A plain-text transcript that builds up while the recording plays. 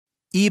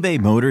eBay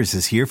Motors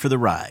is here for the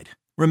ride.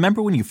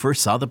 Remember when you first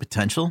saw the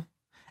potential?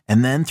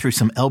 And then through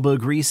some elbow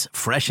grease,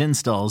 fresh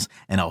installs,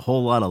 and a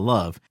whole lot of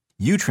love,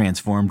 you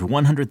transformed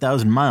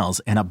 100,000 miles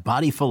and a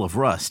body full of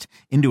rust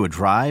into a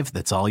drive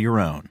that's all your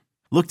own.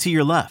 Look to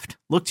your left.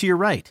 Look to your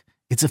right.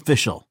 It's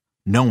official.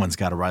 No one's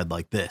got a ride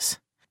like this.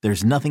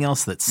 There's nothing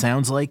else that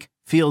sounds like,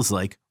 feels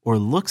like, or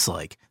looks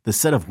like the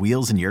set of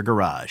wheels in your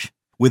garage.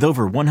 With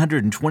over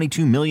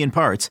 122 million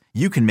parts,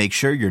 you can make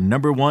sure your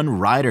number one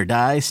ride or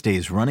die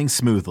stays running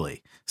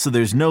smoothly. So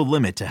there's no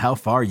limit to how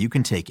far you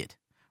can take it.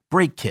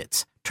 Brake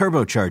kits,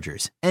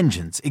 turbochargers,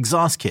 engines,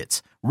 exhaust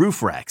kits,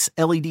 roof racks,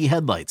 LED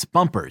headlights,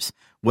 bumpers,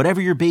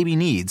 whatever your baby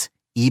needs,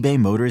 eBay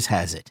Motors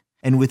has it.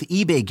 And with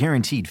eBay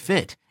Guaranteed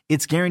Fit,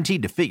 it's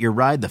guaranteed to fit your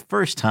ride the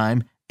first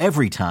time,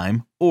 every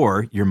time,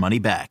 or your money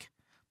back.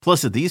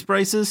 Plus at these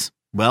prices,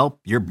 well,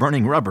 you're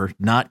burning rubber,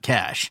 not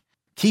cash.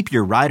 Keep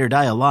your ride or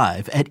die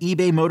alive at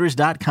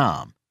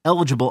ebaymotors.com.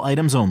 Eligible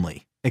items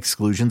only.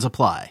 Exclusions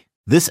apply.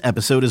 This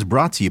episode is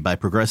brought to you by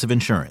Progressive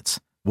Insurance.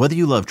 Whether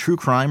you love true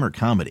crime or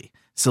comedy,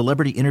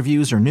 celebrity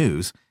interviews or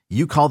news,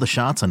 you call the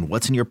shots on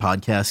what's in your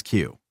podcast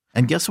queue.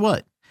 And guess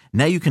what?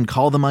 Now you can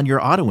call them on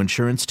your auto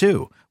insurance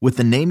too with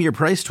the Name Your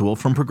Price tool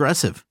from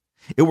Progressive.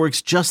 It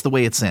works just the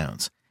way it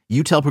sounds.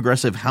 You tell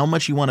Progressive how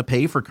much you want to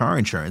pay for car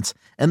insurance,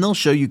 and they'll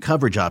show you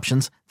coverage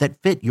options that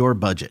fit your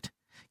budget.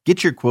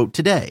 Get your quote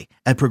today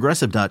at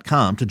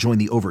Progressive.com to join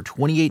the over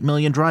 28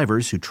 million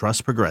drivers who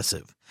trust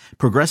Progressive.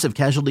 Progressive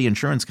Casualty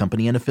Insurance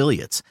Company and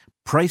Affiliates.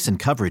 Price and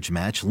coverage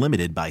match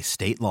limited by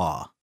state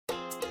law.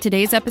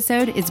 Today's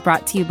episode is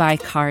brought to you by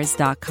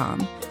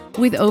Cars.com.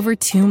 With over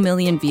 2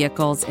 million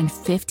vehicles and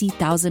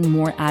 50,000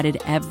 more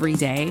added every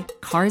day,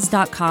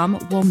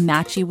 Cars.com will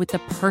match you with the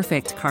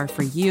perfect car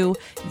for you,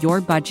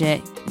 your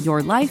budget,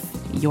 your life,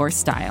 your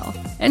style.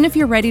 And if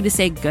you're ready to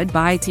say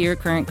goodbye to your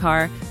current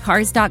car,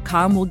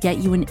 Cars.com will get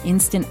you an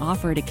instant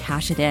offer to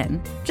cash it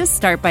in. Just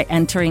start by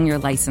entering your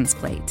license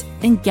plate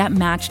and get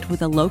matched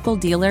with a local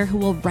dealer who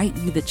will write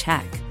you the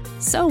check.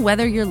 So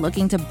whether you're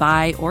looking to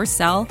buy or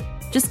sell,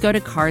 just go to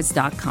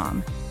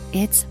Cars.com.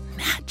 It's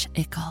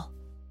magical.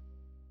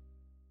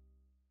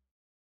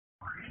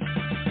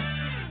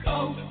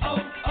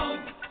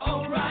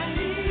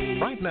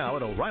 Right now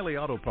at O'Reilly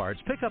Auto Parts,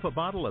 pick up a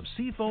bottle of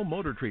Seafoam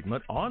Motor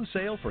Treatment on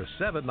sale for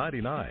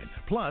 $7.99.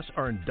 Plus,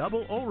 earn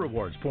double O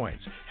Rewards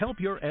points. Help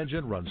your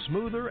engine run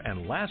smoother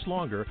and last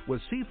longer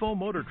with Seafoam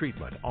Motor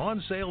Treatment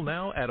on sale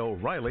now at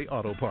O'Reilly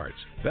Auto Parts.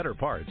 Better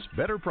parts,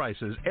 better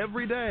prices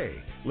every day.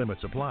 Limit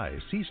supplies.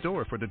 See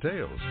store for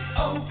details.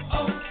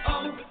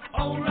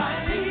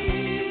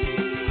 O'Reilly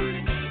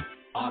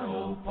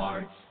Auto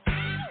Parts.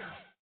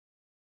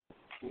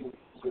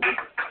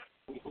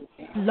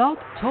 Blog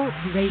Talk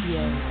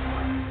Radio.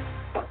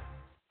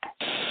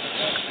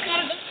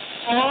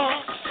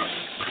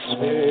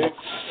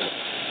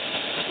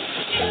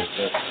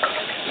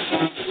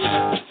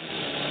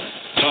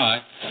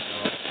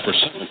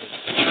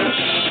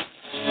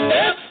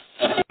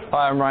 Hi,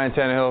 I'm Ryan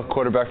Tannehill,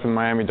 quarterback for the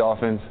Miami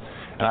Dolphins,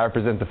 and I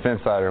represent the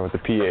Phinsider with the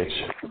PH.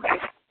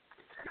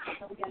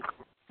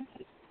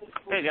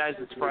 Hey guys,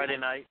 it's Friday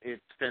night.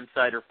 It's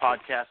Phinsider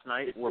podcast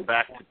night. We're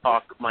back to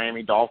talk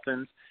Miami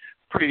Dolphins,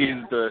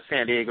 preview the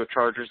San Diego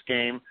Chargers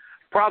game,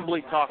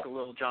 probably talk a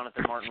little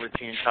Jonathan Martin,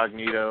 Richie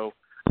Incognito,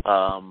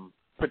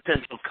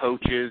 potential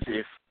coaches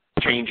if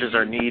changes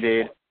are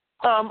needed,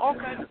 all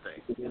kinds of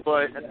things.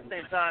 But at the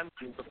same time,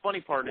 the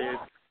funny part is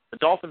the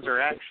Dolphins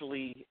are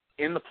actually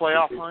in the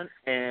playoff hunt,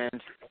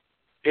 and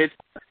it's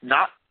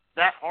not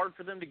that hard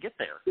for them to get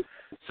there.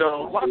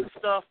 So lots of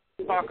stuff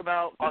to talk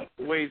about, lots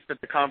of ways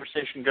that the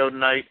conversation can go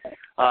tonight.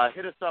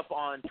 Hit us up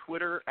on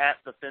Twitter at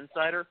the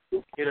Phinsider.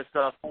 Hit us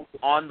up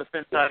on the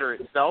Phinsider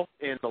itself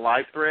in the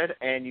live thread,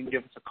 and you can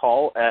give us a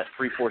call at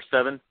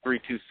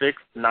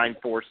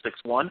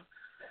 347-326-9461.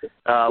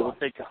 We'll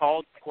take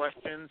calls,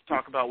 questions,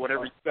 talk about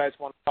whatever you guys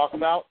want to talk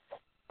about.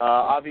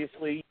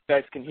 Obviously, you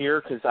guys can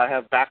hear because I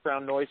have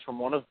background noise from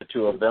one of the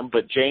two of them,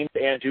 but James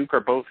and Duke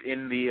are both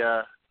in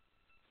the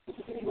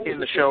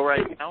show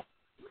right now.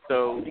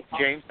 So,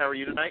 James, how are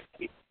you tonight?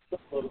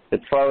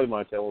 It's probably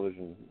my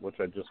television, which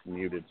I just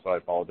muted, so I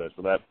apologize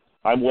for that.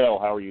 I'm well.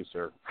 How are you,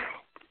 sir?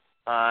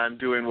 I'm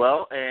doing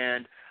well.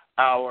 And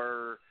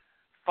our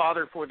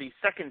father for the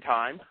second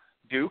time,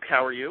 Duke,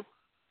 how are you?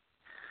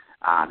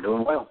 I'm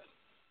doing well.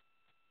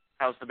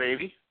 How's the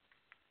baby?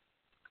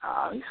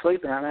 He's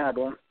sleeping right now,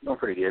 doing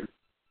pretty good.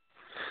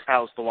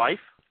 How's the wife?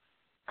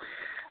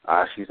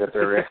 She's up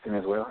there resting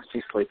as well.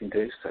 She's sleeping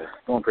too, so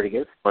doing pretty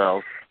good.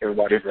 Well,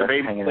 everybody's if the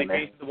baby's hanging in there.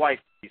 sleeping, the wife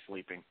will be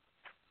sleeping.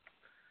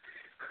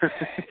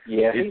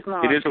 Yeah, he's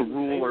not. It is a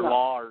rule or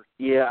law.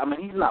 Yeah, I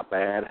mean, he's not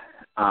bad.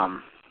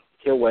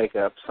 He'll wake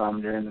up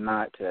some during the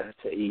night to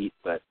eat,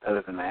 but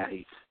other than that,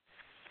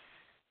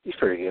 he's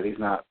pretty good. He's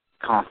not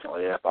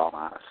constantly up all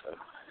night, so.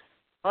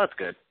 Well, that's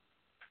good.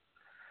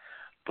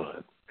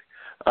 But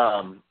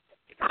I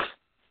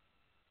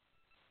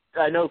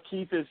know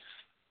Keith is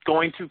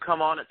going to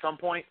come on at some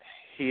point.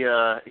 He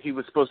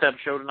was supposed to have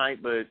a show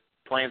tonight, but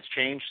plans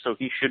changed, so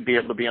he should be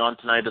able to be on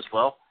tonight as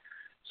well.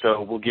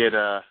 So we'll get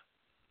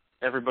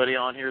everybody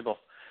on here. The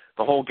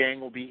whole gang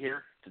will be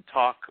here to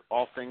talk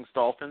all things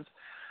Dolphins.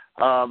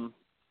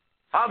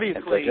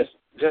 Obviously,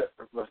 just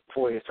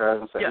before you start, I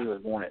was going to say he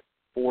was born at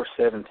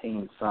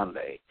 4/17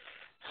 Sunday,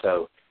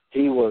 so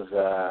he was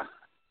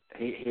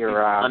he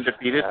arrived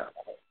undefeated.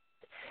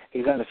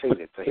 He's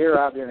undefeated, so he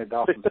arrived during the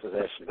Dolphins'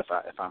 possession,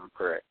 if I'm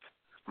correct.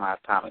 My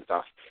timing's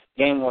off.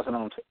 Game wasn't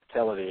on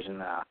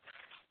television. I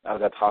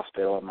was at the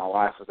hospital, and my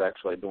wife was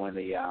actually doing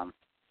the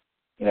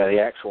the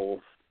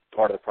actual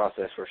part of the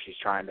process where she's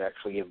trying to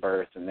actually give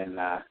birth, and then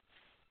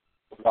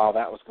while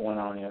that was going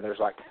on, there's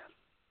like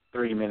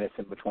 3 minutes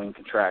in between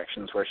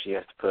contractions where she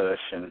has to push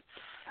and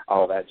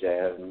all that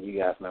jazz. And you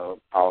guys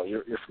know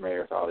you're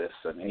familiar with all this,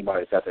 and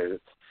anybody that's out there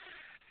that's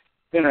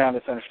been around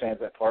this understands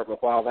that part.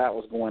 But while that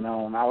was going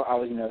on, I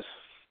was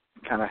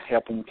kind of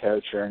helping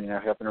coach her and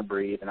helping her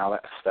breathe and all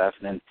that stuff.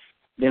 And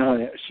then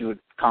when she would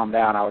calm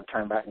down, I would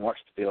turn back and watch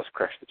the Bills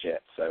crush the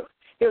Jets. So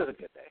it was a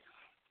good day.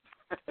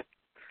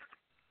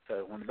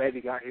 So when the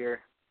baby got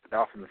here, the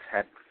Dolphins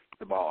had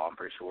the ball. I'm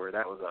pretty sure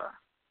that was a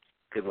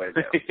good way to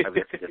go. Maybe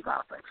that's a good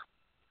amount of things.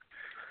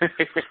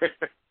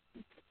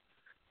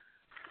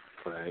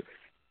 Right.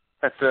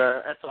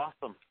 That's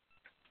awesome.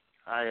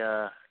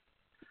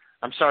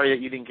 I'm sorry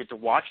that you didn't get to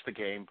watch the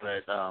game,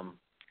 but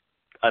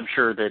I'm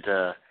sure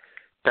that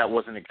that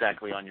wasn't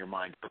exactly on your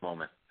mind at the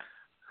moment.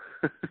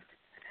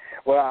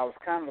 Well, I was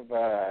kind of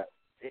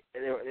it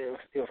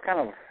was kind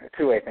of a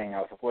two-way thing. I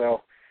was like,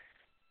 well,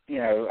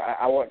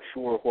 I wasn't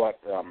sure what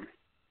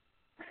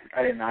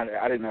I didn't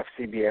know if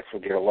CBS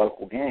would get a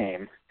local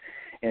game,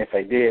 and if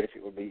they did, if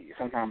it would be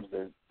sometimes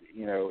if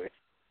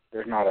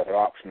there's not other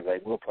options, they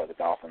will play the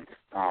Dolphins.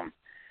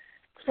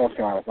 North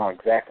Carolina's not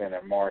exactly in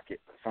their market,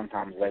 but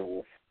sometimes they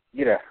will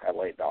get a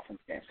late Dolphins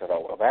game. So I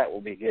thought, well, that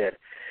will be good.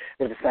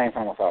 But at the same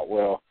time, I thought,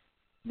 well,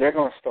 they're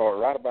going to start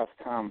right about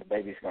the time the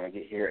baby's going to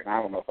get here, and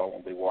I don't know if I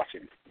won't be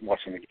watching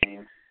the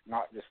game,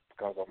 not just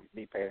because I'll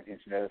be paying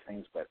attention to other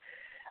things, but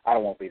I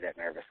won't be that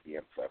nervous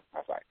again. So I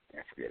was like,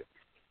 forget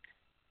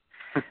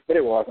it. But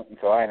it wasn't, and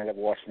so I ended up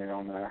watching it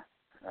on the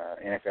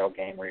NFL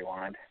Game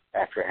Rewind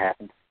after it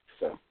happened.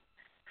 So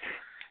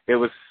it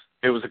was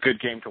a good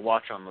game to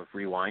watch on the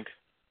Rewind.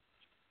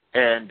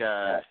 And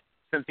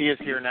since he is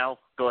here now,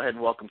 go ahead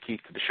and welcome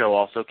Keith to the show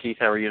also. Keith,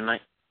 how are you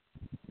tonight?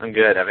 I'm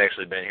good. I've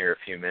actually been here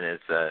a few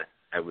minutes.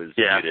 I was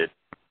muted.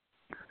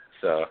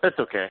 So that's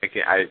okay.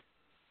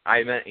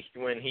 I meant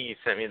when he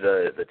sent me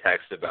the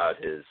text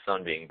about his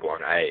son being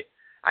born, I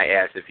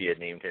asked if he had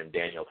named him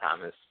Daniel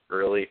Thomas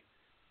early,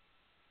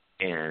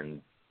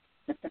 and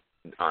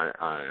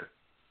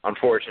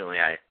unfortunately,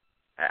 I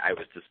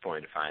was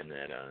disappointed to find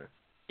that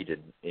he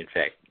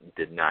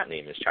did not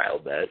name his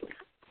child that.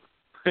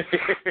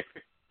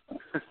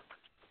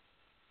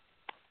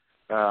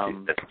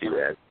 That's too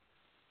bad.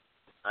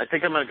 I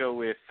think I'm going to go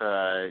with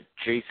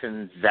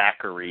Jason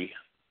Zachary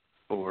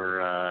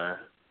or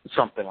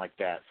something like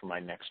that for my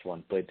next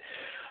one. But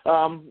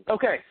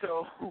okay,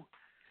 so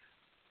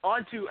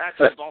on to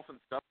actual Dolphin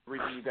stuff. The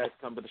reason you guys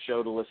come to the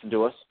show to listen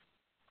to us.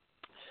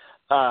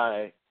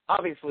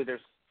 Obviously,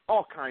 there's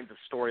all kinds of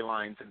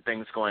storylines and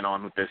things going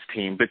on with this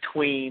team,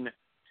 between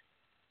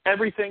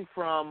everything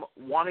from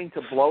wanting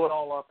to blow it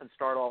all up and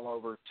start all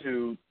over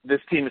to this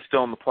team is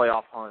still in the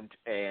playoff hunt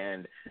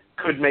and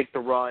could make the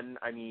run.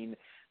 I mean,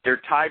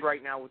 they're tied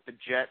right now with the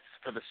Jets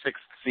for the 6th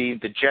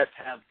seed. The Jets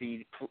have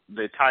the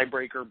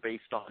tiebreaker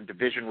based on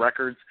division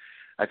records.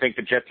 I think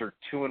the Jets are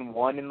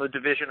 2-1 in the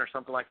division or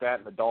something like that,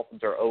 and the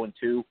Dolphins are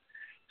 0-2.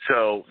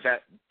 So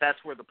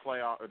that's where the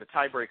playoff or the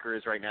tiebreaker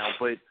is right now.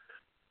 But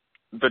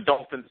the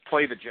Dolphins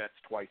play the Jets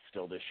twice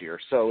still this year,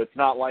 so it's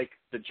not like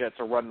the Jets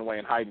are running away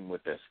and hiding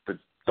with this. The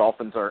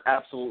Dolphins are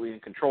absolutely in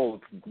control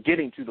of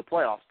getting to the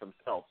playoffs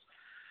themselves.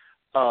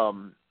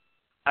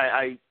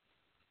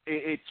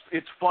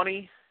 It's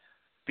funny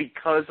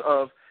because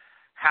of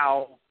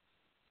how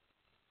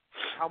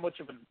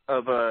much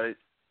of a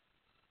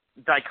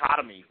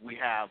dichotomy we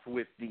have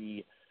with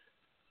the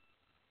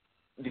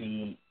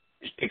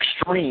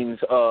extremes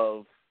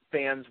of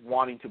fans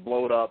wanting to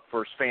blow it up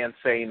versus fans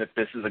saying that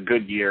this is a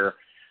good year,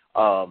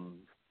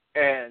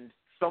 and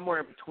somewhere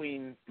in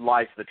between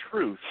lies the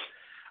truth.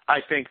 I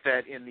think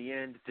that in the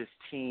end, this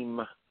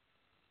team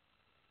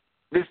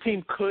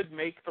could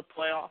make the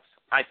playoffs.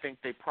 I think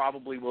they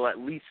probably will at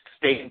least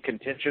stay in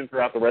contention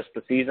throughout the rest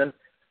of the season.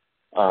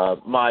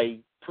 My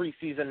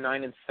preseason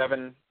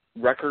 9-7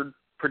 record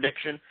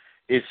prediction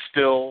is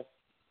still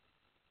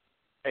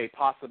a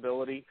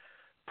possibility.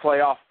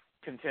 Playoff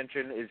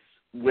contention is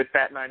with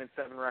that 9-7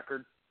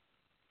 record.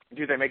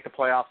 Do they make the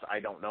playoffs? I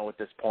don't know at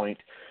this point.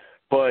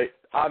 But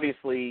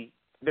obviously,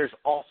 there's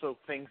also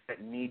things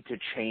that need to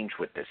change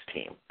with this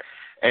team.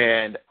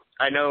 And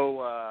I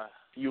know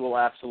you will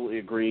absolutely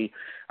agree.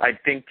 I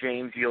think,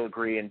 James, you'll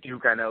agree. And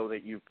Duke, I know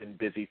that you've been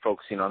busy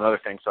focusing on other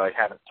things, so I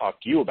haven't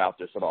talked to you about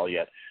this at all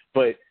yet.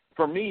 But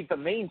for me, the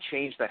main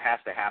change that has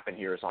to happen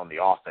here is on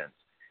the offense.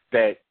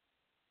 That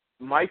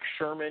Mike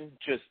Sherman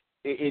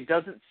it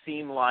doesn't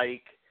seem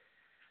like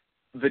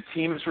the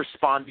team is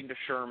responding to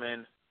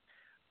Sherman.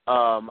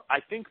 I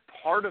think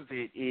part of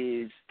it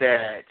is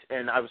that,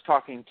 and I was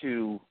talking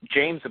to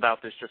James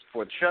about this just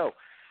before the show,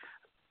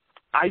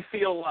 I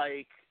feel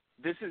like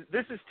this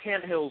is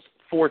Tannehill's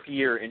fourth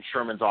year in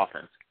Sherman's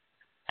offense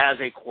as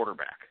a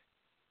quarterback.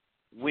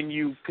 When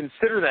you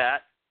consider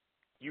that,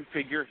 you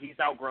figure he's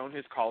outgrown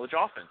his college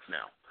offense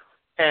now.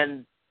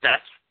 And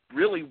that's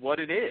really what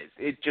it is.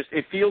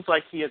 It feels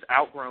like he has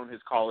outgrown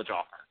his college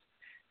offense.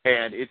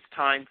 And it's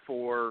time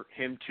for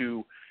him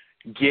to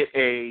get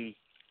a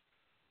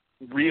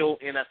real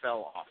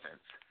NFL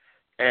offense.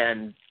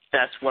 And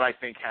that's what I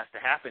think has to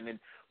happen. And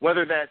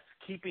whether that's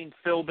keeping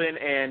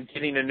Philbin and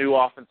getting a new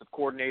offensive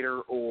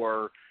coordinator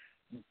or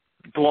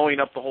blowing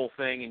up the whole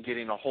thing and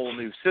getting a whole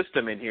new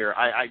system in here,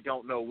 I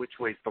don't know which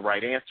way's the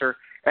right answer.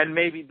 And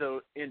maybe the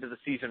end of the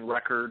season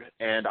record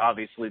and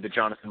obviously the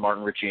Jonathan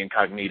Martin Ritchie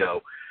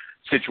incognito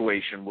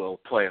situation will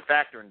play a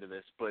factor into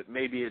this, but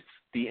maybe it's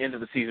the end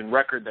of the season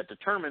record that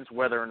determines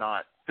whether or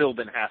not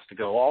Philbin has to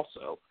go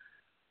also.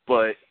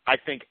 But I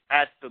think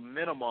at the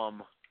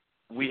minimum,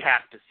 we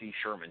have to see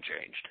Sherman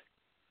changed.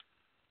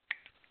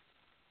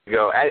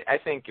 I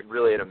think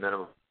really at a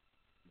minimum,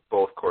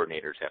 both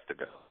coordinators have to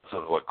go.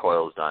 So what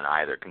Coyle's done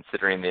either,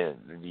 considering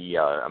the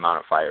amount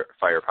of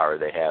firepower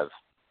they have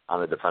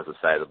on the defensive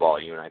side of the ball.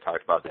 You and I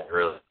talked about that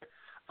earlier.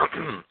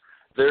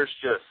 There's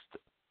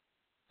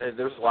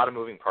a lot of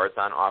moving parts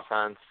on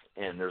offense,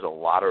 and there's a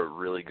lot of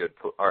really good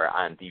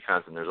on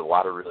defense, and there's a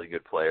lot of really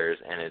good players.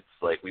 And it's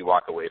like we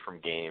walk away from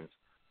games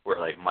where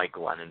like Mike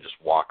Glennon just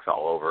walks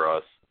all over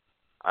us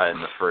in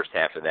the first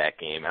half of that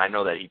game. And I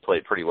know that he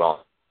played pretty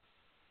well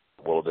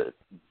a little bit.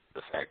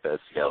 The fact that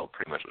Seattle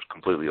pretty much was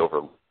completely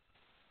over.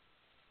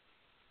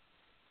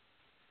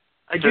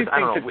 I do think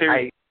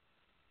that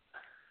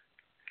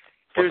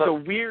there's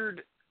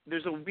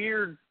a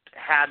weird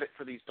habit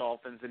for these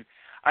Dolphins, and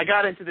I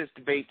got into this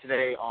debate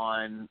today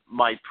on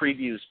my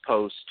previews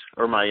post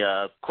or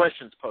my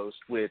questions post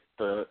with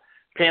the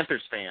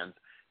Panthers fans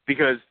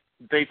because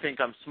they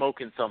think I'm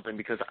smoking something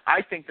because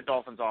I think the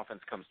Dolphins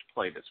offense comes to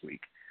play this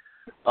week.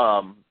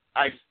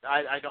 I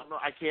don't know.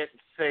 I can't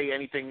say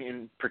anything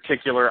in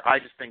particular. I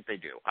just think they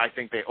do. I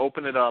think they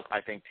open it up.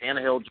 I think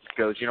Tannehill just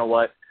goes, you know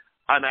what?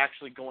 I'm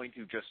actually going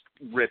to just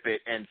rip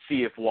it and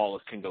see if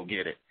Wallace can go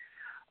get it.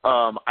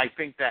 I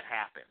think that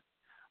happened.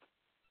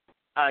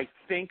 I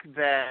think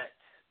that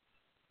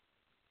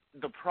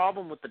the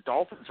problem with the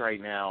Dolphins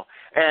right now,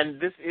 and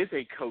this is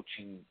a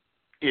coaching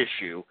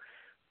issue,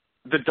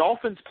 the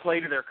Dolphins play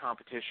to their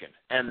competition,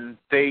 and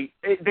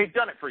they've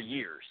done it for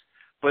years.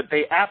 But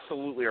they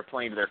absolutely are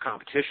playing to their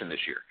competition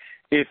this year.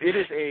 If it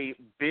is a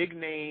big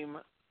name,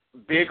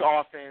 big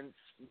offense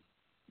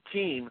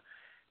team,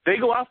 they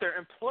go out there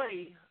and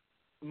play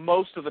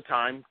most of the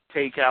time,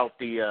 take out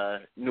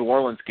the New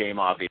Orleans game,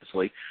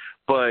 obviously,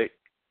 but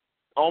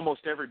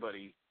almost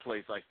everybody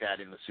plays like that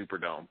in the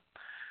Superdome.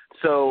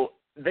 So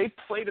they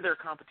play to their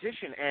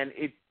competition, and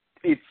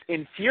it's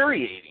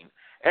infuriating.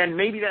 And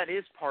maybe that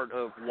is part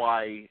of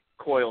why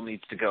Coyle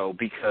needs to go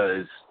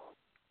because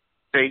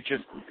they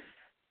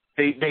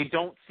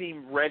don't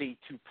seem ready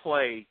to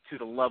play to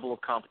the level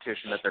of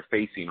competition that they're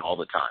facing all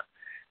the time.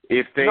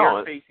 If they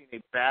are facing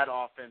a bad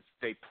offense,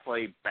 they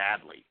play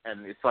badly.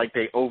 And it's like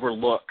they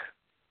overlook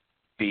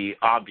the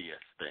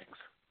obvious things.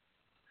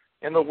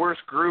 And the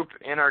worst group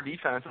in our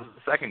defense is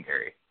the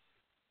secondary,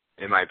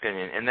 in my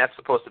opinion. And that's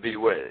supposed to be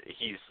what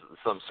he's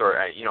some sort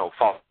of,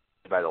 fault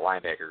by the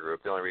linebacker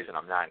group. The only reason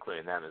I'm not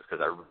including them is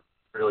because I've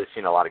really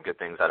seen a lot of good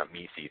things out of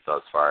Misi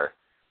thus far.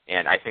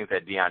 And I think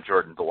that Deion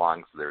Jordan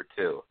belongs there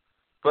too.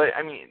 But,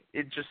 I mean,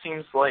 it just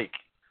seems like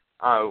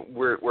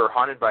we're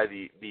haunted by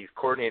these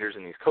coordinators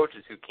and these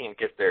coaches who can't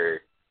get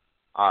their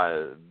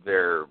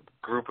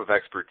group of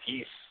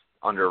expertise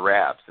under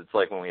wraps. It's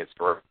like when we had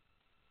Storm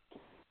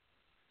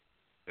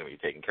going to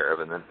be taken care of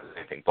and then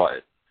anything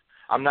but.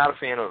 I'm not a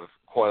fan of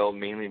Coyle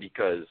mainly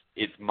because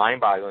it's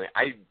mind-boggling.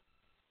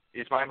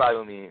 It's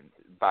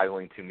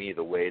mind-boggling to me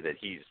the way that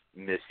he's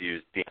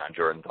misused Deion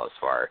Jordan thus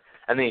far.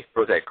 And then he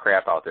throws that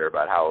crap out there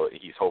about how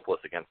he's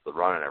hopeless against the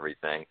run and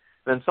everything.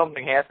 Then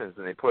something happens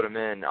and they put him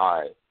in.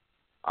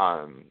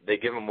 They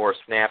give him more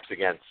snaps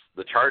against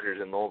the Chargers,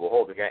 and lo and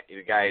behold,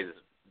 the guy is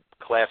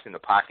collapsing the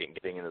pocket and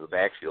getting into the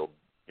backfield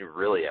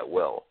really at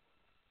will.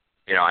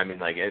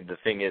 The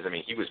thing is,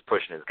 he was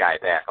pushing his guy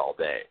back all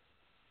day,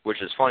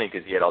 which is funny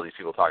because he had all these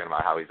people talking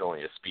about how he's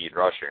only a speed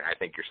rusher, and I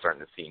think you're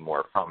starting to see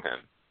more from him.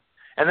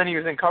 And then he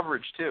was in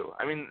coverage too.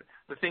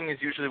 The thing is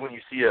usually when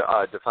you see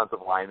a defensive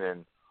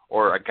lineman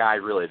or a guy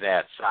really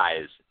that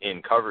size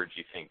in coverage,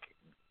 you think,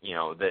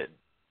 that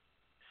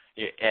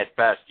at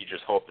best, you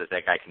just hope that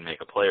guy can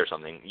make a play or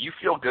something. You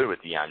feel good with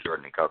Deion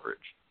Jordan in coverage.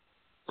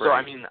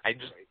 Right. So, I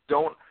just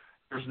don't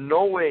 – there's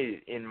no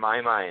way in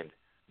my mind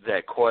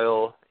that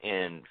Coyle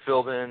and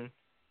Philbin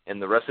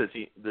and the rest of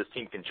this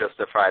team can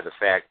justify the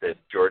fact that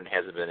Jordan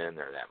hasn't been in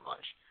there that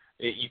much.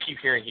 You keep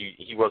hearing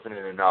he wasn't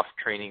in enough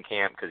training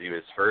camp because he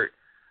was hurt.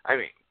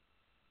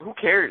 Who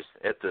cares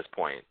at this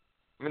point?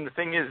 The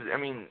thing is,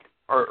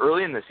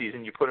 early in the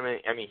season, you put him in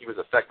 – he was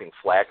affecting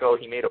Flacco.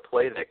 He made a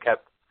play that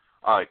kept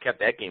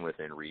that game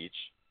within reach.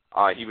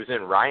 he was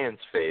in Ryan's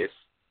face.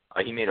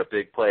 He made a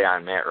big play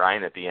on Matt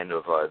Ryan at the end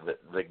of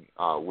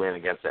the win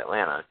against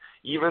Atlanta.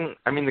 Even,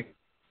 I mean,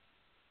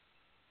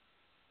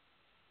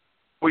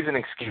 always an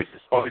excuse.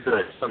 It's always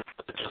some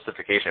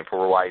justification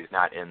for why he's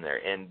not in there.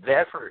 And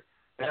that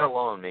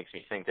alone makes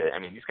me think that, I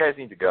mean, these guys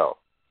need to go.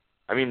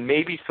 I mean,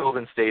 maybe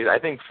Philbin stays. I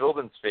think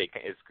Philbin's fate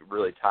is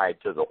really tied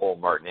to the whole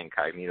Martin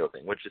Incognito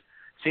thing, which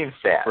seems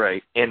sad,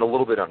 right, and a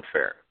little bit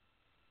unfair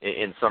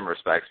in some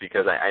respects,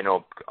 because I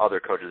know other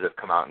coaches have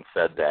come out and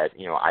said that,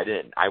 you know,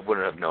 I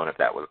wouldn't have known if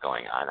that was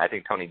going on. I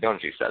think Tony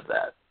Dungy said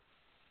that.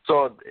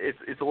 So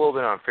it's a little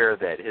bit unfair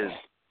that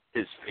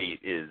his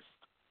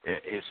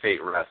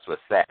fate rests with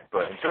that.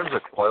 But in terms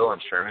of Coyle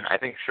and Sherman, I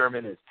think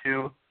Sherman is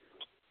too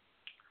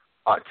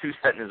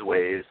set in his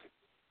ways.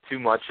 Too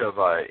much of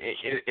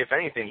if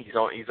anything,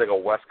 he's like a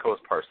West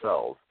Coast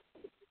Parcells.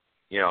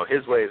 You know,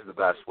 his way is the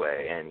best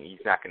way, and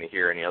he's not going to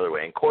hear any other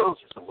way. And Coyle's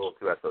just a little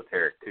too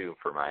esoteric too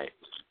for my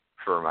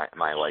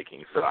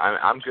liking. So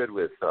I'm good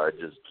with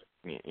just,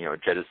 you know,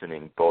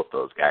 jettisoning both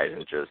those guys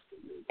and just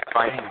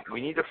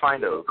we need to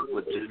find a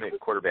legitimate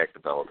quarterback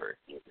developer.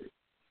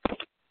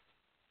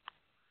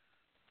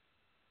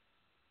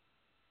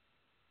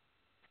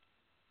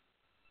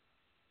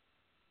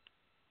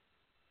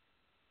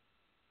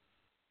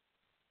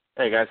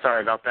 Hey guys,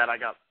 sorry about that. I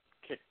got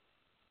kicked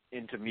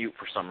into mute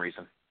for some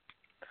reason.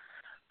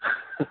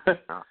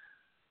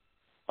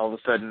 All of a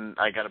sudden,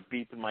 I got a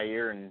beep in my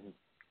ear, and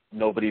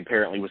nobody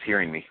apparently was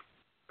hearing me.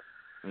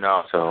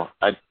 No, so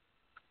I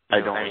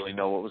don't really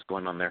know what was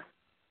going on there.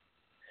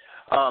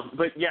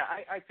 But yeah,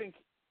 I think,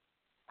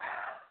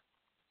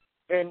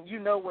 and you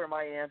know where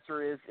my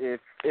answer is.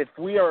 If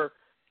we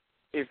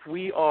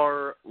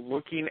are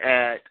looking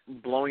at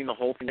blowing the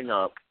whole thing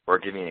up, or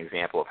give me an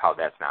example of how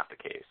that's not the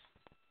case.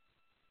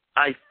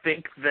 I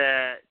think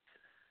that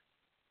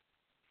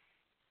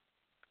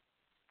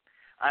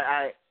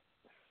I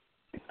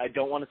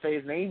don't want to say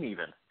his name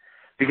even,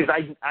 because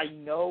I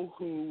know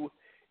who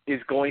is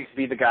going to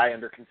be the guy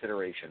under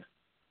consideration.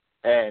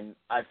 And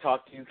I've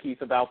talked to you,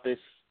 Keith, about this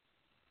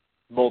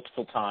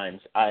multiple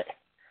times. I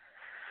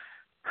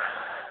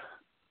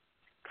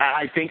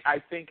think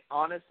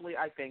honestly,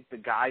 I think the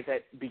guy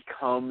that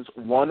becomes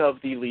one of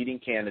the leading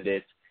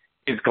candidates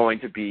is going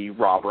to be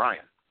Rob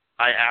Ryan.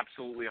 I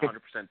absolutely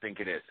 100% think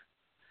it is.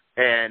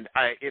 And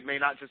it may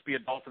not just be a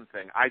Dolphins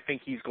thing. I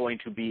think he's going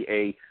to be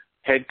a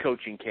head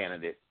coaching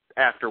candidate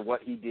after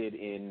what he did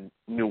in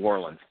New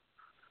Orleans.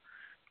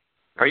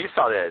 Or you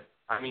saw that.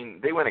 I mean,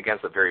 they went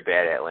against a very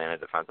bad Atlanta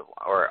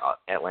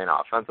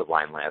offensive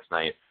line last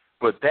night.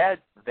 But that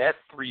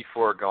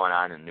 3-4 going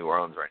on in New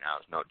Orleans right now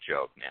is no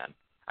joke, man.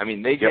 I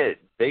mean, they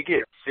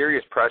get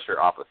serious pressure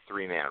off a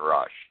 3-man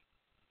rush,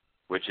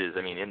 which is,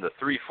 I mean, in the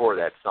 3-4,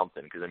 that's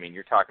something. Because, I mean,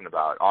 you're talking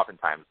about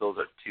oftentimes those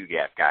are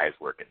 2-gap guys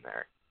working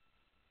there.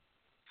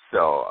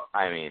 So,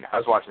 I mean, I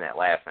was watching that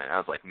last night, and I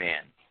was like,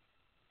 man,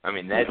 I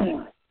mean,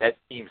 that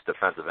team's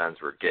defensive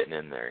ends were getting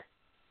in there.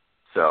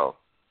 So,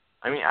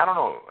 I mean, I don't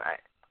know.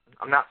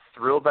 I'm not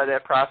thrilled by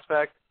that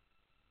prospect,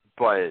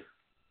 but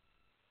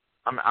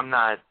I'm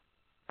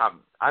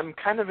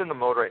kind of in the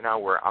mode right now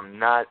where I'm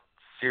not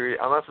serious,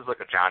 unless it's like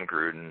a John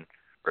Gruden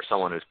or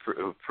someone who's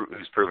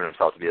proven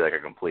himself to be like a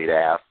complete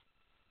ass.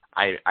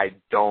 I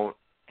don't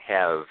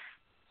have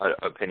an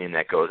opinion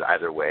that goes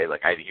either way.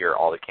 Like, I hear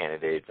all the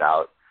candidates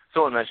out.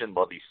 Someone mentioned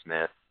Lovie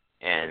Smith,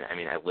 and, I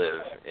mean, I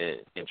live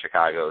in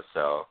Chicago,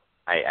 so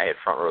I had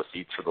front row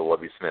seats for the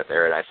Lovie Smith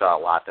era, and I saw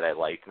a lot that I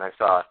liked, and I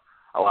saw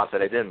a lot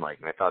that I didn't like,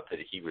 and I thought that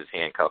he was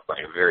handcuffed by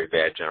a very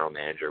bad general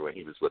manager when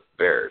he was with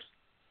the Bears.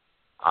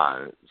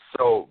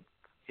 So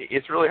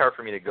it's really hard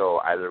for me to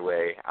go either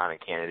way on a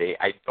candidate.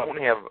 I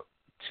don't have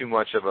too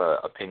much of an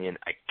opinion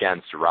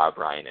against Rob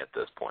Ryan at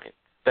this point.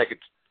 That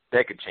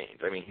could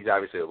change. I mean, he's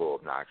obviously a little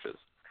obnoxious,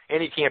 and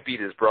he can't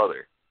beat his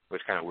brother,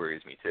 which kind of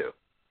worries me too.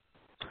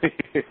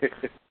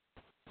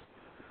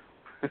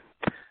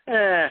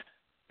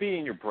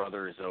 Being your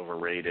brother is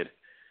overrated.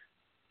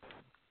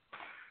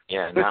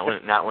 Yeah,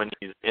 not when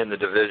he's in the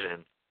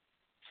division.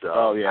 So,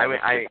 oh yeah, I mean,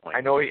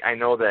 I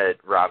know that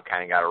Rob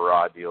kind of got a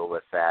raw deal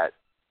with that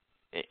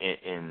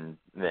in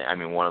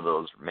one of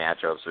those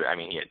matchups. I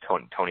mean, he had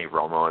Tony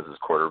Romo as his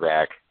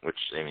quarterback, which,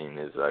 I mean,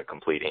 is a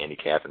complete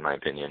handicap in my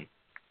opinion.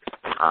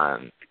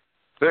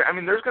 But I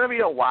mean, there's going to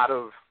be a lot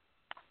of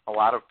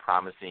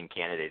promising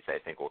candidates I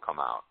think will come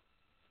out.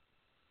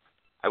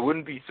 I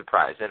wouldn't be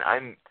surprised, and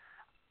I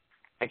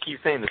keep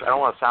saying this. I don't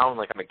want to sound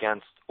like I'm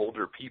against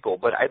older people,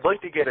 but I'd like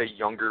to get a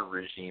younger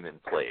regime in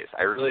place.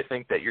 I really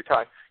think that you're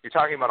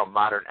talking about a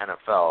modern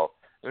NFL.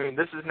 I mean,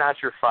 this is not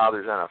your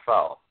father's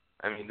NFL.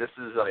 I mean, this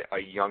is a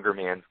younger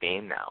man's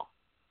game now.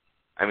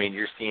 I mean,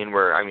 you're seeing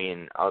where, I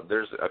mean,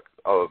 there's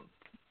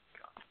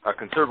a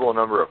considerable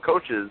number of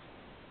coaches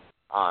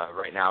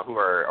right now who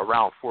are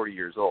around 40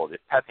 years old.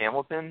 If Pep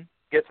Hamilton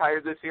gets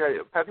hired this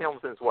year, Pep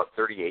Hamilton's,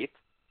 38?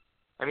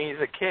 I mean,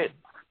 he's a kid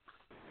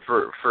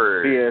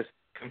for he is.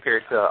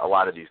 Compared to a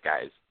lot of these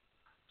guys.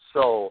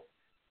 So,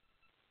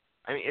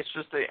 I mean, it's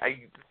just,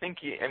 I think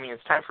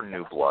it's time for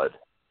new blood.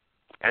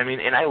 I mean,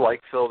 and I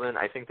like Philbin.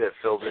 I think that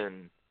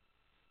Philbin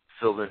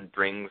Sylvan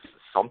brings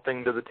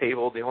something to the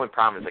table. The only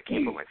problem is I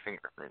can't put my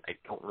finger on it. I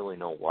don't really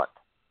know what.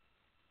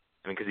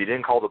 I mean, because he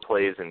didn't call the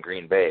plays in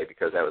Green Bay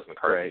because that was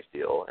McCarthy's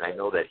deal, and I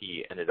know that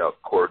he ended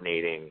up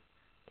coordinating,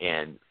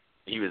 and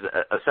he was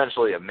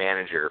essentially a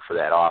manager for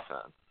that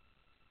offense.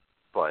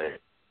 But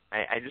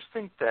I just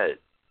think that,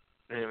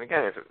 I mean, we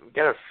got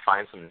to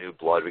find some new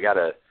blood.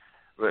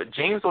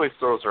 James always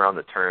throws around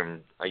the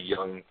term a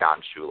young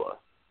Don Shula.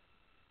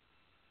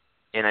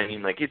 And I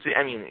mean,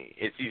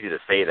 it's easy to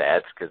say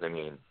that because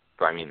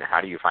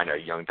how do you find a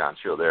young Don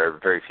Shula? There are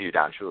very few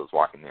Don Shulas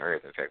walking the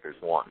earth. In fact,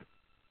 there's one.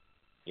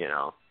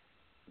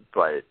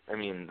 But I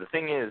mean, the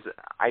thing is,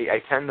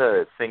 I tend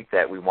to think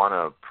that we want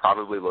to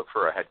probably look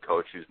for a head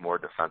coach who's more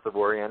defensive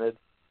oriented.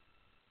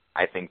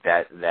 I think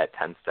that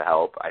tends to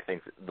help. I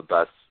think the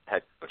best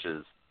head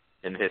coaches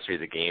in the history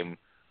of the game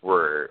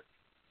were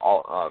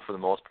all, for the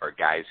most part,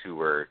 guys who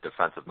were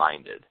defensive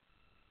minded.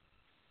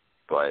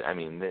 But, I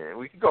mean,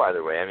 we could go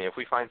either way. I mean, if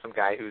we find some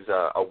guy who's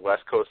a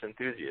West Coast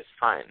enthusiast,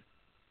 fine.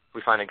 If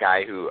we find a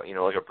guy who,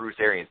 like a Bruce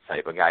Arians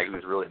type, a guy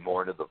who's really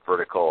more into the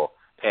vertical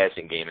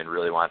passing game and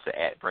really wants to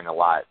bring a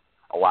lot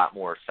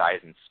more size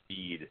and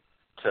speed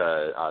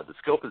to the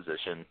skill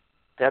position,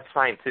 that's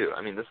fine too.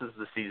 I mean, this is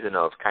the season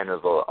of kind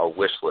of a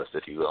wish list,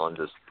 if you will, and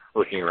just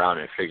looking around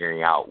and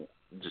figuring out,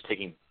 just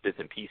taking bits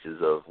and pieces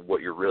of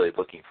what you're really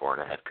looking for in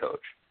a head coach.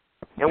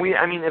 And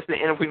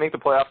if we make the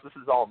playoffs, this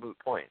is all a moot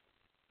point.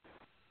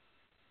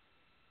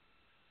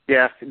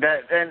 Yeah,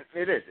 and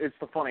it is. It's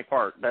the funny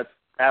part. That's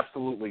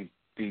absolutely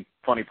the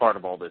funny part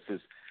of all this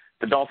is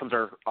the Dolphins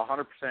are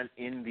 100%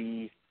 in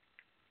the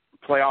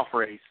playoff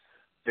race.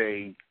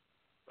 They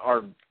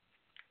are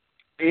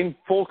in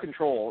full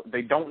control.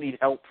 They don't need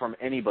help from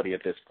anybody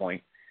at this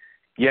point.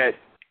 Yet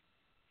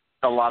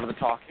a lot of the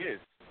talk is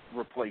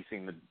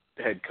replacing the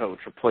head coach,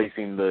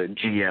 replacing the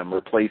GM,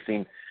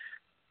 replacing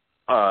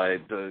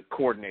the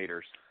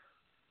coordinators.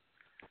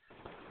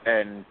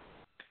 And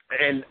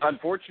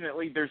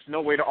unfortunately, there's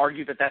no way to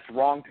argue that that's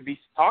wrong to be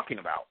talking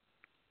about.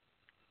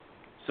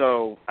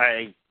 So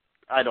I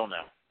don't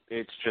know.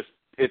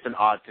 It's an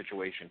odd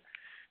situation.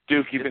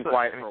 Duke, you've been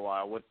quiet for a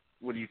while. What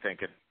are you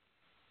thinking?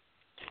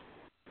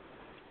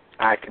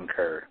 I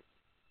concur.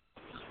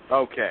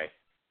 Okay.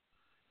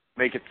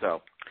 Make it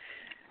so.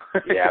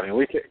 Yeah, I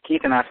mean,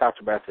 Keith and I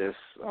talked about this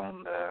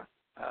on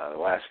the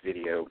last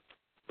video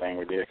thing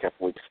we did a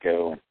couple weeks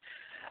ago.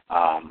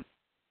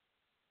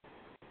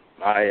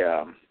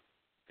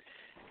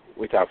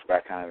 We talked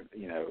about kind of,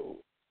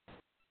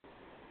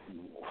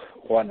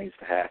 what needs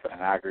to happen,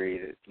 and I agree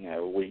that,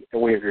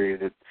 we agree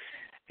that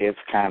it's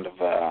kind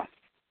of,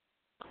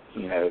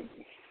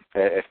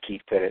 as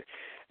Keith said it,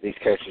 these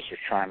coaches are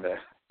trying to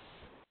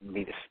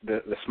be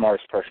the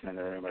smartest person in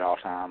the room at all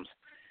times,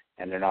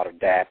 and they're not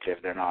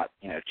adaptive. They're not,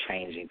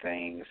 changing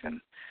things.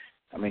 And,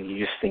 I mean, you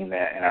just seen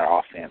that in our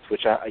offense,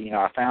 which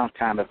I found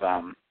kind of,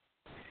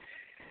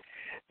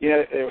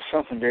 there was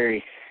something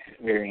very,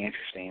 very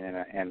interesting,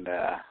 and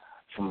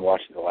from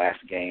watching the last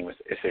game,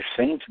 is there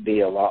seemed to be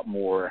a lot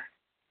more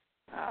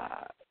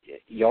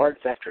yards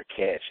after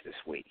catch this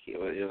week. It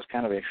was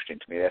kind of interesting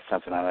to me. That's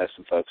something I know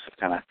some folks have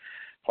kind of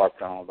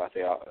harped on about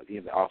the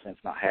offense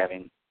not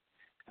having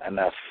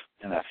enough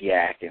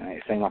yak, and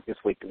it seemed like this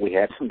week we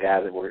had some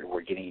guys that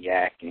were getting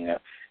yak.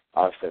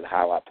 Obviously the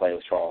highlight play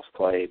was Charles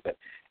Clay, but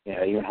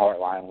even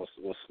Hartline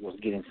was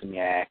getting some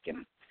yak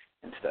and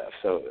stuff.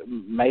 So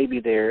maybe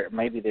they're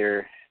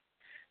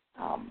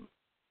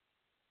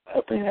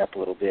opening up a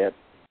little bit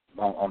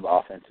on the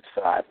offensive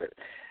side, but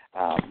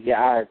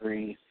I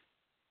agree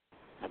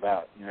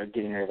about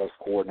getting rid of those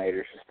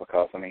coordinators, just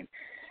because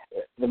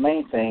the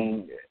main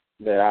thing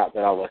that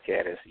I look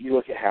at is you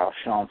look at how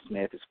Sean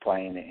Smith is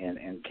playing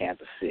in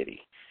Kansas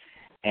City,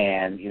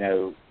 and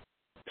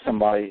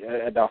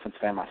a Dolphins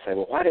fan might say,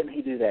 well, why didn't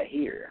he do that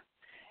here?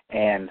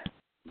 And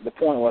the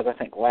point was, I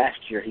think last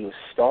year he was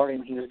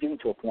getting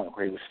to a point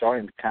where he was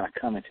starting to kind of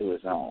come into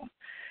his own,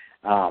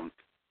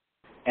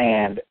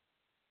 and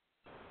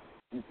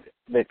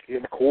the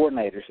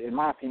coordinators, in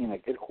my opinion, a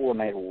good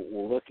coordinator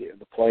will look at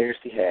the players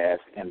he has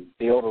and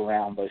build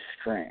around those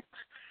strengths.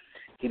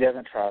 He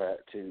doesn't try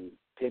to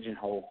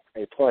pigeonhole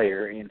a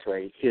player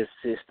into his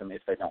system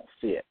if they don't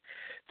fit.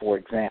 For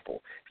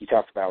example, you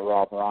talked about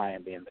Rob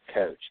Ryan being the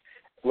coach.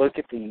 Look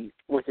at the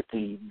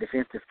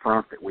defensive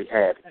front that we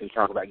have. You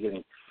talk about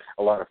getting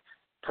a lot of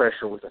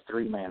pressure with a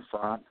three-man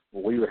front.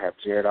 Well, we would have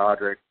Jared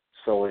Odrick,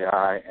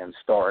 Soliai, and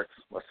Starks.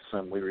 Let's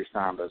assume we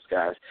re-signed those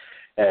guys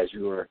as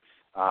your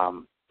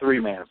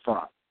three-man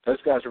front.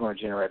 Those guys are going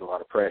to generate a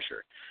lot of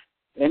pressure.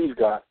 Then you've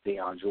got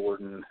Deion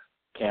Jordan,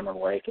 Cameron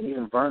Wake, and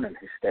even Vernon,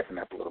 who's stepping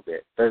up a little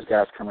bit. Those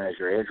guys come in as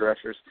your edge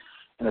rushers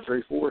in the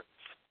 3-4.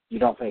 You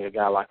don't think a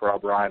guy like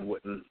Rob Ryan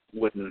wouldn't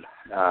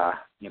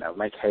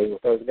make hay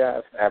with those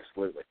guys?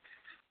 Absolutely.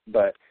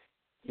 But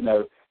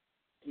you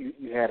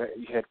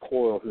had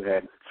Coyle, who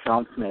had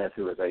Sean Smith,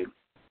 who was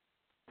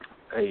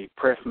a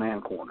press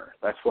man corner.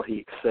 That's what he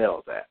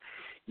excels at.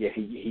 Yet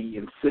he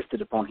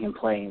insisted upon him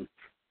playing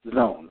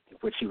zone,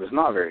 which he was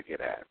not very good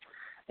at.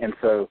 And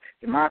so,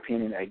 in my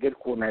opinion, a good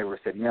coordinator would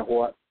have said, you know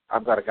what,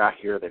 I've got a guy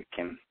here that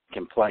can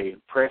can play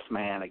press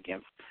man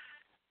against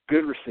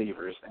good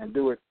receivers and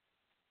do it,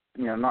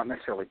 not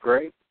necessarily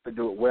great, but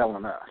do it well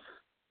enough.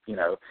 He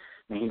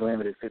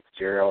limited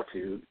Fitzgerald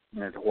to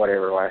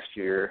whatever last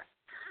year,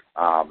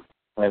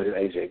 limited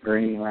A.J.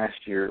 Green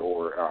last year,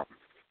 or I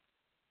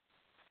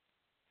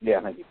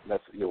think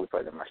we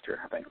played them last year,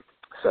 I think.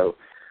 So,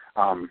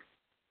 to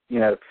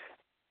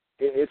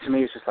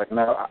me, it's just like,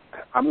 no,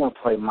 I'm going to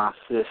play my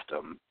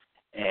system,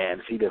 and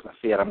if he doesn't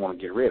fit, I'm going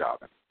to get rid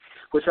of him,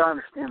 which I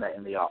understand that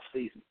in the off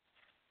season.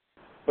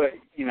 But,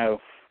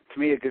 to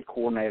me, a good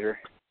coordinator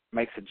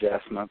makes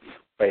adjustments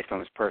based on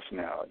his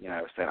personnel.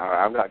 Saying, all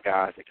right, I've got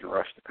guys that can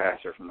rush the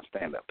passer from a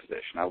stand-up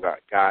position. I've got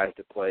guys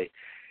that play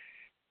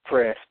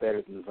press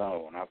better than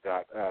zone. I've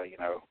got,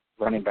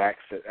 running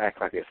backs that act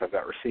like this. I've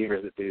got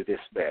receivers that do this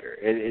better.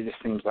 It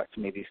just seems like to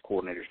me these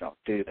coordinators don't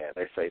do that.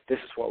 They say, this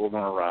is what we're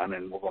going to run,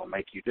 and we're going to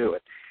make you do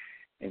it.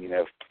 And,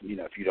 if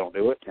you don't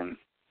do it, then,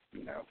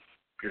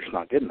 you're just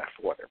not good enough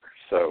or whatever.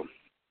 So,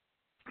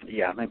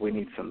 I think we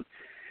need some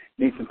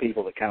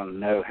people that kind of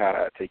know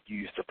how to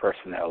use the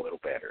personnel a little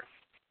better.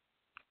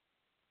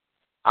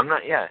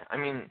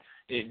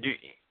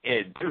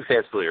 Duke's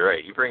absolutely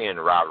right. You bring in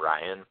Rob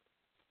Ryan,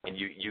 and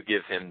you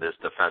give him this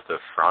defensive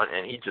front,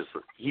 and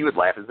he would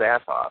laugh his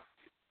ass off.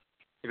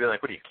 He'd be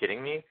like, what, are you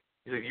kidding me?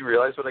 He's like, you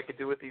realize what I could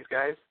do with these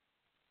guys?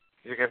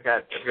 He's like, I've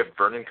got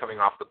Vernon coming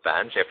off the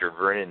bench after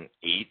Vernon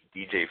ate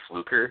DJ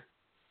Fluker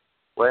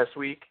last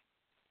week.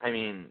 And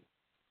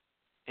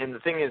the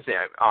thing is,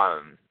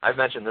 I've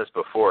mentioned this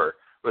before,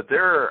 but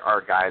there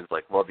are guys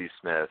like Lovie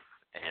Smith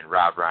and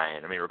Rob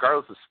Ryan.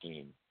 Regardless of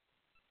scheme,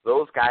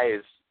 those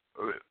guys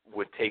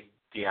would take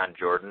Deion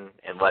Jordan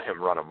and let him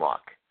run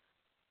amok.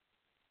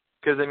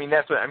 Because,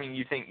 that's what,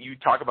 you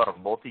talk about a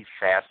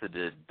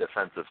multifaceted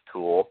defensive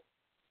tool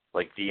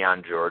like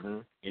Deion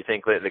Jordan. You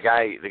think the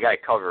guy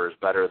covers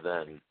better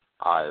than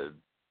a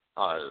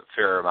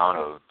fair amount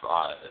of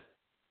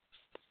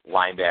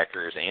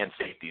linebackers and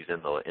safeties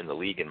in the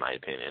league, in my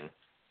opinion.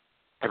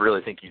 I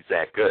really think he's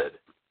that good.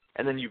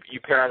 And then you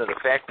pair onto the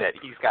fact that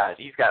he's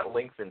got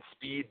length and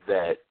speed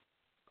that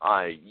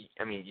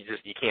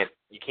you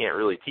can't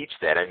really teach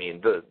that.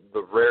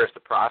 The rarest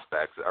of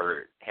prospects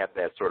have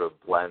that sort of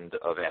blend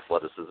of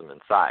athleticism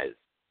and size.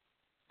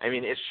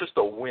 It's just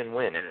a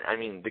win-win.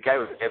 And the guy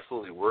was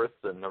absolutely worth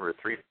the number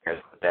 3.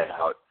 I put that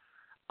out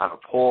on a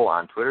poll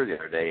on Twitter the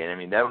other day,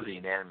 and that was a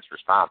unanimous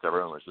response.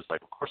 Everyone was just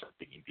like, of course I'm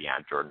thinking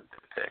Deion Jordan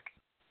to pick.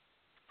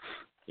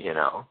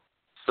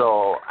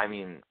 So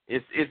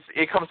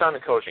it comes down to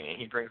coaching, and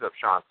he brings up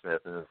Sean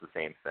Smith, and it's the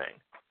same thing.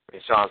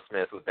 Sean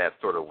Smith with that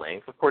sort of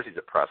length, of course he's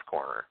a press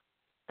corner.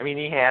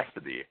 He has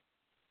to be.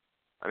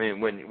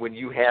 When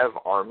you have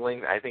arm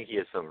length, I think he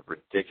has some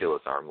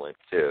ridiculous arm length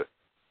too.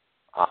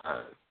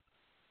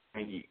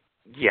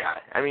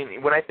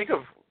 When I think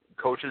of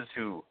coaches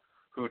who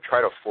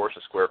try to force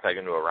a square peg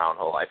into a round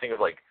hole, I think of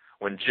like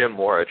when Jim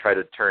Mora tried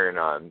to turn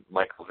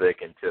Michael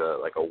Vick into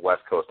like a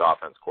West Coast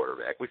offense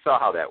quarterback. We saw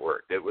how that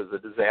worked. It was a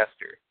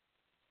disaster.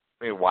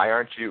 Why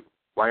aren't you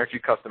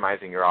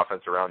customizing your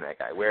offense around that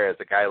guy? Whereas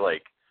a guy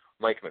like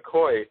Mike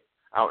McCoy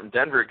out in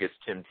Denver gets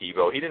Tim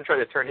Tebow. He didn't try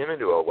to turn him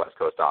into a West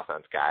Coast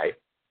offense guy.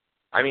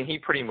 He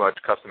pretty much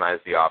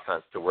customized the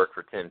offense to work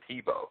for Tim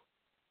Tebow.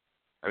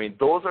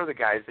 Those are the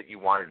guys that you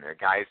want in there,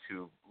 guys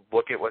who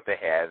look at what they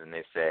have and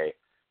they say,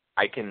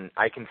 I can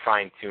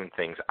fine-tune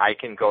things. I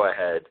can go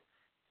ahead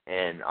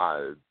and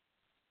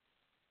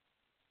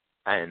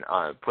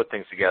put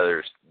things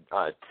together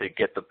to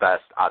get the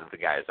best out of the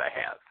guys I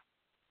have.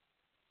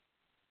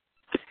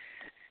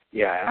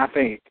 Yeah, and I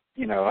think,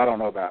 I don't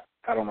know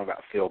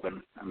about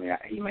Philbin.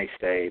 He may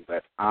stay,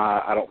 but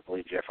I don't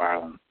believe Jeff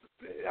Ireland.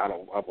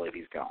 I believe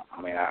he's gone.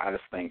 I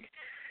just think,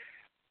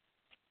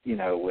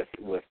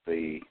 with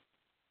the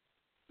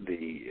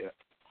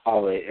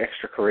all the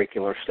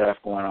extracurricular stuff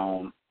going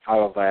on,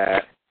 all of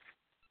that,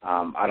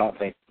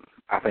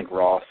 I think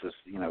Ross is,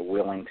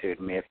 willing to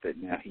admit that,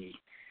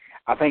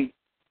 I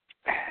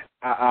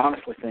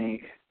honestly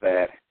think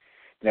that,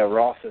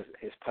 Ross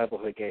has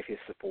publicly gave his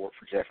support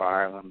for Jeff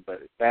Ireland, but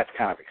that's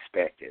kind of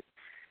expected.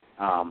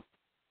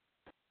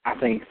 I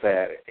think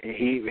that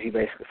he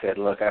basically said,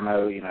 look, I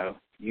know,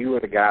 you were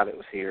the guy that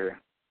was here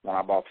when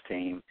I bought the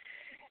team.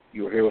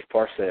 You were here with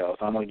Parcells.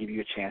 I'm going to give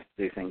you a chance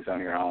to do things on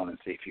your own and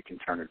see if you can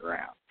turn it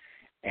around.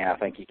 And I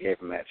think he gave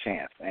him that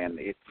chance. And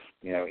it's,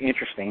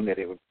 interesting that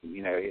it would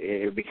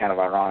be kind of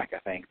ironic, I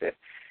think, that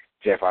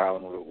Jeff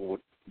Ireland would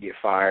get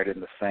fired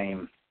in the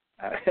same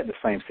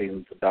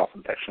season the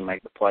Dolphins actually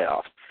make the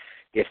playoffs,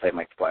 if they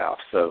make the playoffs.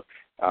 So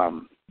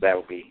that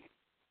would be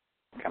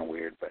kind of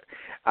weird. But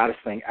I just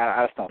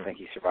don't think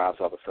he survives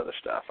all this other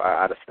stuff.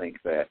 I just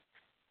think that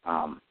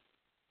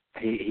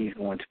he's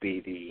going to be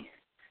the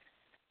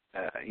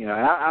and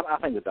I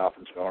think the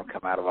Dolphins are going to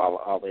come out of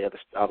all this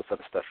other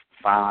stuff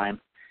fine.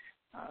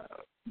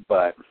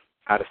 But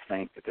I just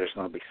think that there's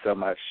going to be so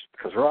much,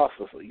 because Ross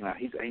is,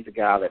 he's a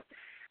guy that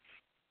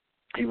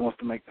he wants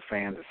to make the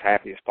fans as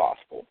happy as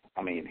possible.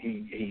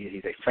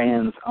 He's a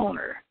fans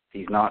owner.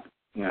 He's not,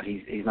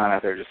 he's not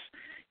out there just,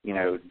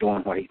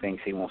 doing what he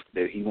thinks he wants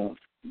to do. He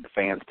wants the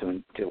fans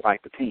to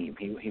like the team.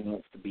 He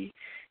wants to be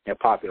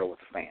popular with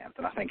the fans,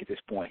 and I think at this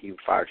point he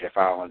would fire Jeff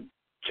Ireland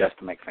just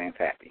to make fans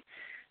happy.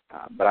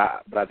 But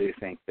I do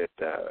think that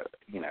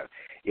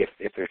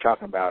if they're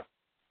talking about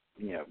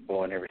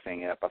blowing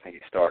everything up, I think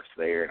it starts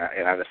there,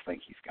 and I just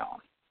think he's gone.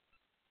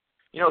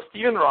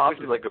 Stephen Ross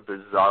is like a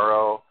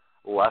bizarro,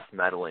 less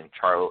meddling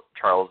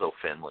Charles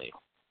O'Finley.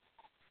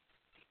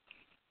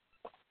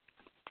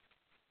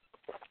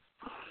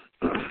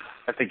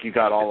 I think you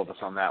got all of us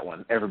on that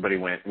one. Everybody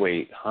went,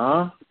 wait,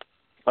 huh?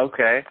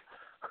 Okay.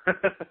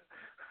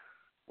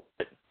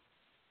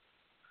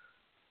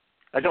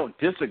 I don't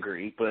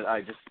disagree, but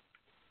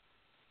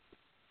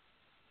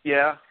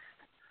yeah.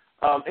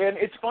 And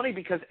it's funny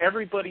because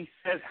everybody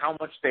says how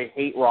much they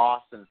hate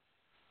Ross and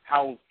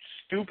how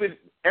stupid,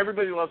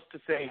 everybody loves to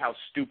say how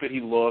stupid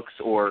he looks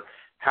or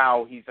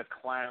how he's a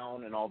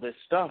clown and all this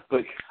stuff.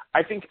 But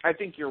I think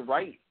you're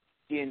right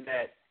in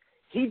that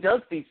he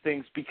does these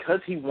things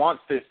because he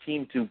wants this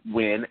team to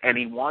win and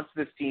he wants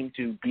this team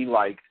to be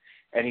liked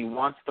and he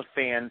wants the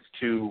fans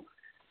to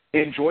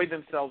enjoy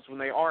themselves when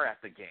they are at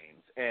the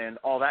games and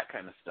all that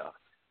kind of stuff.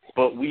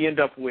 But we end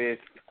up with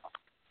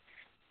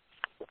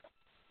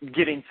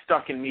getting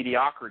stuck in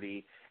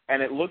mediocrity,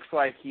 and it looks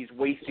like he's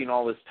wasting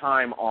all his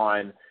time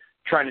on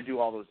trying to do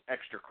all those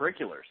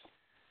extracurriculars.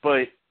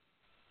 But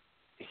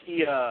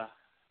he's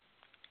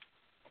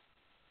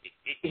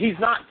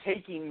not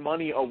taking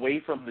money away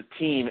from the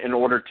team in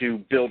order to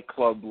build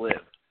Club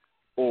Live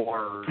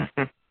or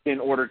in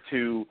order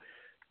to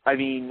 – I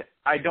mean,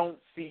 I don't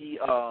see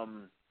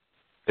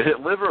is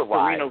it Live or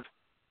Live?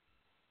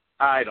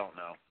 I don't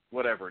know.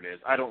 Whatever it is.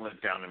 I don't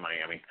live down in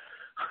Miami.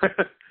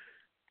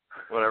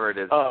 Whatever it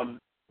is.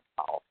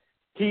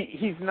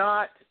 He's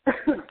not –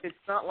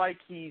 it's not like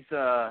he's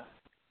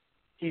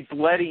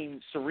letting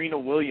Serena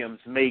Williams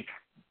make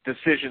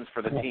decisions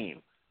for the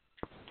team.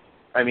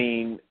 I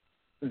mean –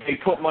 they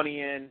put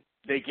money in,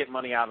 they get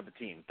money out of the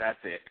team. That's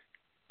it.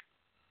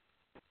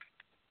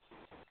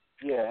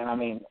 Yeah, and I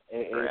mean,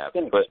 it's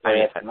been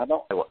expressed, and I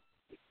was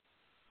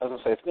going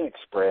to say it's been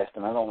expressed,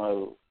 and I don't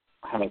know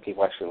how many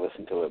people actually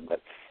listen to it,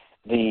 but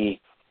the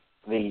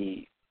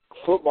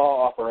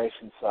football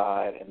operation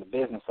side and the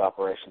business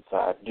operation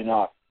side do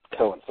not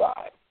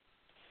coincide.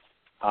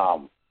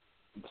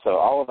 So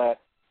all of that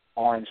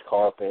orange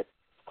carpet,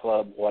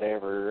 club,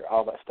 whatever,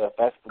 all that stuff,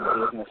 that's the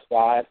business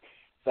side.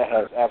 That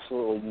has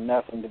absolutely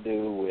nothing to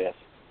do with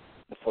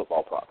the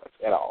football profits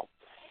at all.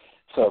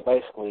 So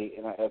basically,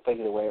 and I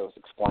think the way it was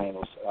explained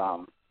was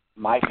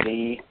Mike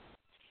D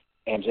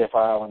and Jeff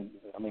Ireland,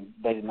 I mean,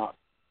 they did not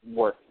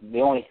work.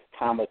 The only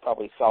time they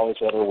probably saw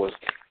each other was,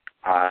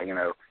 hanging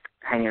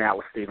out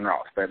with Stephen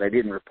Ross. They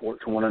didn't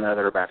report to one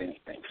another about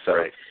anything. So,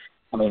 right.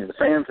 I mean, the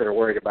fans that are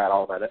worried about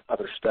all that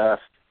other stuff,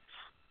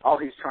 all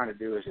he's trying to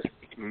do is just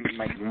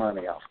make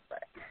money off of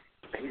that.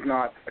 He's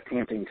not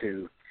attempting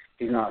to.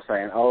 He's not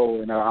saying,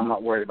 I'm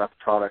not worried about the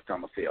product on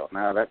the field.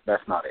 No,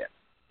 that's not it.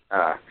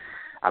 I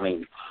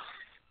mean,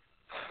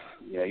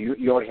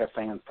 you already have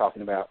fans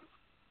talking about,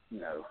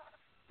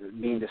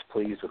 being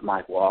displeased with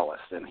Mike Wallace,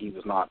 and he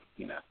was not,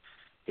 he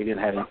didn't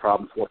have any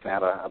problems working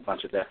out a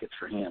bunch of decades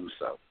for him.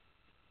 So,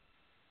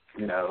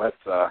 that's,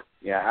 so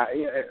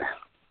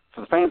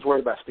the fans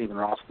worried about Stephen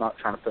Ross not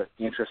trying to put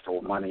interest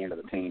or money into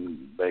the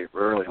team. They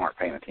really aren't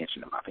paying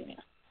attention, in my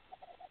opinion.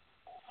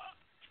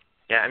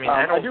 Yeah, I mean,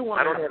 I don't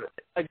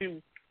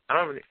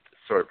have any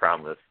sort of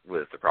problem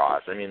with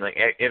Ross. I mean, like,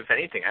 if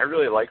anything, I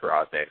really like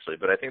Ross actually,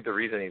 but I think the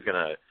reason he's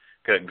gonna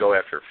go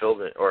after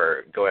Philbin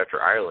or go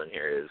after Ireland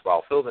here is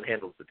while Philbin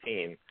handles the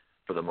team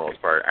for the most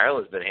part,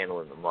 Ireland's been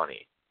handling the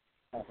money.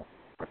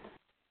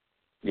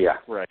 Yeah,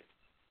 right.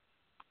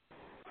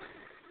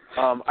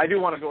 I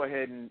do want to go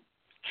ahead and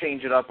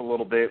change it up a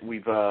little bit.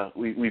 We've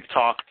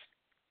talked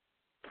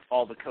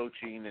all the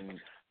coaching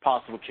and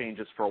possible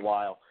changes for a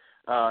while.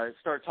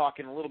 Start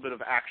talking a little bit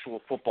of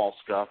actual football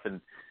stuff and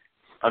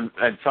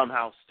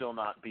somehow still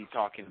not be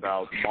talking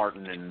about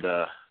Martin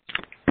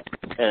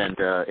and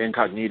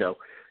Incognito,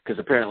 because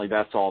apparently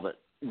that's all that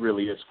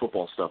really is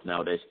football stuff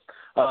nowadays.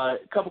 A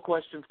couple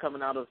questions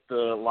coming out of the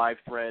live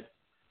thread.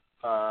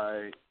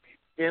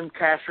 M.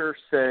 Casher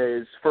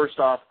says, first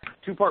off,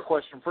 two-part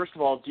question. First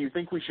of all, do you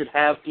think we should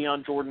have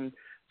Deion Jordan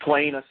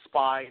playing a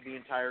spy the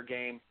entire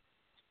game?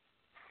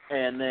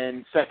 And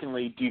then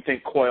secondly, do you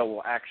think Coyle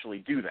will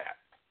actually do that?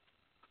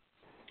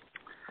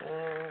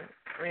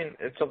 I mean,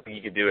 it's something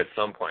you could do at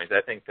some point.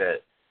 I think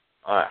that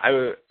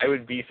I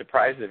would be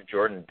surprised if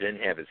Jordan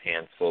didn't have his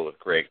hands full with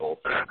Greg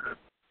Olsen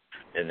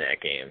in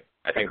that game.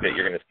 I think that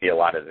you're going to see a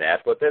lot of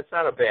that, but that's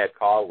not a bad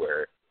call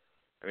where,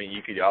 I mean,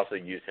 you could also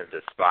use him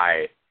to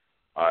spy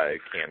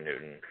Cam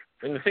Newton.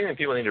 I mean, the thing that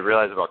people need to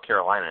realize about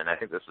Carolina, and I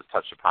think this was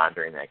touched upon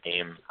during that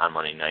game on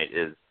Monday night,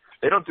 is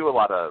they don't do a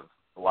lot of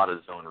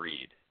zone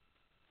read.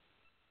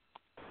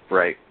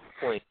 Right.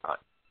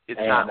 It's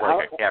not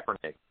like a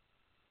Kaepernick.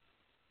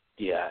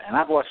 Yeah, and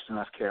I've watched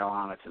enough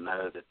Carolina to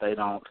know that they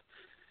don't.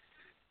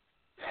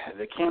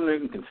 That Cam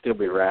Newton can still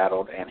be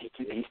rattled, and he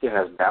still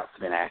has doubts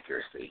of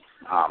inaccuracy.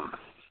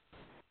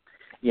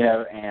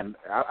 And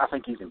I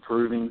think he's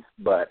improving,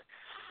 but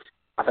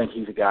I think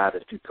he's a guy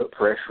that if you put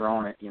pressure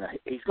on it,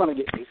 he's going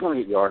to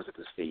get yards at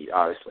his feet,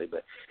 obviously.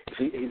 But if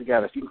he's a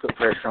guy that if you can put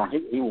pressure on,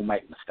 he will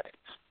make mistakes.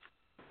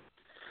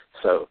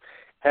 So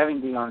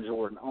having Deion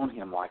Jordan on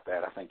him like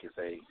that, I think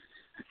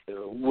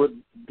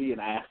would be an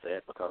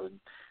asset because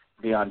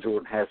Deion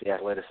Jordan has the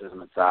athleticism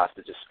and size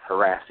to just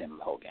harass him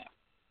the whole game.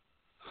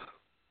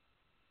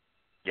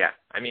 Yeah,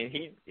 I mean,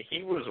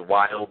 he was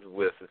wild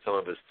with some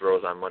of his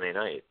throws on Monday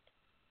night.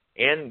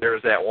 And there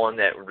was that one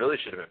that really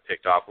should have been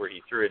picked off where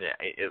he threw it, and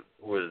it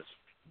was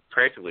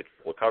practically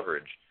full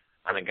coverage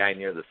on a guy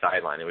near the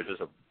sideline. It was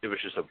just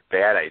a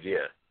bad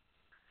idea.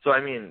 So, I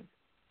mean,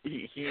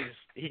 he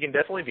can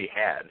definitely be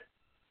had.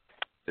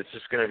 It's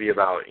just going to be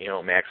about,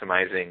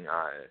 maximizing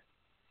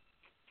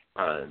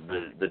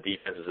the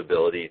defense's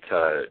ability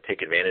to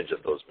take advantage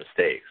of those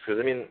mistakes. Because,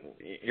 I mean,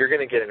 you're going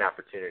to get an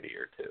opportunity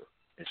or two.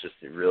 It's just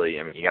really,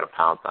 you got to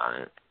pounce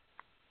on it.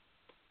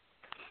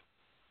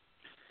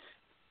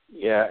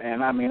 Yeah,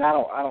 and I mean, I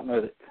don't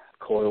know that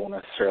Coyle will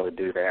necessarily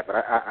do that, but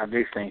I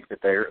do think that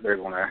they're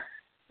going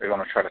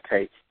to try to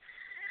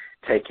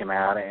take him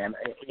out. And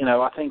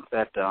I think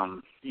that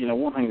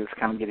one thing that's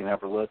kind of getting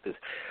overlooked is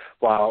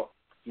while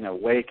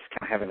Wake's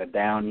kind of having a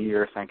down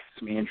year thanks to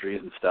some injuries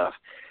and stuff,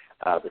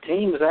 the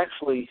team is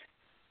actually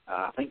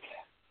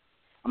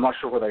I'm not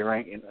sure where they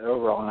rank in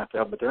overall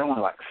NFL, but they're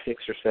only like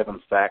 6 or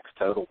 7 sacks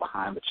total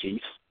behind the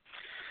Chiefs.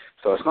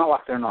 So it's not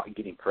like they're not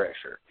getting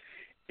pressure.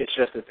 It's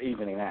just it's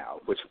evening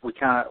out, which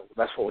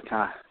that's what we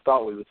kind of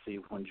thought we would see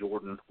when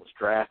Jordan was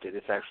drafted.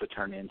 It's actually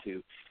turned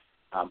into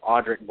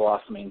Audric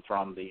blossoming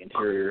from the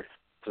interior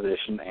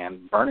position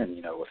and Vernon,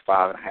 with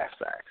 5.5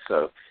 sacks.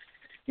 So,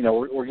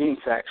 we're getting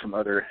sacks from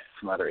other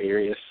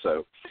areas.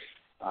 So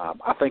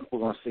I think we're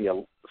going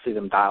to see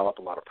them dial up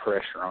a lot of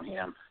pressure on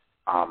him,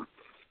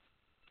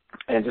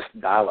 and just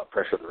dial up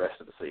pressure the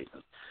rest of the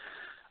season.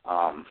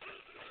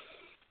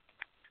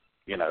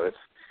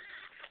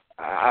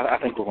 I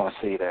think we're going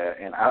to see that,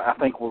 and I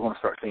think we're going to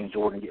start seeing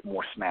Jordan get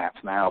more snaps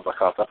now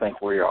because I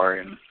think we are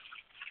in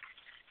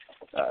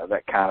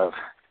that kind of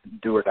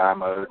do-or-die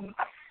mode,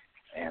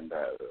 and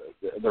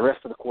the rest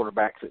of the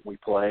quarterbacks that we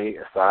play,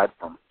 aside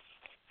from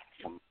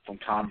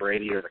Tom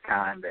Brady, are the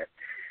kind that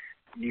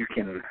you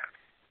can,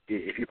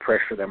 if you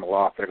pressure them a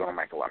lot, they're going to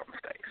make a lot of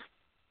mistakes.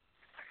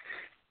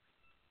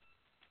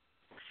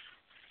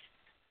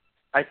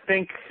 I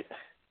think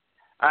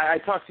I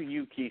talked to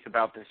you, Keith,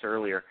 about this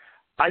earlier.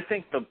 I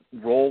think the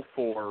role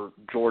for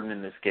Jordan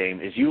in this game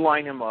is you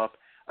line him up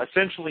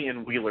essentially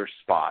in Wheeler's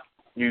spot.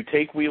 You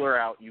take Wheeler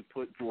out, you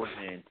put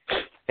Jordan in,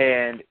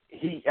 and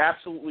he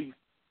absolutely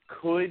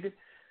could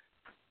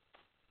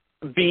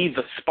be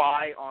the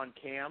spy on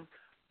Cam,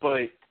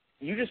 but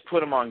you just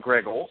put him on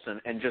Greg Olsen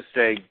and just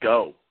say,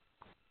 go.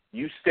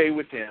 You stay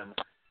with him,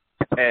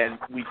 and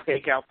we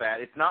take out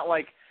that. It's not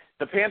like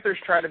the Panthers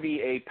try to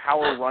be a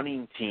power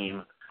running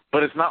team,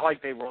 but it's not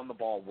like they run the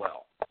ball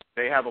well.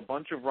 They have a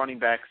bunch of running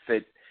backs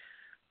that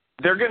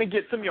they're going to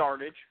get some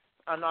yardage.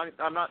 I'm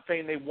not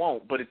saying they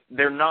won't, but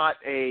they're not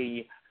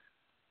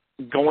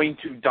going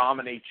to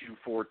dominate you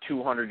for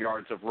 200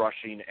 yards of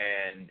rushing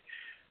and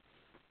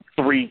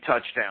 3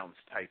 touchdowns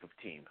type of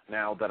team.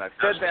 Now that I've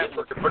said that,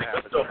 looking pretty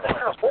good so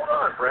far. Hold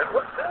on, Brent.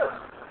 What's this?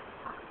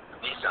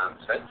 Nissan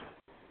said.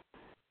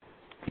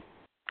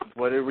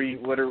 What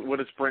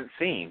is Brent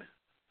seeing?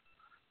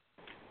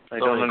 I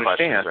So don't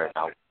understand right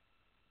now.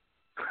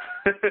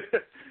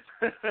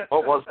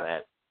 What was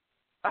that?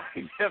 I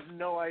have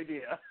no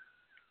idea.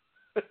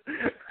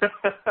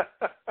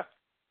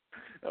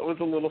 That was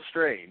a little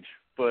strange,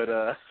 but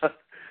okay.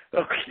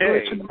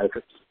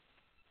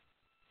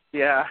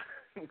 Yeah.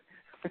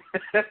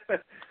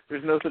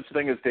 There's no such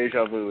thing as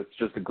deja vu. It's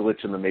just a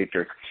glitch in the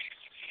matrix.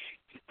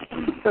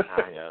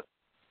 Yeah.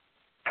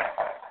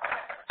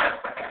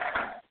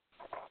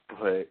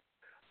 But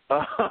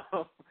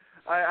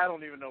I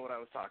don't even know what I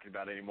was talking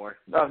about anymore.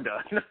 I'm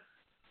done.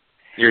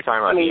 You're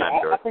talking about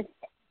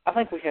I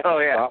think we have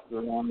to stop the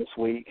run this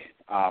week.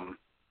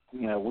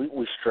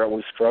 We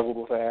struggled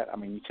with that. I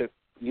mean,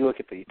 you look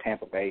at the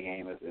Tampa Bay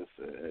game as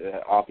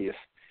an obvious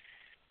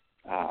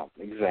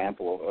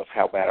example of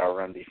how bad our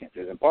run defense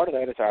is, and part of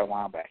that is our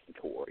linebacking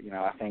core.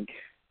 I think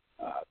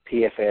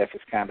PFF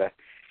has kind of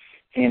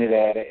hinted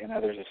at it, and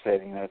others have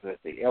said, that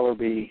the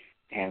Ellerby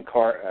and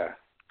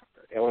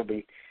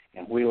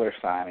Wheeler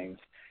signings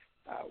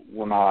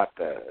will not.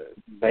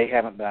 They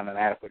haven't done an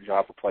adequate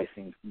job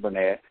replacing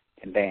Burnett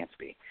and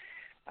Dansby.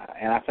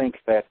 And I think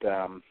that,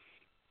 I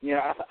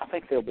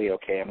think they'll be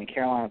okay. I mean,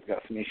 Carolina's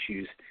got some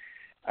issues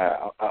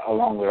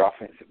along their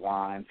offensive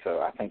line,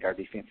 so I think our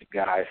defensive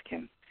guys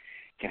can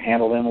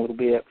handle them a little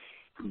bit.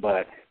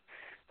 But,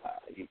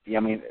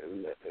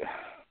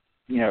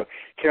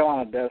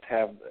 Carolina does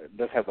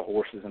have the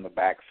horses in the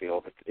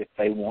backfield. If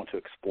they want to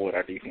exploit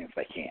our defense,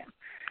 they can.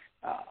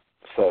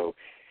 So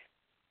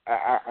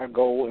our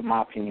goal, in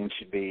my opinion,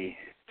 should be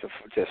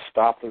to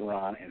stop the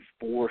run and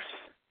force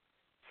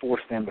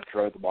them to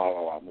throw the ball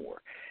a lot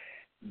more.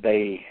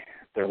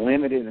 They're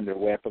limited in their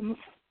weapons.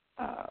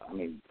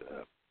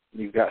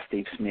 You've got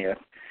Steve Smith,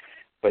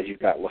 but you've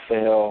got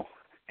LaFell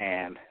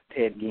and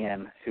Ted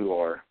Ginn, who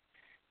are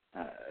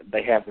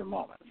they have their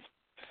moments.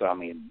 So, I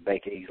mean, they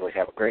could easily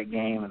have a great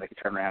game, and they could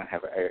turn around and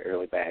have a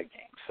really bad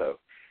game. So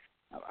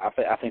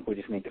I think we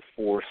just need to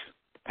force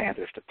the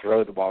Panthers to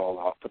throw the ball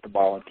off, put the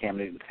ball in Cam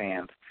Newton's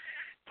hands,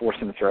 force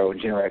him to throw,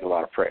 and generate a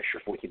lot of pressure.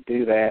 If we can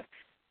do that,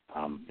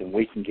 then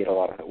we can get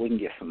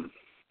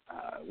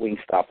we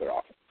can stop their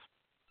offense.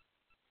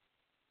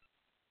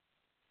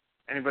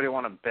 Anybody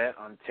want to bet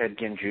on Ted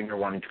Ginn Jr.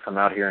 wanting to come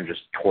out here and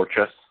just torch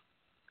us?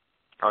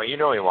 Oh, you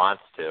know he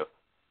wants to.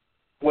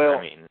 Well,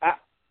 I mean,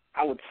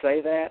 I would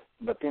say that,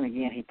 but then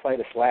again, he played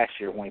us last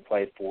year when he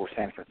played for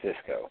San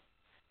Francisco.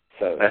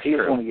 So if he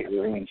was going to get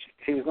revenge,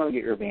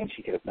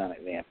 he could have done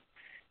it then.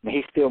 I mean,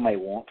 he still may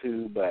want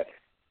to, but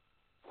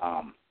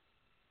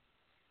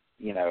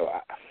you know,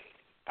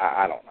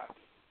 I don't know.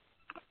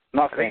 I'm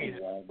not saying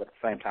he's wrong, but at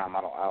the same time,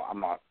 I'm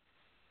not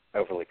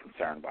overly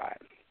concerned by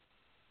it.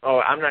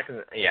 Oh, I'm not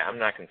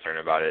concerned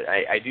about it.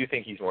 I do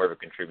think he's more of a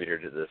contributor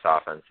to this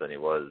offense than he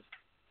was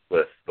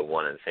with the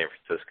one in San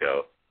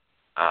Francisco.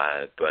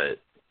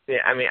 But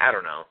yeah, I mean, I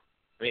don't know.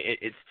 I mean,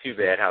 it's too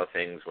bad how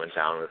things went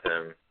down with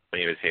him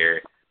when he was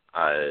here.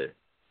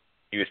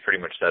 He was pretty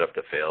much set up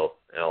to fail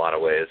in a lot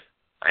of ways.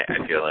 I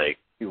feel like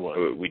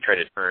we tried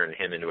to turn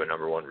him into a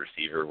number one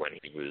receiver when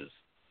he was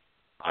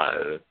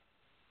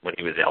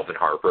Alvin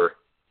Harper,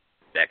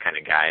 that kind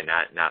of guy,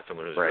 not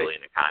someone who's really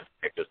into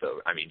contact,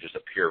 just a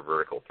pure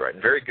vertical threat,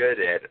 and very good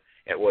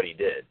at what he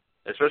did,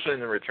 especially in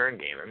the return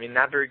game. I mean,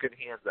 not very good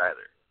hands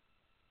either.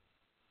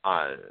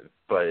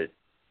 But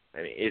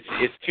I mean,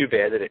 it's too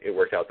bad that it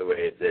worked out the way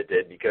it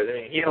did, because I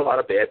mean, he had a lot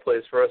of bad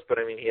plays for us, but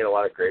I mean, he had a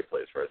lot of great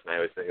plays for us, and I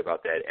always think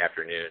about that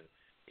afternoon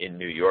in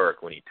New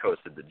York when he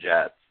toasted the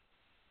Jets.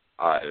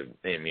 I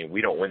mean,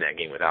 we don't win that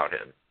game without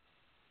him.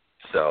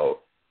 So,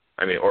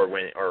 I mean, or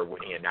when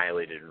he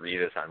annihilated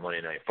Revis on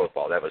Monday Night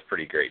Football, that was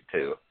pretty great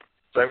too.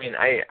 So, I mean,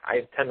 I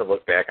tend to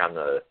look back on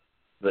the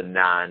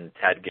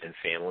non-Ted Ginn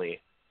family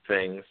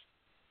things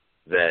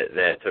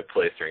that took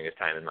place during his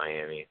time in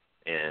Miami.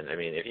 And I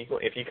mean,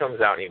 if he comes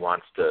out and he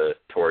wants to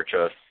torch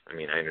us, I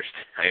mean, I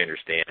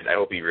understand. I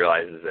hope he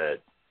realizes that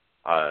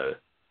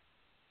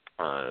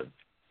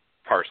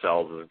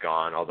Parcells is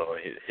gone, although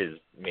his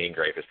main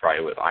gripe is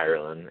probably with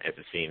Ireland, as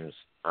it seems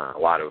a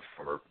lot of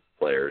former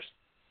players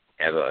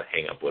have a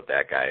hang-up with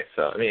that guy.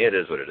 So, I mean, it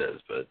is what it is.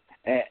 But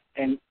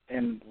and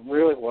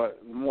really,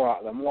 the more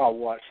I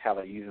watch how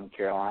they use him in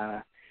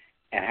Carolina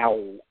and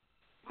how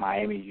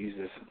Miami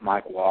uses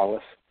Mike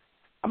Wallace,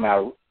 I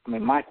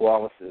mean, Mike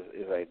Wallace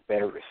is a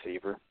better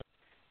receiver,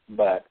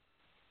 but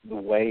the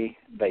way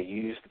they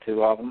use the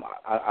two of them,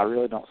 I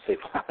really don't see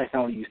why they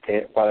don't use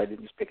why they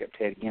didn't just pick up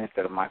Ted Ginn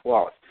instead of Mike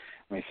Wallace.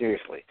 I mean,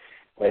 seriously,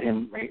 let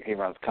him. He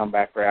runs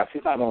comeback routes.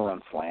 He's not going to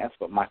run slants,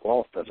 but Mike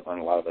Wallace doesn't run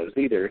a lot of those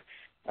either,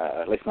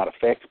 at least not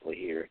effectively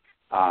here.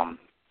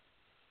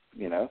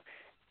 You know,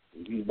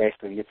 you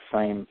basically get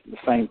the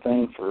same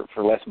thing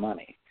for less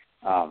money.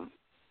 And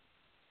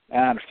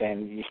I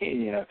understand,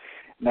 you know,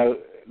 no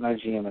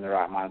GM in their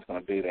right mind is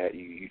going to do that.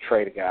 You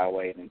trade a guy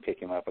away and then pick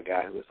him up, a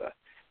guy who is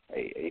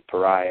a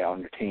pariah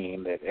on your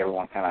team that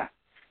everyone kind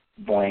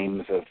of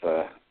blames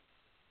of,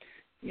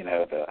 you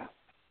know,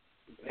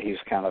 he's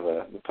kind of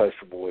the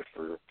poster boy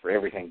for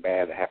everything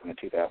bad that happened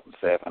in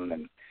 2007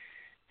 and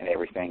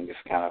everything,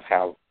 just kind of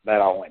how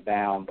that all went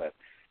down. But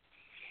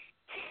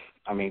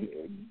I mean,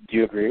 do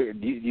you agree?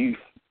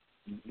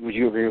 Would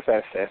you agree with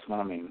that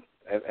assessment? I mean,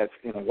 that's,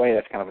 in a way,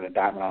 that's kind of an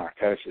indictment on our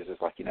coaches.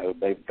 It's like, you know,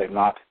 they've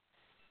not.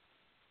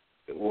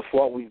 With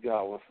what we've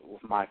got with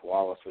Mike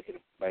Wallace, we could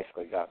have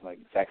basically gotten the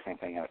exact same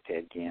thing out of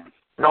Ted Ginn.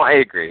 No, I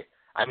agree.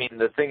 I mean,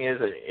 the thing is,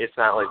 it's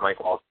not like Mike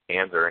Wallace's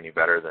hands are any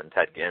better than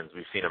Ted Ginn's.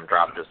 We've seen him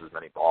drop just as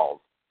many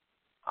balls.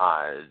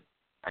 I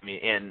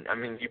mean,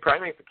 you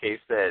probably make the case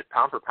that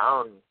pound for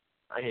pound,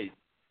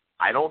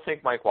 I don't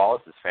think Mike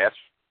Wallace is fast.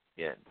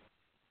 Ginn.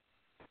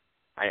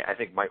 I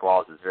think Mike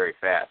Wallace is very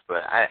fast,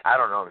 but I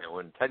don't know, man.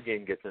 When Ted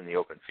Ginn gets in the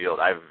open field,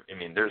 I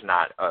mean, there's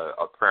not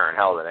a prayer in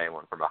hell that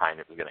anyone from behind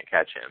him is going to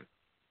catch him.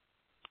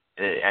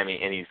 I mean,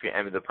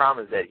 the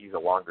problem is that he's a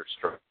longer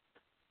stroke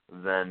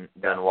than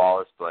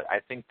Wallace, but I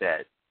think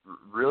that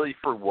really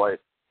for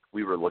what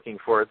we were looking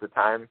for at the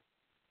time,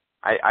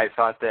 I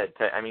thought that,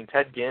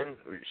 Ted Ginn,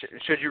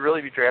 should you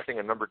really be drafting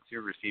a number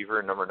 2 receiver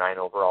and number 9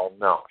 overall?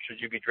 No.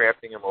 Should you be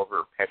drafting him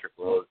over Patrick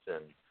Willis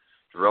and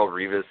Darrelle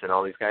Revis and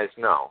all these guys?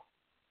 No.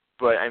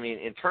 But, I mean,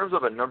 in terms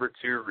of a number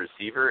 2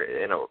 receiver,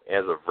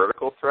 as a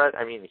vertical threat,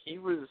 I mean,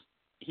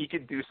 he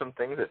could do some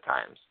things at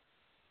times.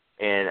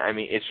 And, I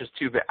mean, it's just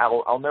too bad.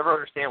 I'll never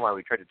understand why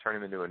we tried to turn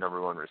him into a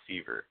number 1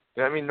 receiver.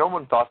 I mean, no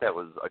one thought that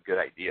was a good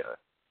idea.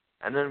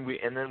 And then we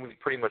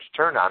pretty much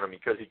turned on him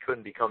because he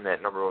couldn't become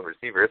that number 1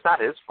 receiver. It's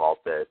not his fault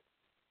that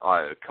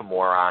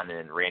Camoran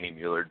and Randy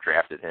Mueller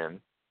drafted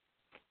him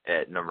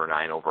at number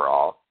 9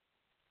 overall.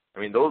 I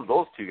mean,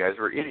 those two guys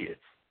were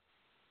idiots.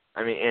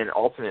 I mean, and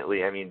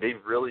ultimately, I mean,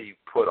 they've really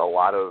put a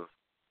lot of,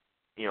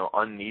 you know,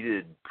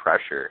 unneeded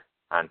pressure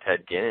on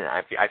Ted Ginn, and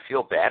I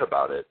feel bad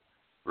about it,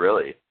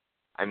 really.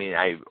 I mean,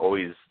 I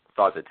always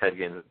thought that Ted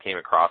Ginn came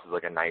across as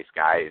like a nice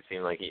guy. It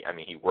seemed like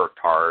he worked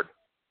hard.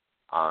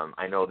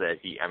 I know that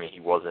he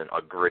wasn't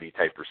a gritty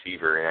type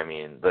receiver. I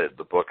mean,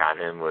 the book on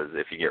him was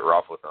if you get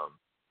rough with him,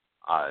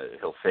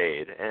 he'll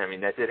fade. And I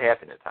mean, that did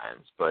happen at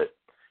times. But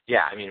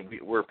yeah, I mean,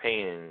 we're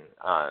paying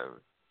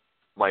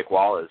Mike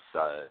Wallace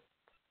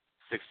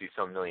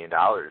 $60-some million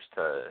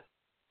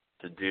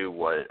to do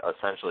what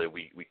essentially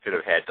we could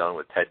have had done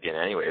with Ted Ginn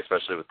anyway,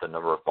 especially with the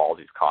number of balls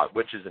he's caught,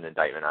 which is an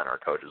indictment on our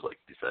coaches, like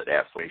you said,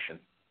 absolutely.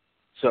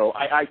 So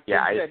I think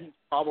that he's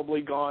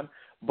probably gone,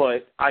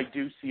 but I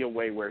do see a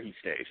way where he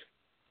stays.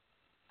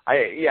 I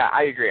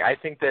agree. I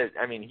think that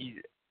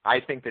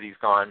he's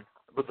gone.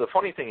 But the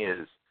funny thing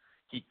is,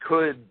 he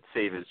could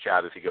save his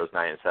job if he goes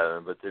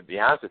 9-7. But to be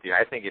honest with you,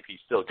 I think if he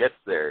still gets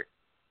there,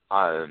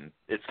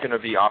 it's going to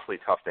be awfully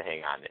tough to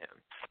hang on to him.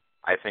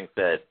 I think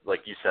that,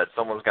 like you said,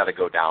 someone's got to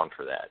go down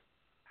for that.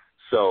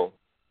 So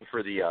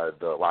for the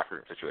locker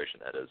room situation,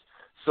 that is.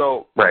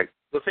 So right.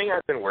 The thing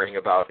I've been worrying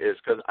about is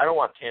because I don't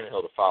want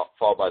Tannehill to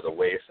fall by the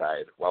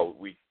wayside while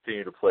we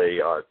continue to play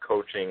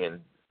coaching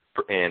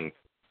and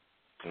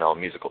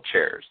musical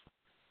chairs.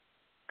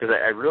 Because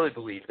I really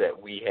believe that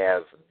we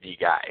have the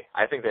guy.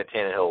 I think that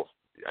Tannehill,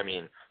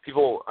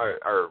 people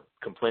are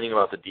complaining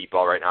about the deep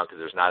ball right now because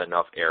there's not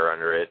enough air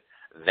under it.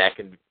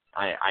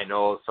 I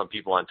know some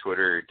people on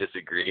Twitter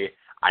disagree.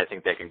 I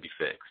think that can be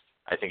fixed.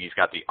 I think he's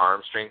got the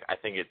arm strength. I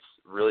think it's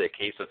really a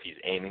case of he's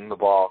aiming the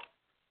ball.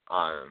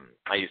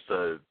 I used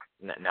to,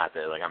 not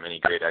that like I'm any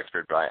great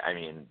expert, but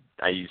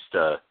I used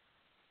to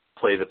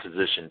play the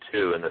position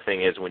too. And the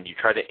thing is, when you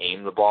try to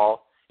aim the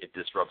ball, it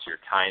disrupts your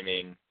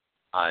timing.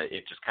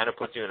 It just kind of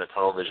puts you in a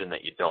tunnel vision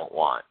that you don't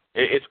want.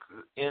 It's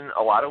in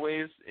a lot of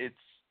ways,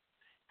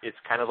 it's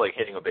kind of like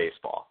hitting a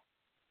baseball.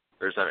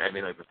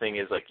 The thing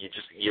is, like,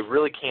 you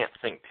really can't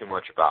think too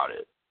much about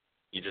it.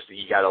 You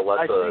got to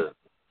let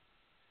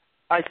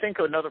I think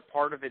another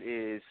part of it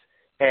is,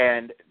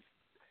 and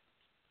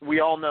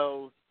we all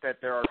know that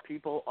there are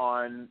people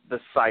on the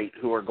site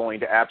who are going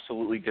to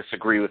absolutely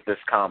disagree with this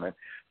comment,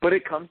 but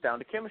it comes down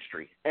to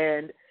chemistry.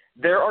 And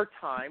there are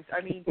times,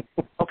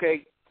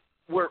 okay,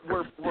 we're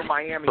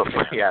Miami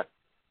fans. Yeah,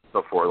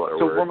 the four-letter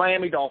so word. We're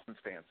Miami Dolphins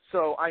fans.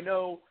 So I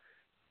know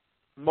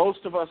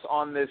most of us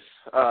on this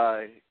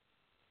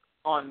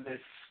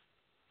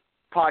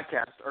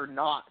podcast are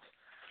not,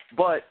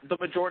 but the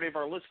majority of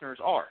our listeners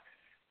are.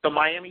 The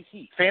Miami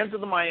Heat, fans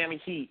of the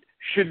Miami Heat,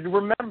 should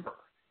remember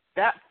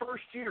that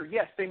first year,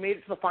 yes, they made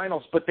it to the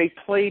finals, but they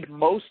played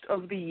most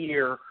of the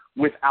year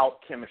without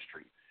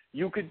chemistry.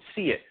 You could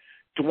see it.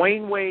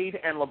 Dwayne Wade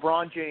and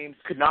LeBron James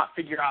could not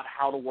figure out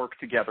how to work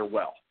together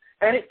well,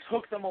 and it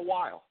took them a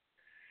while.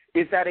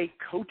 Is that a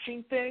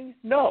coaching thing?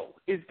 No.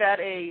 Is that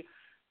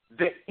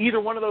that either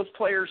one of those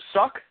players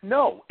suck?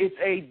 No. It's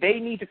they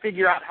need to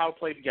figure out how to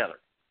play together.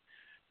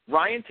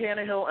 Ryan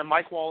Tannehill and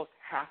Mike Wallace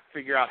have to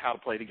figure out how to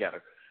play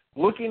together.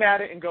 Looking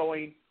at it and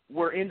going,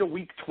 we're into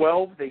week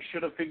 12, they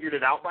should have figured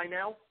it out by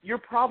now, you're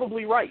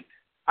probably right.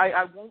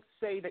 I won't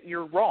say that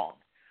you're wrong,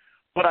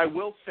 but I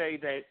will say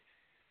that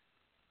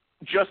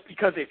just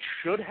because it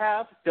should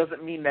have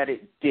doesn't mean that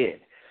it did.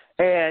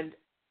 And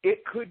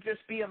it could just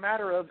be a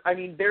matter of,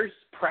 there's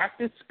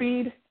practice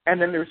speed and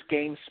then there's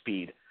game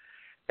speed.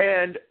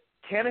 And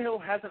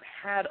Tannehill hasn't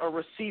had a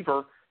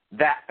receiver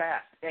that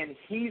fast. And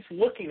he's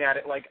looking at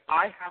it like,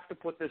 I have to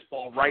put this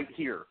ball right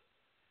here.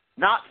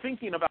 Not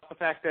thinking about the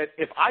fact that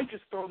if I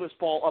just throw this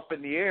ball up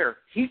in the air,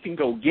 he can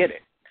go get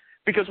it.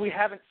 Because we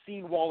haven't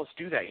seen Wallace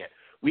do that yet.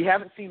 We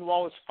haven't seen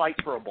Wallace fight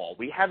for a ball.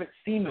 We haven't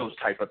seen those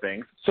type of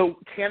things. So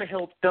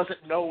Tannehill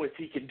doesn't know if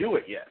he can do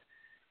it yet.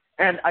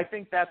 And I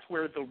think that's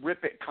where the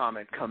rip it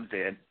comment comes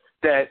in,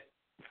 that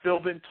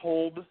Philbin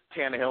told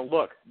Tannehill,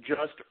 look,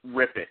 just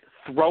rip it.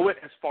 Throw it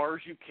as far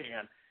as you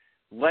can.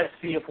 Let's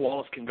see if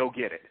Wallace can go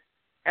get it.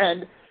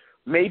 And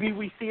maybe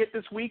we see it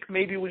this week,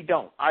 maybe we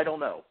don't. I don't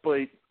know.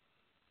 But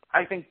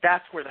I think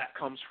that's where that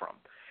comes from,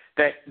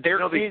 that there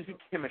is a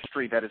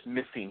chemistry that is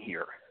missing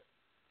here.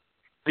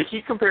 The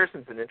Heat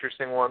comparison is an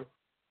interesting one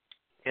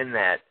in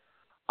that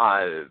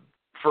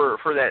for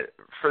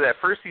that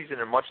first season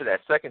and much of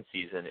that second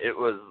season, it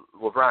was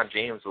LeBron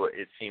James,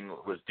 it seemed,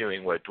 was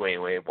doing what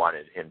Dwayne Wade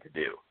wanted him to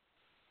do.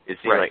 It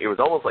seemed like it was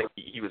almost like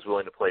he was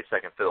willing to play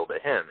second fiddle to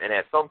him. And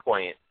at some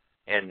point,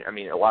 and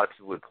a lot of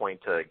people would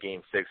point to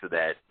Game 6 of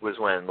that, was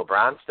when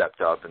LeBron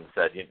stepped up and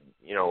said,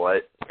 you know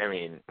what,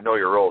 know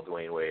your role,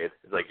 Dwayne Wade.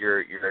 It's like, you're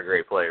a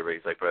great player, but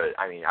he's like, but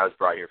I was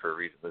brought here for a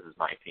reason. This is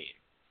my team.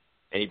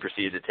 And he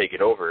proceeded to take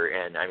it over,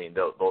 and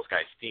those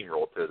guys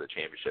steamrolled through the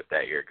championship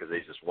that year because they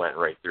just went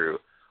right through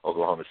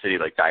Oklahoma City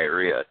like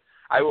diarrhea.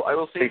 I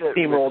will say that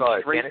they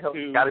steamrolled straight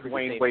to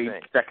Dwayne Wade's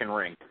second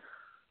ring.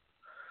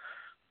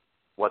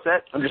 What's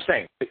that? I'm just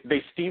saying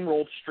they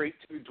steamrolled straight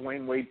to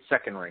Dwayne Wade's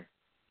second ring.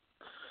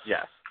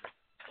 Yes.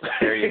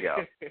 There you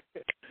go.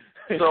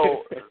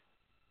 So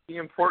the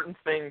important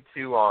thing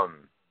to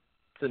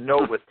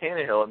note with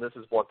Tannehill, and this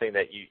is one thing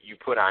that you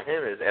put on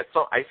him, is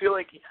I feel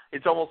like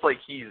it's almost like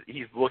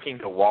he's looking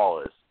to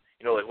Wallace.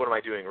 Like, what am I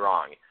doing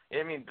wrong?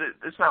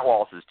 It's not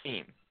Wallace's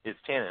team. It's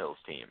Tannehill's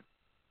team.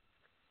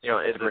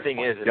 The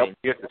thing is,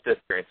 you have to sit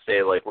there and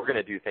say, like, we're going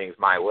to do things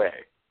my way.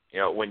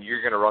 when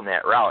you're going to run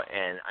that route,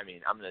 and, I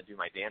mean, I'm going to do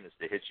my damnedest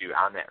to hit you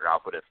on that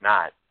route, but if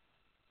not,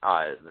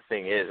 the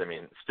thing is, I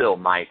mean, still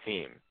my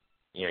team.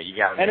 You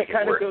got to make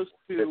it work.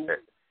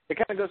 It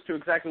kind of goes to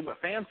exactly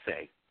what fans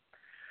say.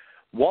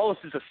 Wallace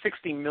is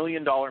a $60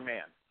 million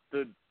man.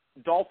 The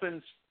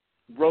Dolphins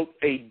wrote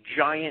a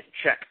giant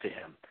check to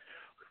him,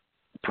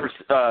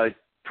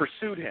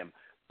 pursued him,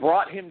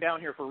 brought him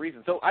down here for a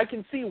reason. So I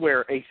can see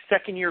where a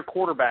second-year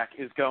quarterback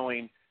is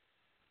going,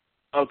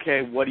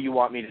 okay, what do you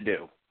want me to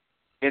do?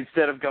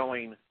 Instead of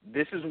going,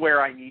 this is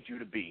where I need you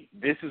to be.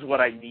 This is what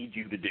I need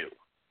you to do.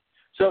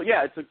 So,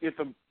 yeah, it's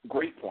a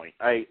great point.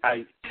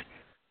 I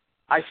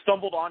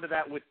stumbled onto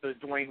that with the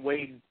Dwayne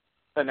Wade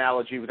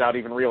analogy without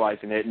even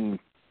realizing it, and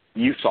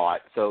you saw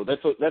it. So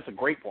that's a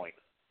great point.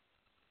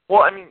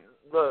 Well, I mean,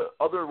 the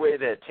other way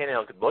that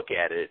Tannehill could look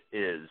at it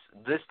is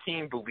this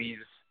team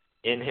believes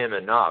in him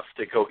enough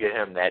to go get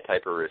him that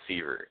type of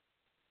receiver.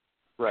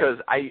 Because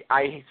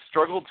I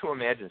struggle to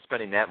imagine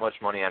spending that much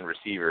money on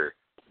receiver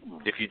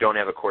if you don't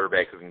have a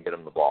quarterback who can get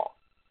him the ball.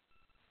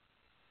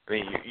 I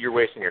mean, you're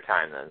wasting your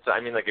time then. So, I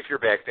mean, like, if you're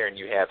back there and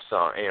you have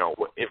some,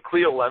 if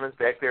Cleo Lemon's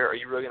back there, are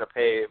you really going to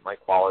pay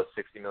Mike Wallace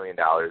 $60 million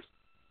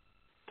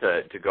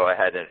to go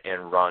ahead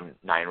and run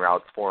 9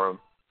 routes for him?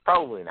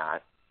 Probably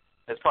not.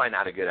 That's probably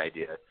not a good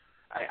idea.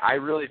 I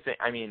really think,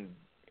 I mean,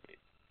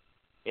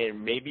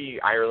 and maybe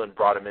Ireland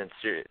brought him in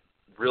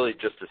really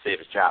just to save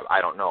his job.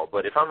 I don't know.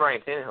 But if I'm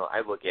Ryan Tannehill,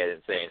 I look at it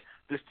and saying,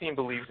 this team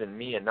believes in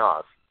me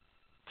enough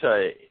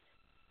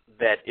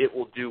that it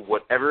will do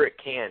whatever it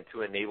can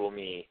to enable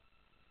me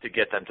to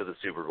get them to the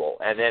Super Bowl.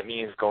 And that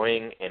means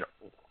going and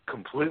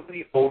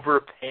completely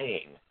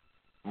overpaying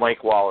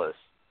Mike Wallace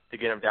to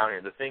get him down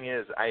here. The thing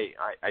is, I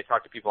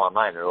talk to people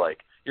online. They're like,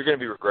 you're going to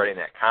be regretting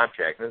that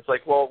contract. And it's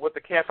like, well, with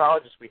the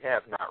capologists we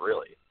have, not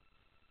really.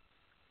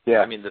 Yeah.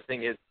 I mean, the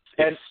thing is,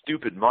 it's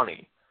stupid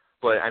money.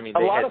 But, I mean,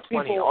 they had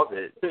plenty of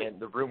it, and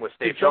the room was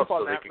staged up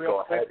so they could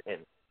go ahead and...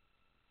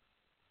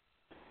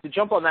 To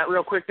jump on that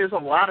real quick, there's a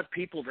lot of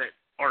people that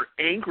are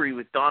angry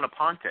with Donna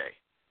Ponte.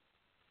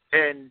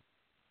 And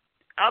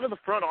out of the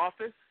front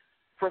office,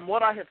 from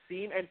what I have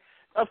seen, and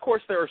of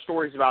course there are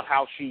stories about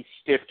how she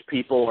stiffed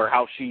people or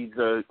how she's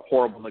a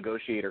horrible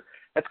negotiator.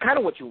 That's kind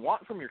of what you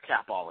want from your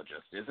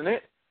capologist, isn't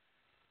it?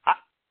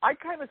 I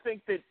kind of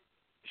think that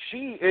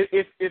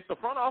if the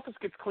front office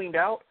gets cleaned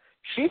out,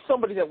 she's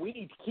somebody that we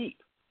need to keep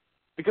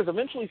because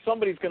eventually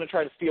somebody's going to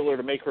try to steal her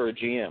to make her a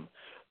GM.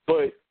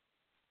 But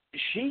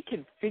she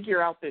can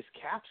figure out this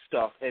cap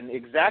stuff and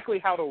exactly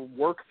how to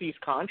work these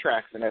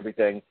contracts and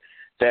everything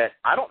that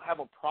I don't have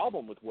a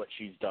problem with what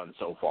she's done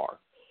so far.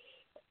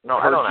 No,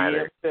 I don't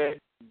either.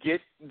 Said,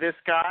 get this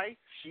guy.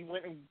 She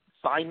went and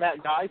signed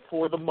that guy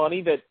for the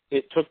money that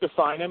it took to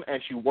sign him,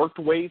 and she worked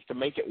ways to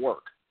make it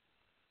work.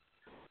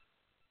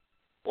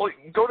 Well,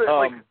 go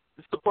to,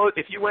 suppose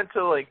if you went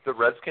to, the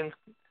Redskins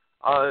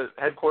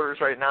headquarters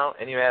right now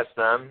and you asked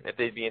them if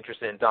they'd be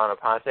interested in Donna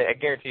Ponte, I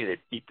guarantee you they'd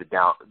keep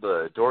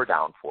the door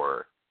down for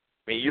her.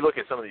 I mean, you look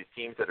at some of these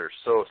teams that are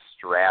so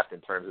strapped in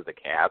terms of the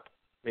cap.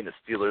 I mean, the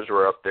Steelers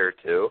were up there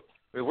too.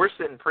 I mean, we're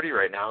sitting pretty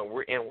right now, and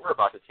we're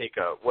about to take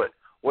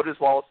what is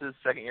Wallace's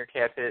second-year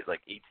cap hit,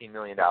 like $18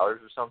 million or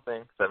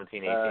something?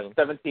 17, 18?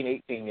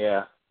 17, 18,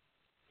 yeah.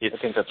 It's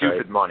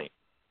stupid money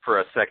for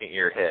a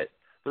second-year hit.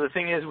 But the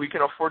thing is, we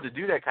can afford to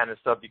do that kind of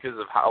stuff because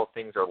of how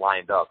things are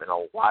lined up, and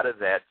a lot of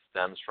that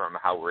stems from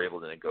how we're able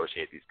to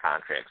negotiate these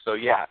contracts. So,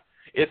 yeah,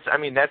 that's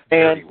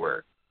dirty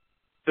work.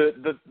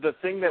 The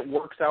thing that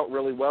works out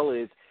really well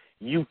is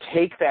you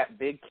take that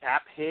big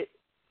cap hit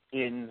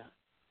in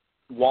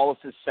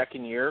Wallace's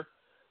second year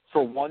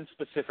for one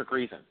specific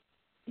reason.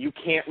 You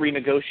can't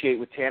renegotiate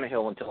with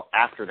Tannehill until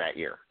after that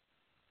year.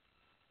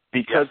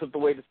 Because of the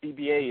way the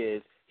CBA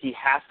is, he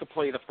has to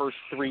play the first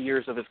 3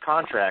 years of his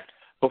contract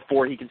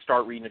before he can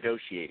start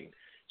renegotiating.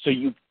 So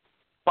you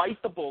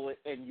bite the bullet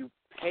and you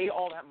pay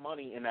all that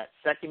money in that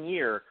second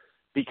year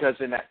because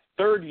in that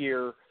third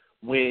year,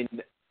 when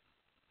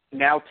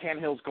now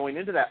Tannehill's going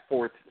into that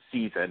fourth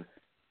season,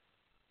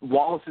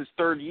 Wallace's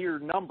third-year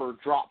number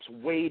drops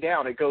way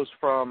down. It goes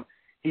from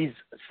he's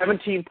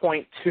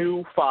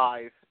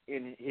 17.25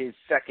 in his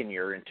second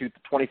year in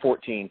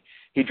 2014.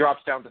 He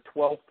drops down to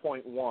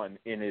 12.1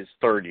 in his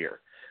third year.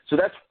 So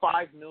that's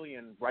 $5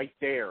 million right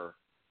there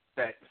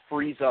that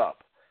frees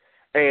up.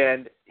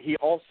 And he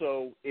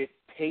also, it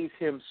pays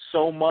him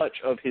so much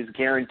of his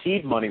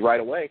guaranteed money right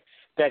away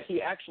that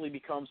he actually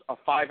becomes a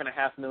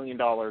 $5.5 million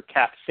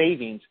cap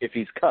savings if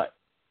he's cut.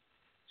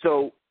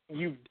 So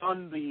you've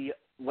done the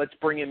let's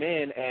bring him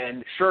in,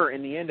 and sure,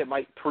 in the end it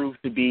might prove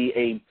to be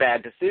a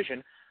bad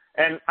decision.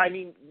 And, I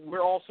mean,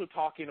 we're also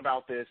talking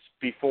about this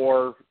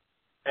before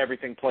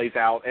everything plays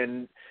out,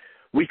 and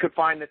we could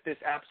find that this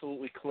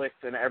absolutely clicks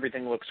and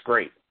everything looks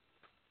great.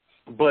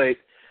 But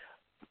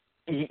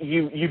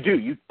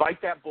you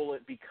bite that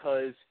bullet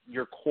because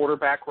your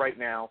quarterback right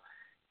now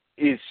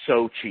is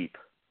so cheap.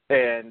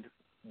 And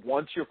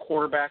once your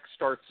quarterback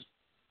starts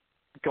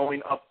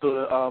going up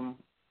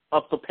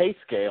the pay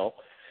scale,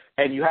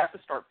 and you have to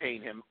start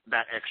paying him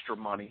that extra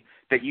money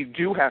that you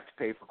do have to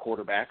pay for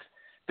quarterbacks,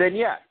 then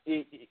yeah,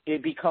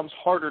 it becomes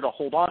harder to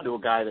hold on to a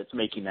guy that's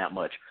making that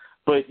much.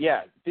 But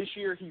yeah, this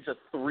year he's a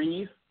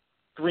 $3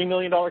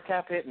 million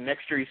cap hit, and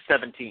next year he's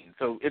 17.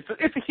 So it's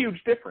a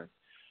huge difference.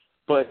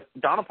 But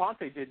Donna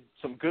Ponte did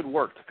some good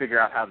work to figure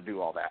out how to do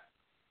all that.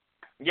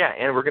 Yeah,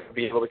 and we're going to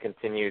be able to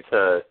continue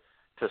to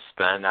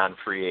spend on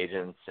free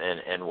agents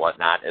and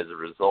whatnot as a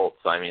result.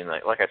 So, I mean,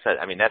 like I said,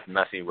 I mean, that's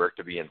messy work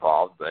to be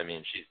involved, but, I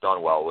mean, she's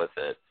done well with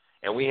it.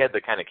 And we had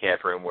the kind of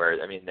cap room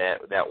where, I mean, that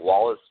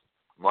Wallace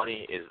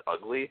money is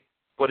ugly,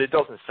 but it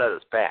doesn't set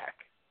us back.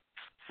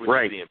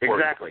 Right,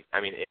 exactly.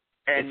 I mean, it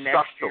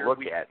sucks to look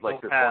at.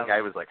 Like, this one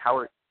guy was like,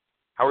 how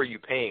are you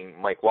paying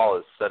Mike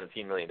Wallace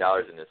 $17 million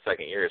in his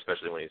second year,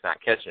 especially when he's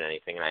not catching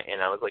anything?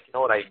 And I was like, you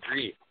know what, I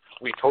agree.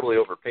 We totally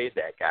overpaid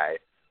that guy.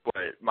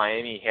 But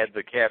Miami had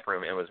the cap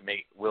room and was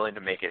willing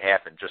to make it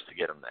happen just to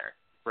get him there.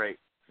 Right.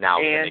 Now,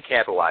 can they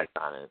capitalize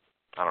on it?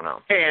 I don't know.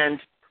 And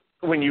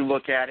when you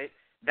look at it,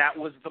 that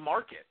was the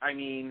market. I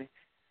mean,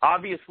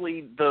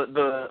 obviously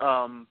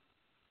the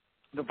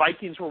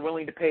Vikings were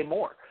willing to pay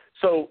more.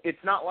 So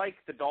it's not like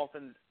the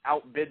Dolphins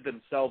outbid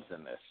themselves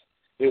in this.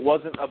 It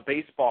wasn't a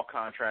baseball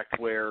contract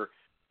where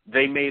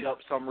they made up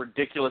some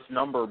ridiculous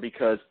number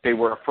because they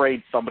were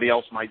afraid somebody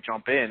else might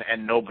jump in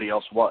and nobody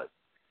else was.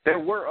 There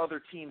were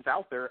other teams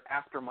out there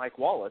after Mike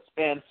Wallace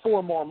and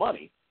for more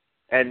money.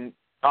 And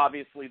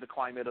obviously the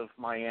climate of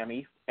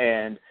Miami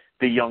and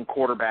the young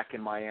quarterback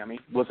in Miami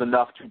was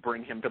enough to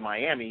bring him to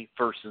Miami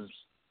versus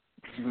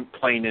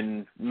playing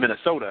in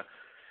Minnesota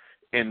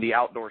in the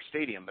outdoor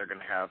stadium they're going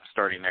to have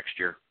starting next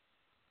year.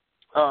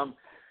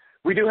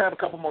 We do have a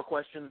couple more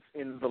questions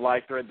in the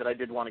live thread that I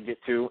did want to get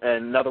to,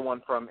 and another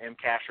one from M.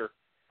 Casher.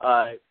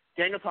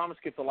 Daniel Thomas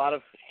gets a lot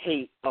of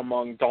hate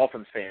among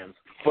Dolphins fans,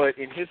 but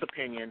in his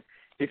opinion,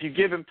 if you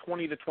give him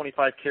 20 to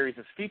 25 carries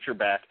as feature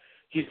back,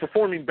 he's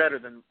performing better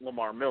than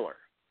Lamar Miller.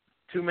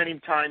 Too many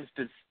times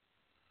M.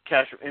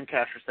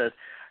 Casher says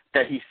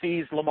that he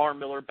sees Lamar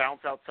Miller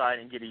bounce outside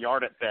and get a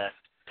yard at best.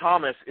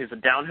 Thomas is a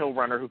downhill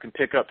runner who can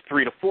pick up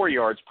 3 to 4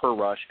 yards per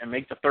rush and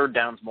make the third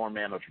downs more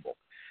manageable.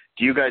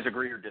 Do you guys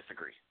agree or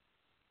disagree?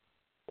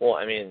 Well,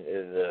 I mean,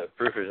 the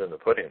proof is in the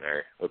pudding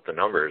there with the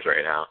numbers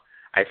right now.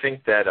 I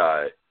think that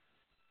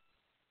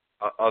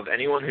of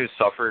anyone who's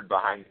suffered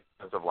behind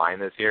the defensive line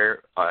this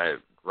year,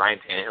 Ryan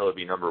Tannehill would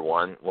be number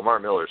one. Lamar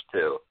Miller's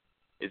two.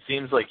 It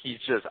seems like he's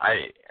just,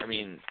 I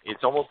mean,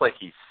 it's almost like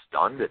he's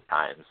stunned at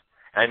times.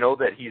 And I know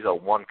that he's a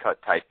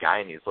one-cut type guy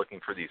and he's looking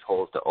for these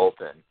holes to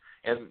open.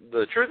 And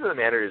the truth of the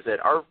matter is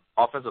that our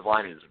offensive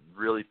line is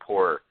really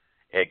poor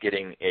at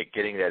getting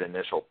that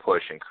initial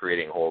push and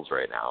creating holes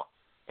right now.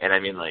 And I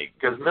mean, like,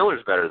 because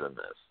Miller's better than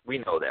this. We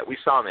know that. We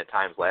saw him at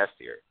times last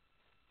year,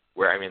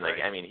 where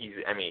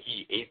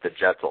he ate the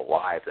Jets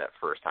alive that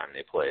first time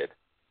they played,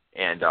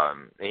 and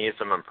he had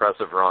some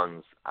impressive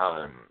runs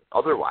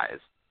otherwise.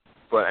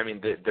 But I mean,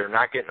 they're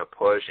not getting a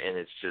push, and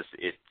it's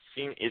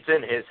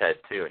in his head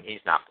too, and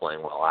he's not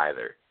playing well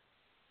either.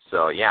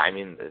 So yeah, I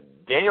mean,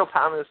 Daniel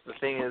Thomas. The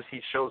thing is,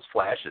 he shows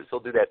flashes. He'll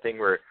do that thing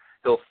where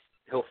he'll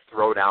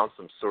throw down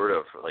some sort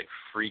of like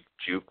freak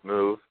juke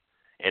move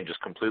and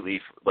just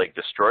completely like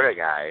destroy a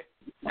guy,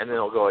 and then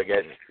he'll go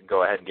ahead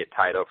and get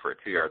tied up for a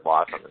 2-yard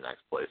loss on the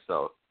next play.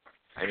 So,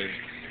 I mean,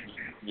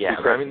 yeah.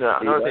 I mean,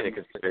 another thing to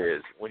consider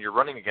is when you're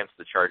running against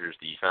the Chargers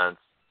defense,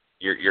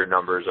 your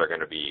numbers are going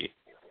to be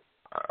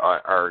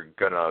they're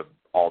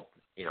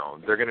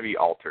going to be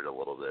altered a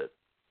little bit.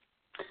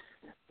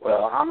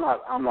 Well, I'm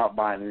not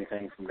buying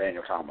anything from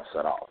Daniel Thomas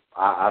at all.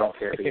 I don't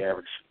care if he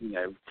averaged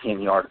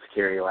 10 yards to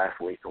carry last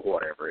week or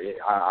whatever.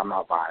 I'm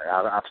not buying it.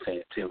 I've seen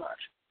it too much.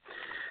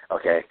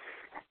 Okay,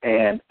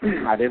 and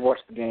I did watch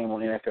the game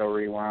on NFL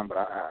Rewind, but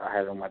I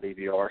had it on my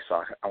DVR,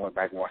 so I went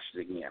back and watched it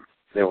again.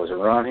 There was a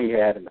run he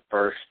had in the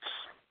first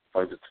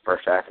half.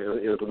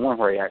 It was the one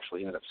where he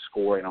actually ended up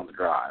scoring on the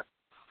drive.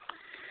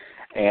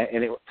 And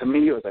to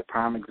me, it was a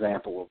prime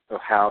example of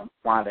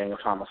why Daniel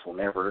Thomas will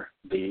never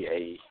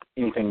be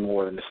anything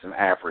more than just an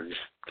average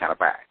kind of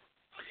back.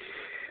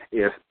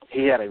 If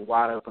he had a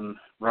wide-open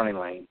running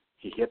lane,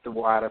 he hit the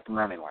wide-open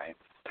running lane.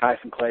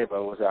 Tyson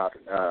Clabo was out,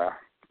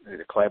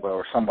 either Clabo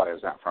or somebody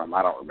was out from him,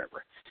 I don't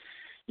remember,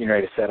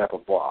 ready to set up a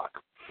block.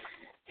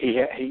 He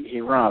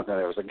runs. Now,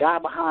 there was a guy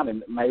behind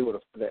him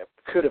that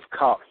could have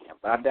caught him,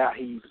 but I doubt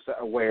he was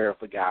aware of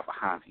the guy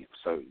behind him,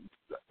 so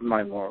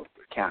might more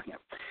count him.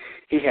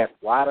 He had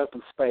wide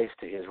open space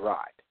to his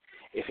right.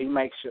 If he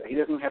makes sure, he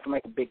doesn't have to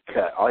make a big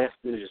cut. All he has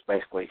to do is just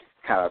basically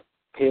kind of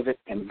pivot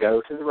and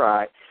go to the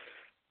right.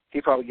 He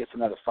probably gets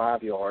another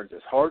 5 yards.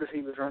 As hard as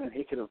he was running,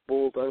 he could have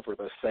bowled over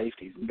those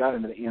safeties and got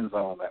into the end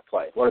zone on that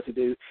play. What does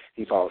he do?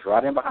 He falls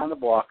right in behind the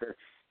blocker.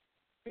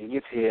 He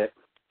gets hit,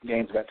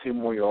 gains about 2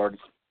 more yards,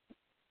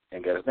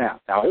 and goes down.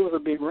 Now, it was a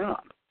big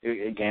run.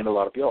 It gained a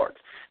lot of yards.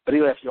 But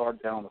he left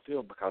yards down on the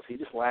field because he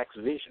just lacks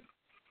vision.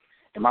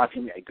 In my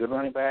opinion, a good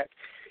running back,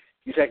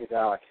 you take a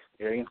guy like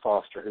Arian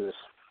Foster, who is,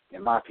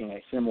 in my opinion,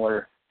 a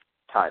similar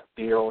type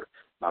build,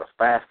 not a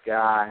fast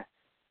guy,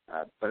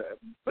 but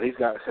he's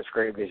got such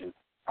great vision.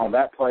 On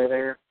that play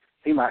there,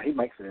 he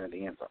makes it into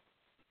the end zone.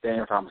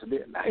 Daniel Thomas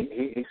did. Now,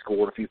 he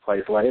scored a few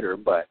plays later,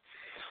 but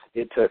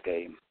it took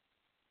a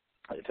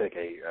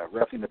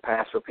roughing the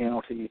passer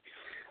penalty,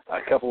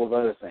 a couple of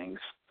other things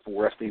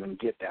for us to even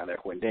get down there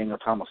when Daniel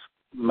Thomas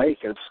may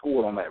have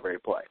scored on that very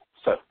play.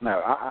 So,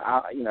 no,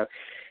 I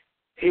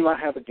he might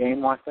have a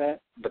game like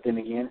that, but then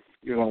again,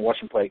 you're going to watch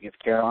him play against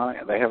Carolina,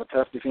 and they have a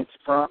tough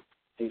defensive front.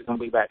 He's going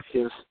to be back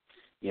to his,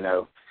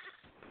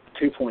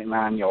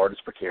 2.9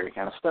 yards per carry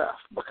kind of stuff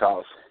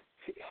because,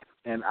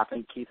 and I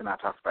think Keith and I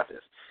talked about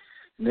this,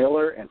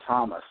 Miller and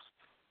Thomas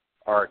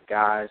are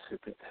guys who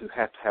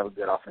have to have a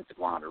good offensive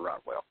line to run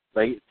well.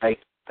 They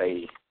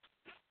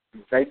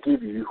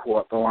give you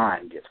what the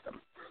line gives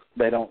them.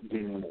 They don't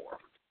give you more.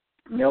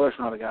 Miller's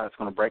not a guy that's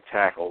going to break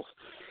tackles,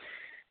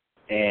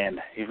 and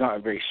he's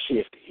not very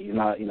shifty. He's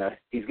not,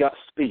 he's got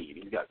speed.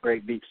 He's got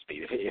great deep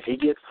speed. If he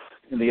gets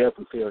in the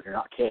open field, you're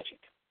not catching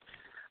him.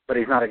 But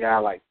he's not a guy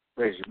like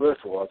Reggie Bush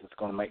was that's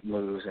going to make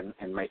moves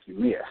and make you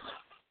miss.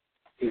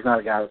 He's not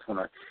a guy that's going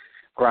to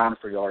grind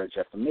for yardage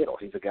up the middle.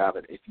 He's a guy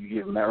that if you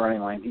give him that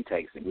running lane, he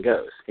takes it and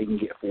goes. He can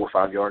get 4 or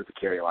 5 yards to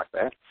carry like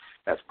that.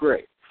 That's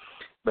great.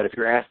 But if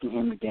you're asking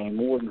him to gain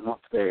more than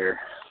what's there,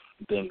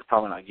 then you're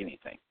probably not getting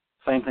anything.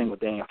 Same thing with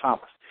Daniel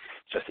Thomas.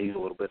 It's just he's a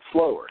little bit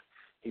slower.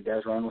 He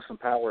does run with some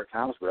power at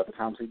times, but other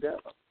times he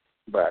doesn't.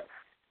 But,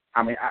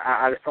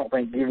 I just don't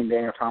think giving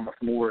Daniel Thomas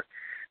more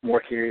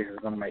carries is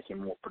going to make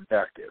him more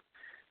productive.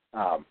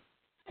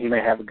 He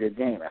may have a good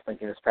game. I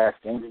think in his past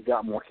games he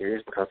got more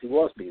carries because he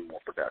was being more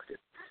productive.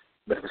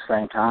 But at the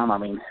same time,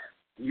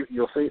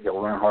 you'll see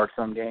he'll run hard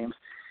some games.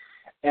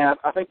 And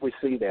I think we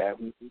see that.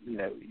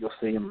 You'll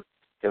see him.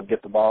 He'll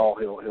get the ball.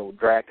 He'll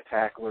drag a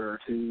tackler or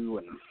two.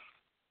 And,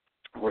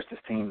 of course, this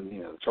team,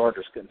 the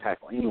Chargers couldn't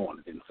tackle anyone,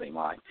 it didn't seem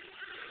like.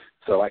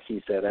 So, like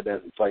he said, that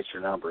doesn't inflate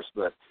your numbers.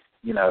 But,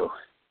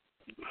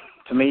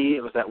 to me,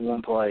 it was that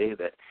one play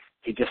that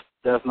he just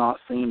does not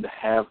seem to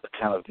have the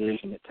kind of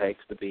vision it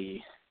takes to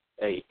be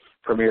a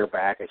premier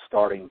back, a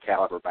starting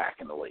caliber back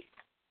in the league.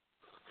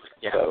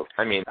 Yeah, so,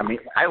 I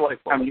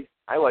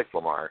like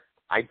Lamar.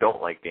 I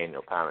don't like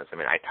Daniel Thomas.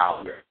 I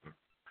tolerate him,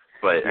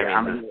 but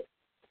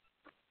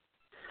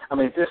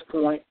at this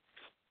point,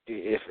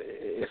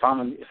 if I'm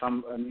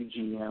a new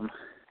GM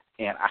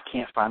and I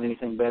can't find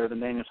anything better than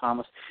Daniel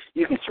Thomas,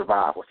 you can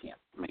survive with him.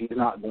 He's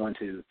not going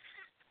to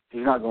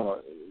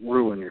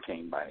ruin your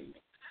team by any means.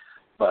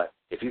 But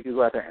if you could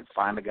go out there and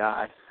find a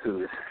guy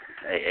who is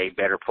a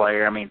better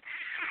player,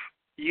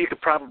 you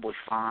could probably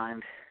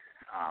find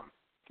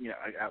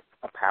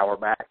a power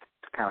back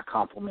to kind of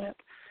complement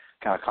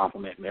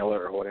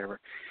Miller or whatever.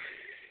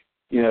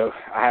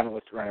 I haven't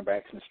looked at running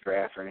backs in this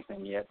draft or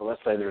anything yet, but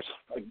let's say there's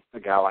a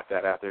guy like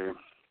that out there,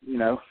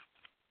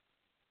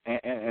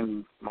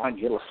 and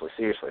mindlessly,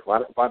 seriously, why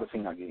does he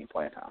not get any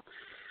playing time?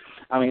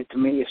 To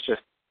me, it's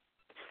just,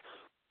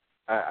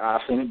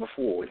 I've seen it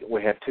before.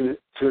 We had two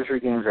or three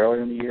games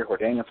earlier in the year where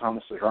Daniel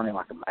Thomas was running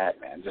like a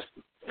madman.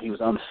 He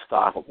was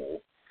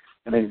unstoppable,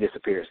 and then he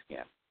disappears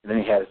again. And then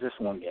he has this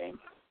one game.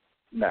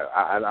 No,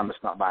 I'm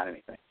just not buying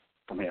anything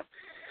from him.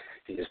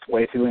 He's just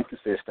way too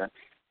inconsistent.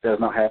 Does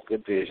not have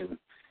good vision.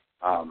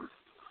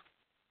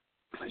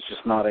 He's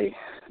just not a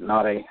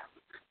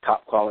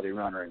top quality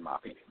runner in my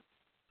opinion.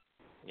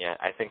 Yeah,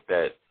 I think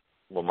that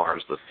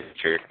Lamar's the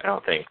future. I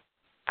don't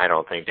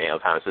think Daniel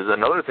Thomas is.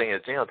 Another thing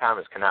is Daniel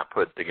Thomas cannot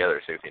put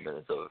together 60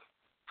 minutes of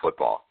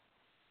football.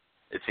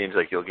 It seems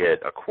like you'll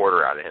get a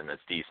quarter out of him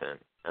that's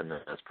decent, and then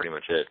that's pretty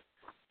much it.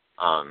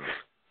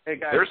 Hey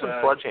guys, there's some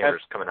sledgehammers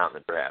coming out in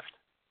the draft.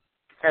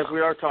 As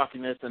we are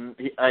talking this, and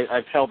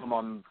I've held him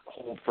on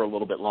hold for a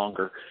little bit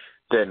longer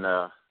than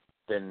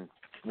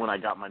when I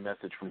got my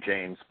message from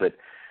James. But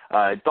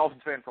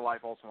Dolphins fan for life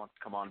also wants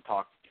to come on and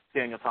talk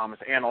Daniel Thomas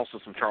and also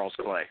some Charles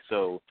Clay.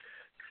 So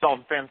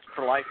Dolphins fans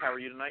for life, how are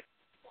you tonight?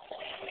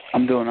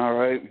 I'm doing all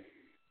right.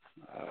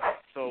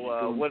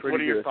 What are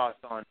your thoughts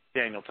on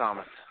Daniel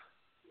Thomas?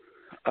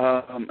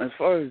 As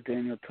far as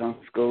Daniel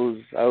Thomas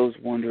goes, I was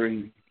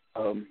wondering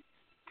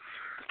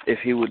if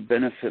he would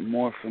benefit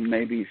more from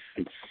maybe,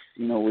 since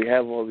we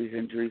have all these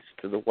injuries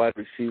to the wide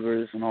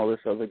receivers and all this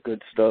other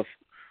good stuff,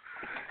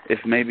 if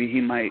maybe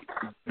he might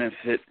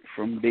benefit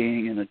from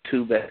being in a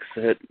two-back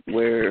set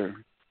where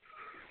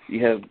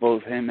you have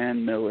both him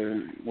and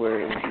Miller,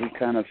 where we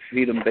kind of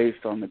feed him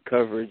based on the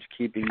coverage,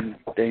 keeping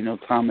Daniel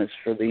Thomas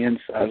for the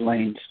inside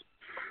lanes,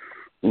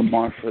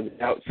 Lamar for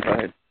the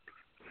outside.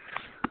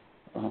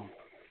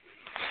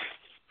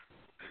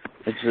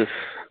 It's just,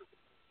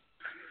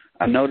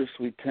 I noticed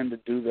we tend to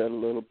do that a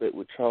little bit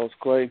with Charles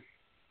Clay.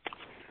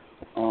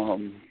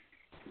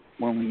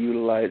 When we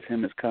utilize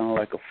him, it's kind of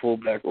like a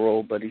fullback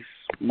role, but he's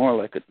more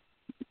like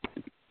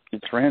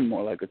it's ran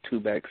more like a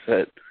two-back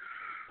set.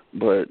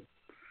 But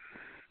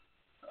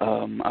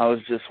I was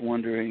just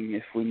wondering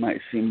if we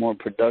might see more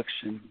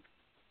production,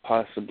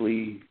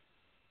 possibly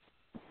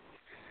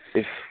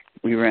if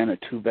we ran a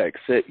two-back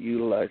set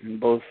utilizing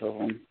both of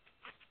them.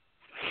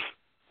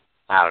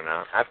 I don't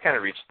know. I've kind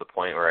of reached the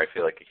point where I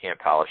feel like you can't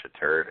polish a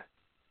turd.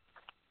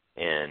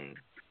 And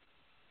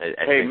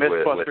I think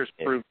Mythbusters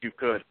proved you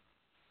could.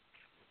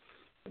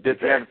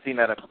 If you haven't seen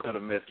that episode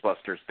of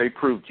Mythbusters, they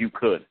proved you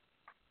could.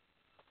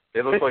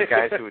 They look like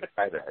guys who would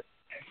try that.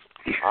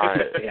 Yeah,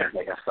 I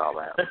think I saw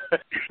that.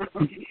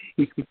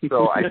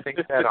 So I think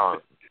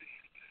that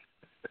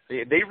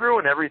they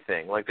ruin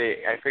everything. Like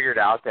I figured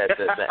out that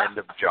the end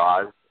of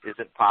Jaws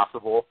isn't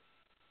possible.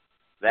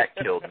 That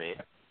killed me.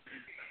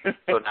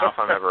 So now if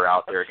I'm ever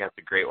out there against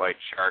a great white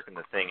shark and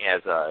the thing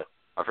has a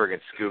friggin'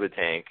 scuba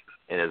tank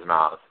in his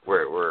mouth,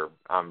 where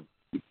I'm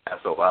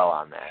SOL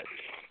on that.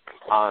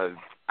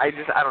 I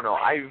don't know.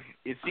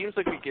 It seems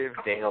like we give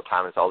Daniel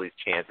Thomas all these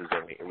chances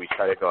and we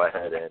try to go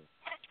ahead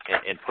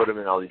and put him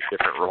in all these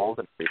different roles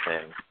and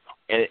everything.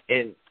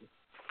 And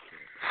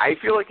I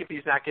feel like if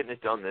he's not getting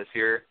it done this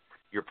year,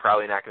 you're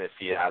probably not going to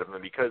see it out of him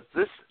because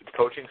this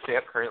coaching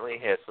staff currently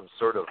has some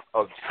sort of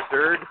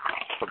absurd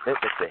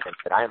commitment to him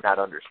that I am not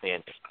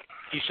understanding.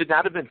 He should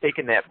not have been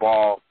taking that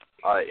ball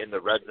in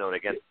the red zone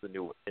against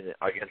New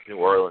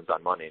Orleans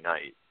on Monday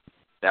night.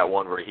 That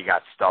one where he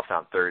got stuffed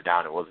on third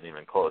down, it wasn't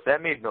even close.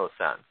 That made no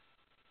sense.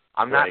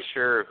 I'm not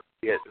sure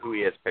who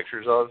he has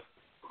pictures of,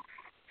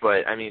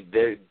 but I mean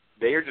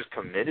they are just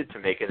committed to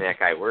making that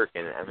guy work,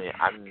 and I mean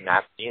I'm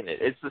not seeing it.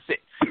 It's the same.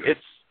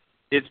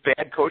 It's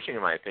bad coaching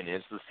in my opinion.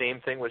 It's the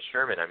same thing with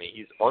Sherman. I mean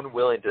he's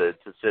unwilling to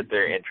sit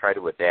there and try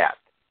to adapt.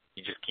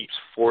 He just keeps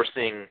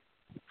forcing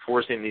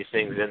these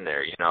things in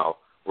there. You know,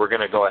 we're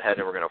going to go ahead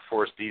and we're going to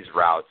force these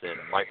routes, and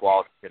Mike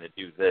Wallace is going to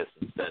do this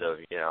instead of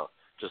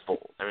just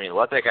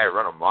let that guy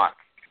run amok.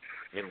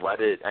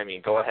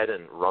 Go ahead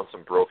and run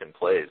some broken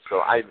plays. So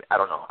I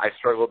don't know. I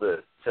struggle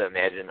to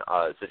imagine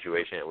a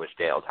situation in which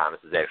Daniel Thomas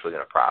is actually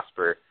going to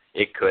prosper.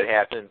 It could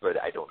happen,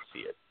 but I don't see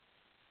it.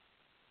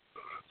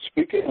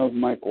 Speaking of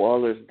Mike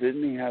Wallace,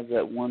 didn't he have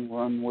that one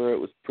run where it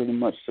was pretty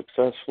much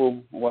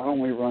successful? Why don't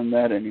we run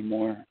that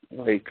anymore?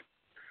 Like,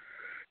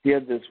 he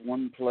had this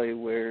one play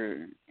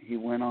where he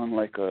went on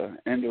like a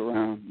end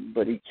around,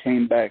 but he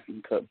came back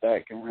and cut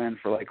back and ran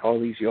for like all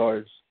these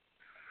yards.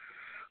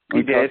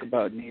 We talk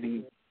about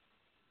needing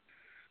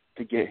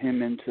to get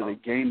him into the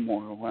game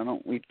more. Why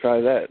don't we try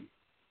that?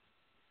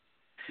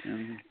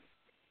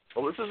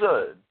 Well, this is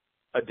a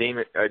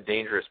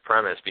dangerous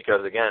premise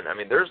because, again, I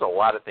mean, there's a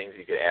lot of things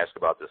you could ask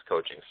about this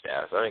coaching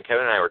staff. I mean,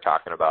 Kevin and I were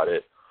talking about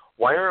it.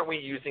 Why aren't we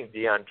using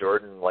Deion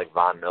Jordan like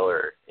Von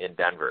Miller in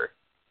Denver?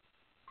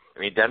 I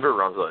mean, Denver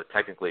runs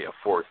technically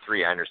a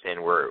 4-3. I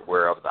understand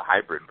we're of the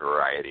hybrid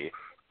variety.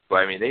 But,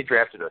 I mean, they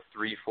drafted a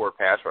 3-4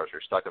 pass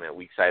rusher, stuck him at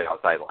weak side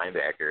outside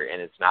linebacker,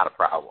 and it's not a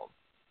problem.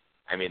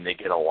 I mean, they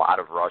get a lot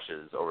of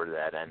rushes over to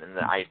that end. And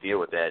the idea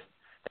with that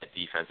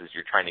defense is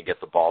you're trying to get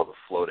the ball to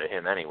flow to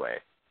him anyway.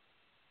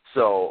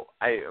 So,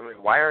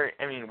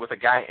 with a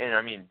guy, and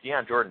I mean,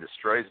 Deion Jordan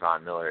destroys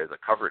Von Miller as a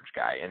coverage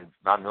guy, and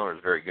Von Miller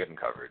is very good in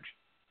coverage.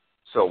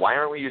 So why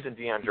aren't we using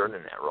Deion Jordan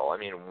in that role? I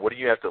mean, what do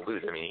you have to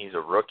lose? I mean, he's a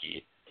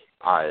rookie.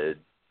 And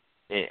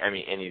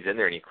he's in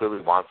there, and he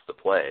clearly wants to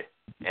play.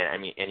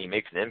 And he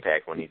makes an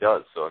impact when he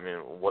does. So, I mean,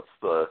 what's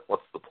the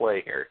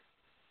play here?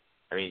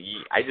 I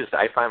mean,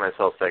 I find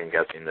myself second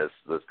guessing this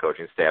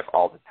coaching staff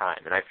all the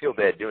time, and I feel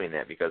bad doing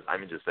that because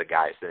I'm just a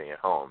guy sitting at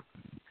home.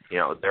 You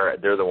know,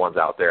 they're the ones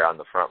out there on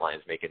the front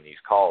lines making these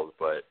calls,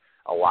 but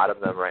a lot of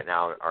them right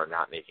now are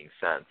not making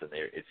sense, and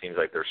it seems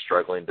like they're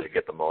struggling to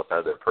get the most out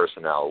of their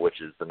personnel,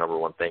 which is the number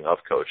one thing of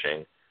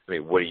coaching. I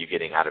mean, what are you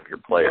getting out of your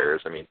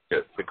players? I mean,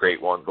 the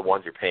great ones, the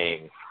ones you're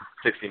paying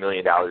 $60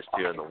 million to,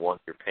 and the ones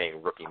you're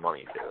paying rookie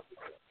money to.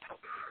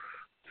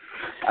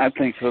 I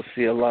think he'll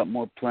see a lot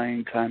more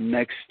playing time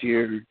next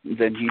year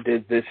than he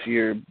did this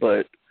year,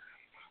 but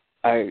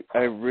I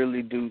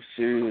really do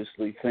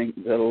seriously think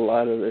that a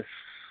lot of this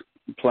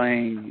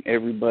playing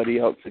everybody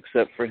else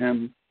except for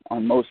him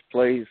on most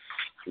plays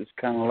is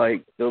kind of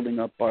like building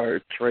up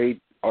our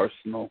trade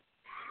arsenal,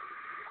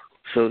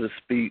 so to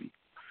speak.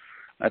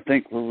 I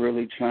think we're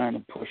really trying to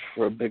push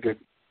for a bigger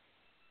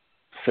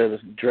set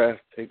of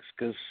draft picks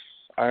because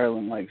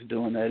Ireland likes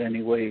doing that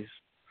anyways.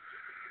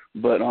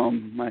 But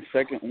my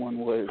second one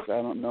was,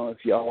 I don't know if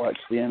y'all watched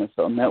the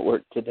NFL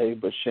Network today,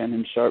 but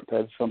Shannon Sharp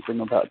had something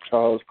about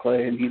Charles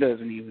Clay, and he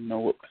doesn't even know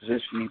what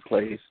position he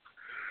plays.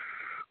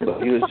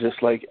 But he was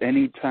just like,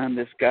 anytime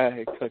this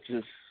guy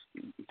touches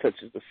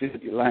the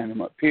field, you line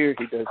him up here,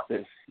 he does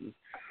this.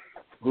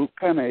 Who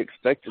kind of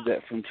expected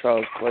that from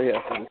Charles Clay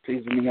after the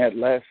season he had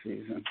last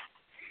season?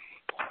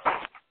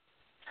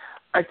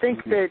 I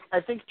think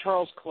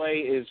Charles Clay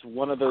is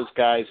one of those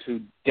guys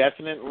who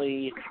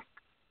definitely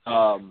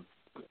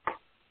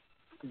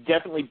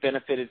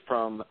benefited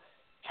from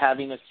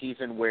having a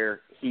season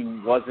where he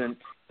wasn't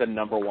the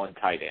number one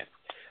tight end.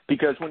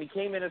 Because when he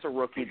came in as a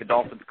rookie, the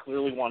Dolphins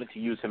clearly wanted to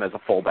use him as a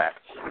fullback.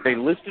 They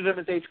listed him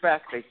as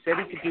H-back. They said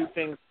he could do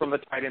things from the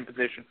tight end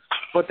position,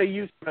 but they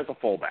used him as a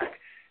fullback.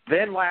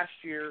 Then last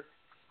year,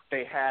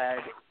 they had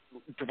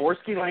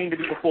Dvorsky Lane to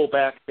be the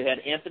fullback. They had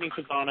Anthony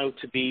Fasano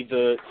to be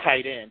the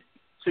tight end.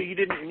 So you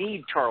didn't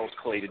need Charles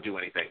Clay to do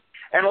anything.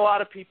 And a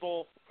lot of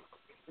people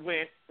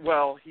went,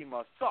 well, he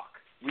must suck.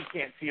 We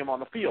can't see him on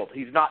the field.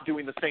 He's not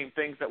doing the same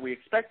things that we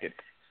expected.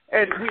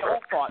 And we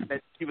all thought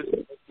that he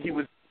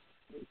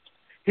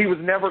was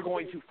never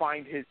going to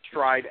find his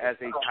stride as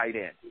a tight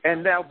end.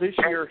 And now this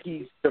year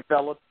he's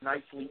developed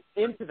nicely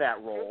into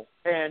that role,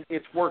 and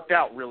it's worked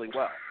out really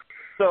well.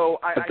 So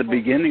at the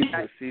beginning of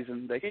the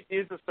season, it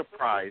is a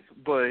surprise,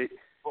 but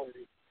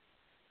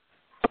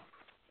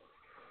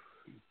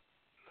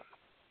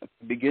at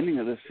the beginning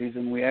of the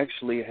season, we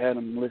actually had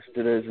him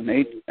listed as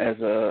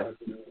a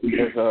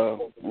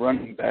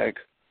running back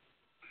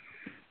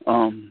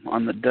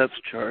on the depth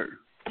chart.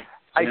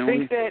 I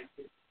think that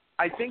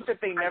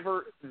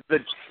the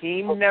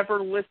team never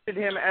listed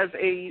him as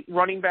a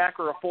running back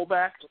or a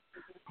fullback.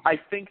 I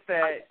think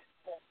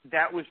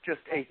that was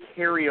just a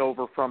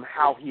carryover from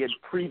how he had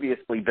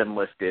previously been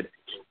listed,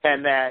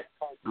 and that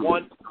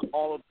once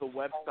all of the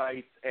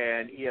websites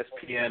and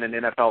ESPN and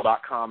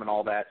NFL.com and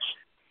all that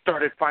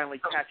started finally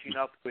catching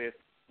up with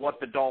what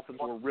the Dolphins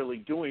were really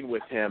doing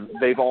with him,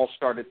 they've all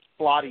started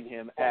slotting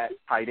him at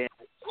tight end.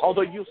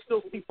 Although you'll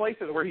still see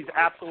places where he's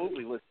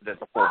absolutely listed as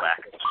a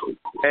fullback.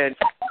 And,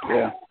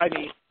 I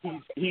mean,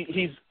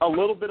 he's a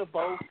little bit of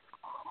both.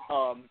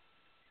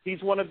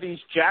 He's one of these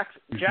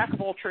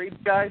jack-of-all-trades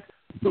guys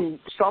who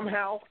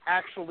somehow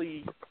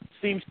actually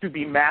seems to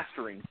be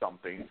mastering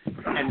something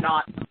and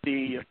not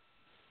the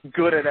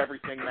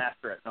good-at-everything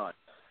master at none.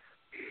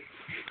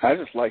 I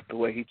just like the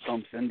way he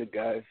thumps into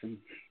guys and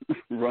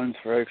runs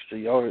for extra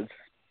yards.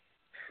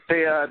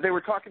 They were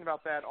talking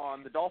about that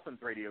on the Dolphins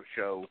radio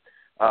show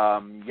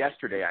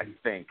yesterday, I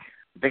think.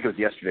 I think it was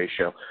yesterday's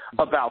show,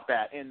 about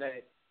that. And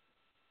that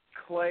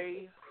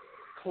Clay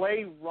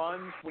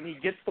runs, when he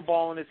gets the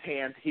ball in his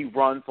hands, he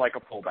runs like a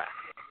fullback.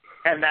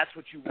 And that's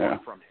what you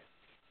want from him.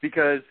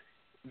 Because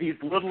these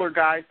littler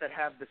guys that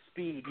have the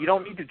speed, you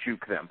don't need to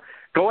juke them.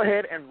 Go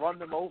ahead and run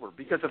them over,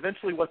 because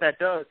eventually what that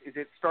does is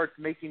it starts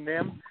making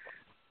them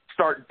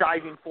start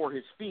diving for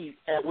his feet,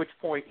 at which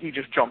point he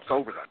just jumps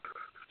over them.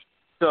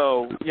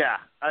 So, yeah,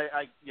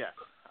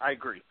 I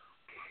agree.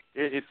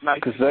 It's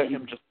nice to see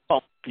him just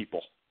pump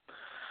people.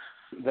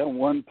 That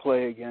one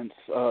play against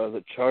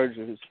the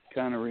Chargers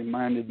kind of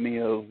reminded me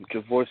of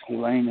Jaworski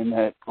Lane in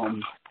that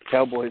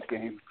Cowboys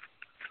game,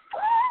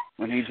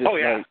 when he just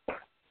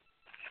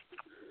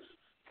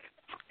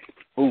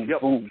boom,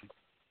 boom,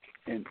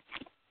 and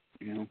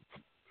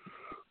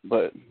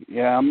But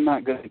yeah, I'm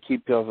not going to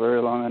keep y'all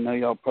very long. I know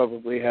y'all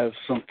probably have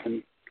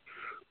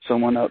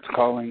someone else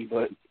calling,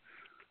 but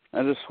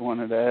I just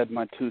wanted to add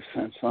my 2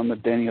 cents on the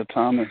Daniel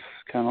Thomas,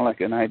 kind of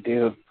like an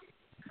idea.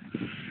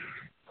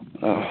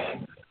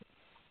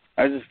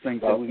 I just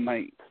think that we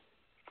might,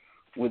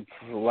 with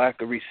the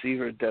lack of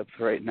receiver depth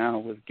right now,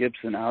 with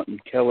Gibson out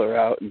and Keller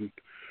out and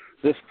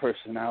this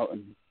person out,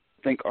 and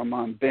I think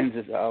Armand Benz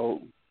is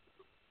out.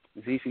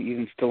 Is he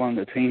even still on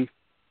the team?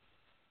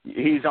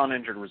 He's on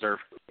injured reserve.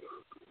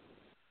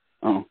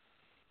 Oh.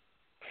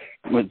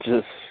 But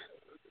just,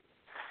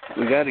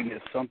 we got to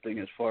get something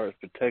as far as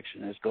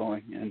protection is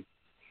going, and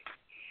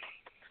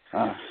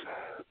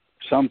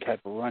some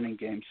type of running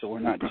game so we're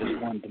not just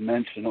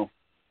one-dimensional.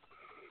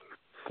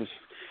 Because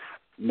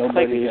nobody...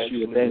 I think the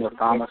issue with Daniel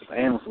Thomas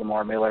and with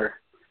Lamar Miller,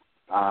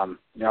 I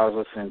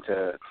was listening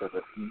to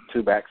the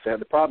two-back set.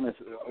 The problem is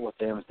with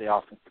them is the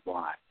offensive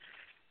line.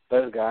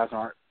 Those guys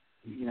aren't,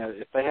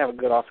 if they have a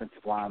good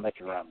offensive line, they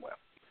can run well.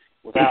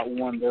 Without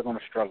one, they're going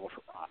to struggle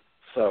for run.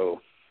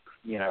 So,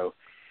 when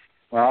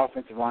our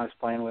offensive line is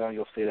playing well,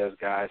 you'll see those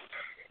guys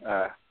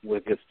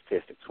with good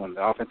statistics. When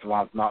the offensive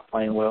line is not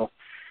playing well,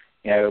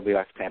 it'll be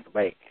like Tampa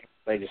Bay.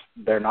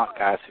 They're not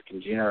guys who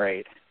can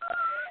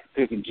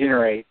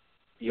generate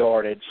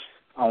yardage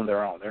on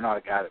their own. They're not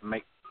a guy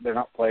they're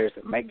not players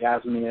that make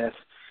guys miss,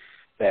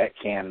 that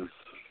can,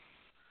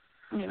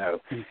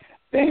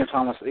 Daniel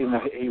Thomas, even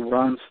though he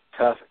runs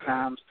tough at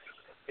times,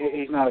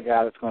 he's not a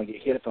guy that's going to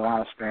get hit at the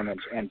line of scrimmage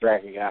and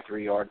drag a guy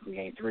 3 yards and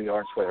gain 3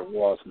 yards where there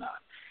was none.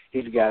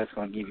 He's a guy that's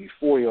going to give you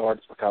 4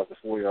 yards because the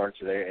 4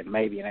 yards are there and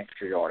maybe an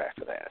extra yard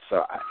after that.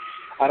 So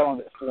I don't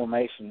think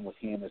formation with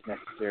him is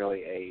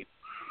necessarily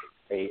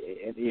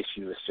an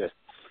issue. It's just,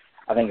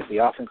 I think if the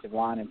offensive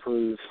line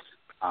improves,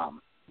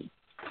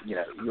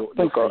 you'll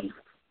see.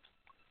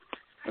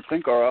 I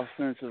think our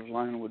offensive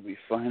line would be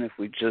fine if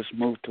we just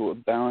moved to a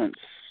balanced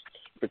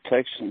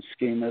protection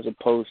scheme as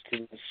opposed to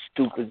the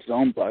stupid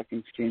zone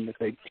blocking scheme that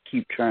they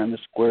keep trying to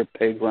square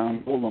peg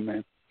round hole them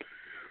in.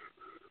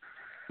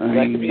 One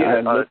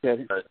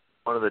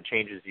of the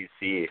changes you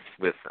see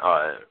with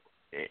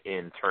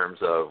in terms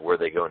of where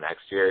they go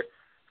next year,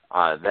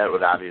 that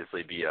would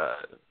obviously be a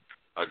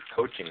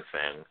coaching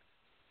thing.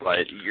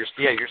 But you're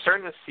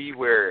starting to see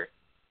where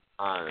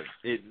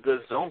the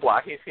zone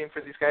blocking scheme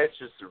for these guys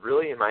just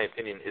really, in my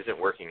opinion, isn't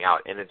working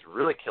out, and it's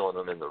really killing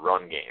them in the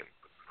run game.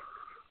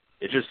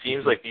 It just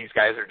seems like these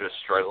guys are just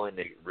struggling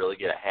to really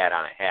get a hat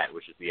on a hat,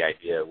 which is the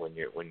idea when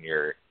you're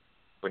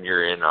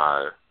in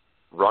a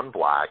run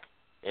block.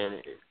 And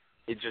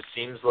it just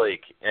seems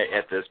like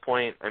at this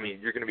point,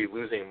 you're going to be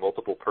losing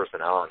multiple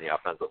personnel on the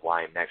offensive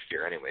line next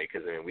year anyway.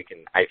 Because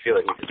I feel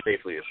like we can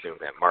safely assume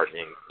that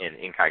Martin and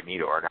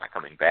Incognito are not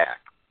coming back.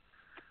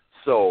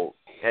 So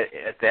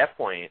at that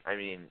point,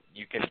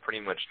 you can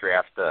pretty much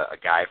draft a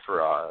guy for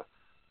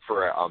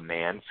a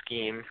man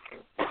scheme.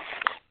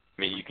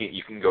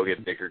 You can go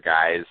get bigger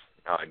guys,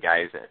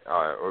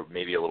 or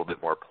maybe a little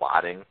bit more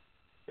plotting,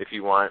 if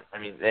you want. I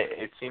mean,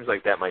 it seems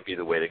like that might be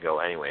the way to go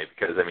anyway,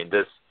 because I mean,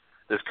 this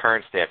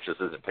current staff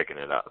just isn't picking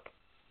it up.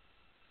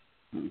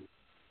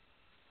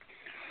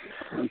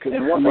 Okay.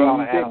 And one thing I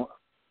want to add,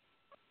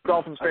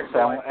 Dolphins fans,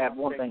 I want to add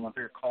one thing on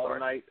your call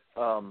tonight.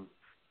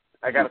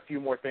 I got a few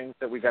more things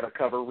that we got to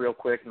cover real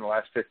quick in the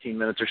last 15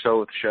 minutes or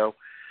so of the show.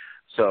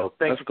 So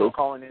thanks for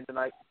calling in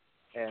tonight.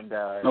 And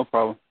no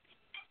problem.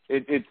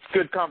 It's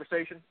good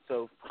conversation.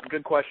 So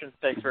good question.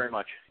 Thanks very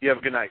much. You have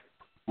a good night.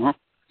 Uh-huh.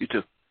 You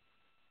too.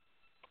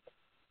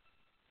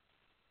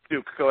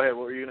 Duke, go ahead.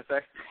 What were you going to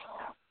say?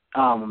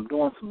 I'm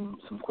doing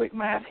some quick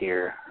math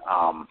here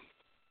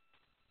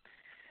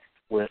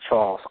with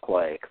Charles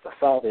Clay, because I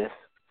saw this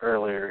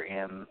earlier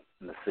in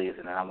the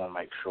season, and I want to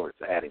make sure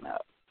it's adding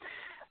up.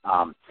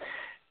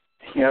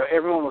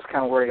 Everyone was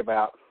kind of worried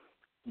about,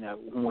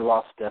 when we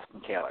lost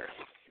Dustin Keller,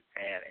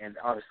 and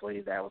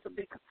obviously that was a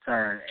big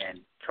concern, and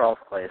Charles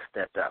Clay has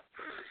stepped up.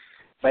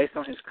 Based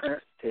on his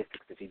current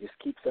statistics, if he just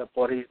keeps up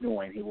what he's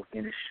doing, he will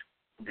finish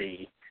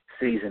the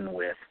season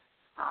with,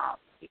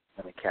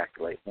 let me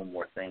calculate one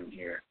more thing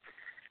here.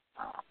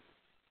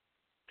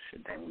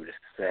 Should take me just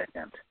a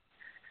second.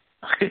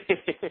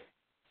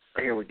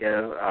 Here we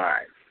go. All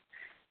right.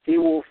 He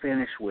will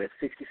finish with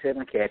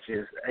 67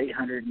 catches,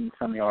 800 and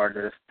some yards,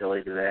 let's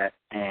delete that,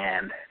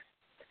 and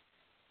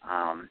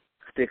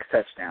 6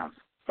 touchdowns.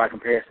 By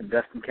comparison,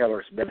 Dustin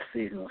Keller's best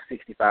season was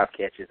 65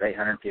 catches,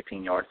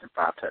 815 yards, and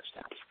 5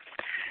 touchdowns.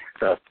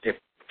 So if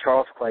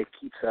Charles Clay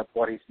keeps up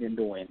what he's been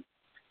doing,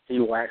 he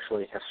will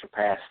actually have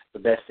surpassed the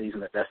best season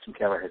that Dustin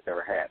Keller has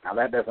ever had. Now,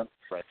 that doesn't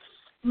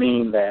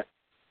mean that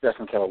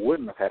Dustin Keller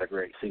wouldn't have had a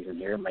great season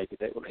here. Maybe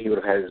he would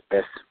have had his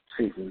best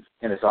season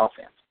in his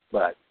offense.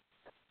 But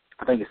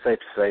I think it's safe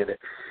to say that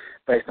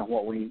based on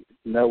what we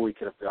know we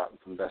could have gotten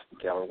from Dustin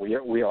Keller,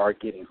 we are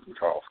getting from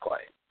Charles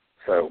Clay.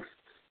 So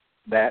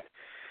that,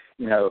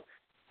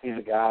 he's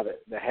a guy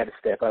that had to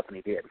step up, and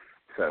he did.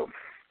 So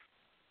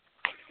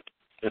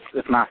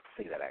it's nice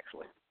to see that,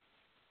 actually.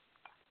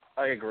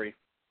 I agree.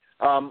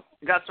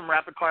 Got some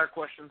rapid-fire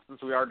questions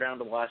since we are down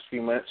to the last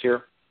few minutes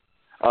here.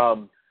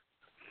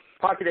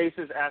 Pocket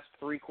Aces asked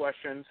 3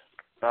 questions.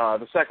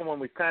 The second one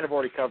we've kind of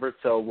already covered,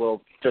 so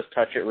we'll just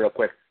touch it real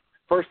quick.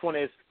 First one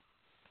is,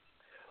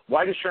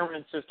 why does Sherman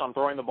insist on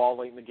throwing the ball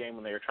late in the game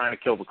when they are trying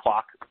to kill the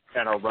clock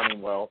and are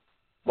running well?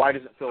 Why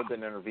doesn't Philbin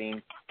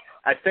intervene?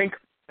 I think,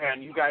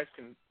 and you guys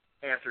can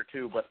answer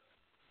too, but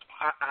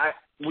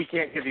we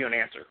can't give you an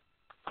answer.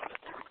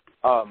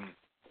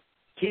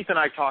 Keith and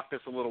I talked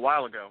this a little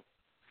while ago,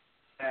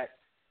 that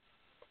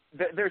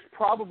there's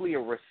probably a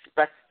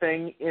respect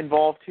thing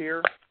involved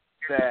here,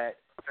 that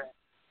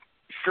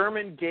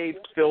Sherman gave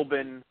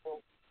Philbin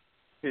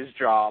his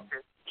job.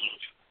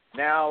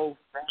 Now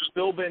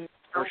Philbin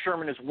or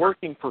Sherman is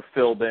working for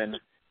Philbin,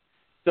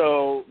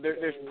 so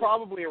there's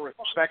probably a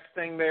respect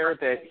thing there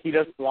that he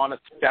doesn't want to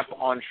step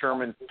on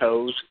Sherman's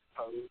toes.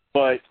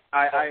 But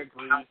I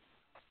agree.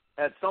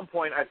 At some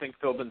point, I think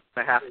Philbin's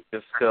going to have to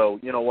just go,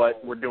 you know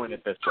what, we're doing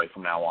it this way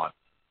from now on.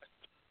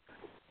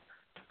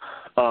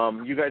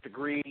 You guys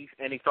agree?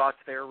 Any thoughts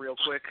there real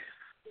quick?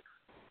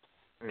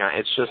 No,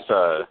 it's just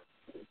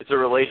it's a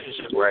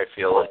relationship where I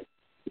feel like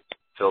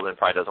Philbin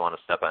probably doesn't want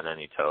to step on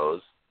any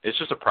toes. It's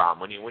just a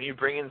problem. When you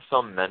bring in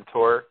some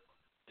mentor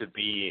to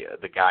be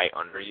the guy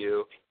under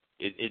you,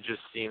 it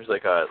just seems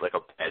like a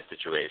bad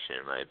situation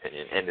in my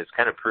opinion. And it's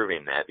kind of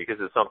proving that, because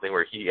it's something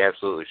where he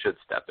absolutely should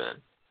step in.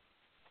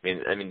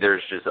 I mean,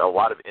 there's just a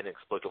lot of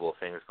inexplicable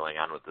things going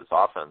on with this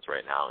offense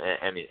right now.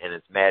 And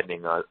it's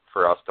maddening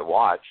for us to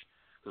watch,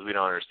 because we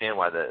don't understand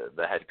why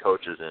the head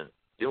coach isn't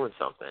doing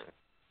something.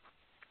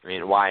 I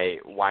mean, why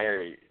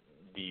are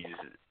these?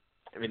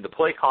 I mean, the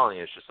play calling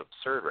is just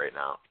absurd right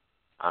now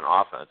on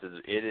offense.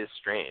 It is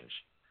strange.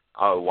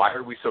 Why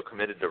are we so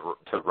committed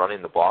to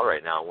running the ball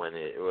right now when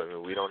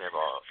we don't have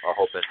a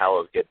hope in hell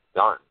of getting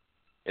done?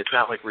 It's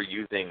not like we're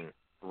using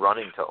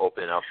running to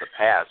open up the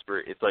pass.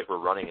 It's like we're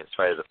running in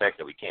spite of the fact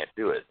that we can't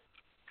do it.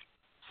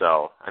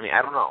 So, I mean,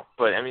 I don't know.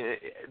 But, I mean,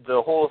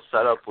 the whole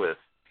setup with,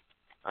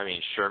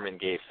 Sherman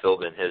gave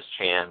Philbin his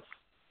chance,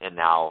 and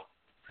now,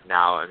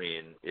 I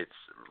mean, it's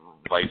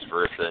vice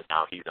versa.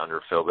 Now he's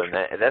under Philbin.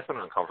 That's an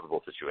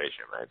uncomfortable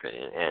situation, in my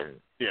opinion. And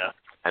yeah,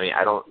 I mean,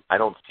 I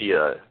don't see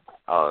a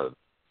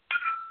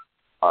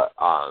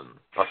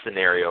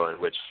scenario in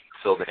which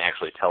Philbin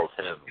actually tells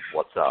him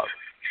what's up.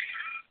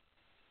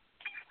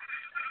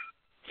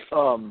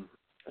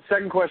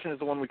 Second question is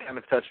the one we kind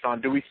of touched on.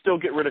 Do we still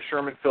get rid of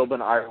Sherman,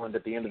 Philbin, Ireland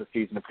at the end of the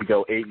season if we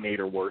go 8-8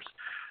 or worse?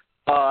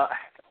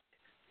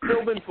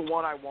 Philbin, for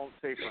one, I won't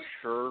say for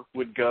sure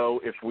would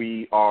go if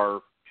we are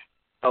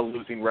a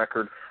losing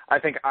record. I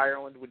think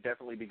Ireland would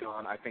definitely be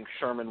gone. I think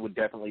Sherman would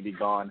definitely be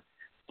gone.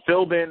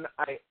 Philbin,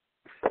 I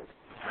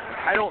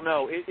don't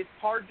know. It's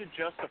hard to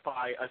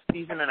justify a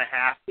season and a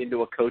half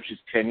into a coach's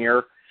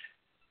tenure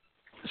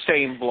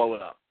saying blow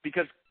it up,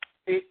 because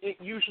it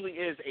usually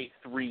is a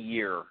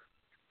 3-year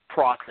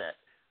process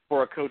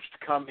for a coach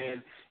to come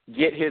in,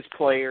 get his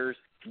players,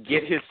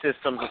 get his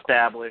systems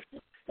established,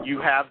 you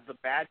have the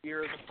bad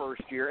year of the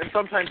first year, and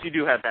sometimes you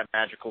do have that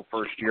magical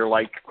first year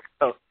like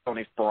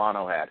Tony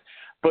Sperano had.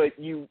 But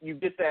you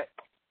get that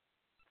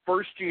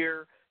first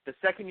year, the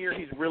second year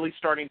he's really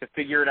starting to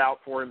figure it out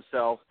for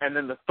himself, and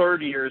then the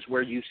third year is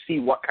where you see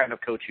what kind of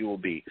coach he will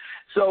be.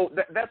 So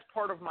that's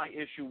part of my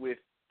issue with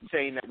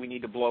saying that we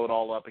need to blow it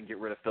all up and get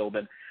rid of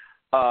Philbin.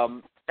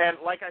 And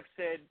like I've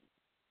said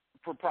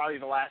for probably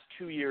the last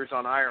 2 years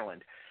on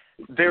Ireland,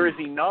 there is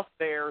enough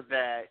there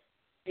that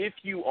if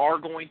you are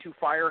going to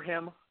fire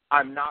him,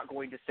 I'm not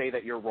going to say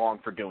that you're wrong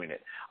for doing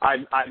it.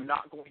 I'm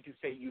not going to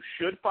say you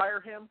should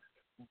fire him,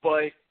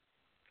 but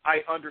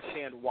I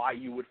understand why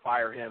you would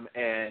fire him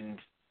and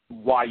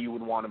why you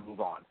would want to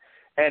move on.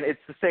 And it's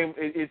the same.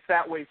 It's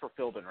that way for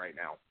Philbin right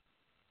now.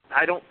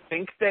 I don't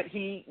think that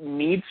he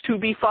needs to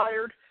be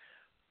fired,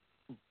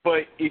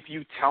 but if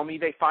you tell me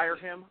they fire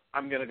him,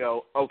 I'm going to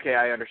go, okay,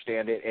 I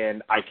understand it,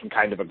 and I can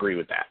kind of agree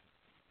with that.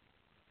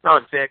 No,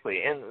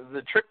 exactly. And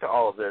the trick to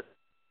all of this,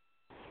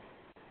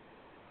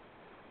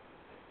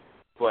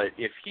 but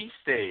if he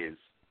stays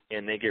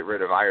and they get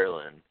rid of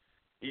Ireland,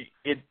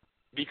 it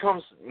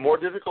becomes more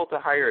difficult to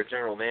hire a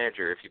general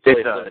manager if you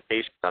place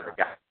limitations on the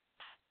guy.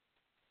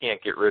 You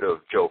can't get rid of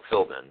Joe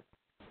Philbin.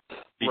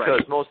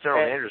 Because most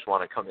general managers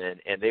want to come in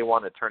and they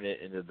want to turn it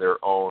into their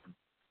own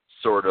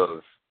sort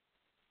of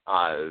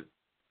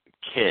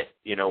kit,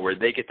 where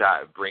they get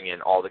to bring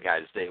in all the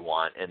guys they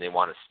want and they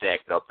want to stack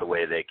it up the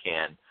way they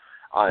can.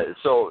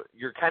 So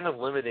you're kind of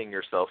limiting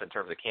yourself in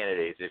terms of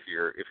candidates if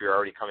you're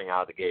already coming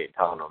out of the gate and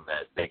telling them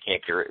that they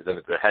can't get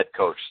the head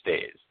coach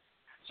stays.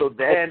 So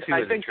that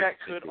I think that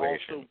could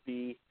also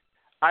be.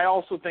 I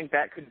also think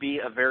that could be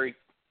a very,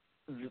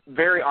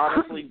 very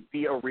honestly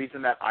be a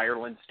reason that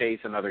Ireland stays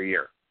another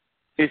year.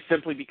 It's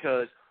simply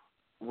because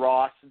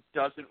Ross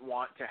doesn't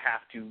want to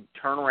have to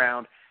turn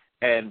around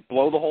and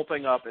blow the whole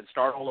thing up and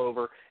start all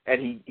over,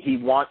 and he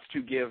wants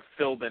to give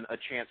Philbin a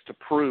chance to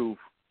prove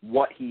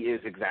what he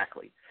is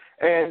exactly.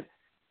 And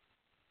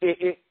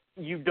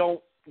you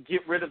don't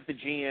get rid of the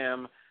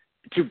GM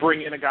to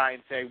bring in a guy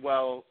and say,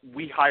 well,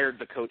 we hired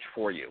the coach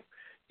for you.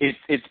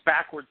 It's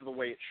backwards the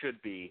way it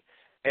should be.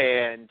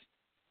 And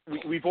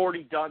we've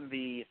already done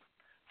the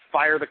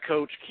fire the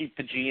coach, keep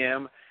the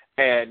GM,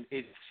 and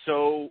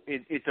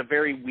it's a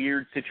very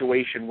weird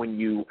situation when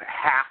you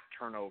have to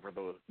turn over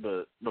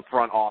the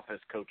front office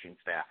coaching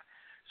staff.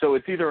 So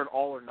it's either an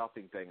all or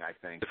nothing thing, I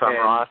think. If I'm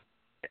Ross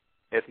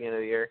at the end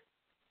of the year,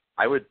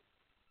 I would.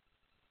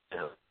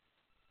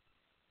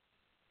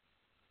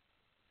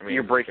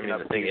 You're breaking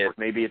up.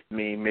 Maybe it's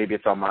me. Maybe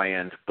it's on my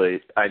end, but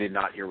I did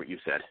not hear what you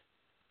said.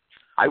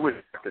 I would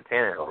talk to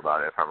Tannehill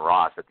about it if I'm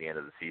Ross at the end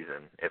of the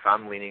season. If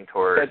I'm leaning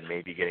toward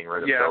maybe getting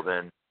rid of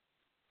Philbin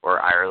or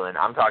Ireland,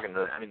 I'm talking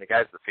to. The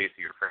guy's the face of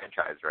your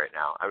franchise right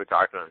now. I would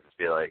talk to him and just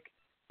be like,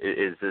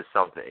 "Is this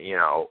something?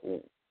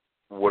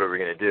 What are we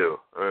going to do?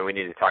 We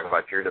need to talk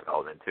about your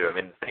development too.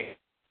 The thing is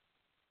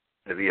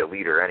to be a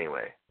leader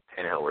anyway.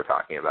 Tannehill, we're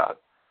talking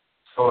about."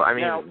 So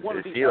now,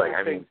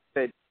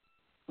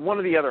 one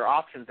of the other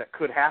options that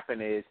could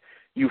happen is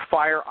you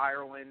fire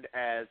Ireland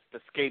as the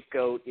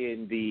scapegoat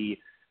in the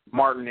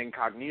Martin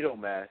Incognito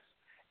mess,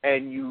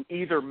 and you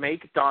either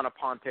make Don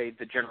Aponte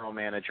the general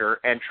manager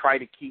and try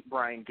to keep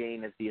Brian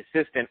Gaine as the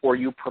assistant, or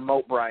you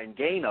promote Brian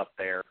Gaine up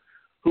there,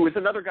 who is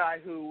another guy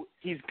who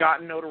he's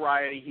gotten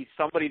notoriety. He's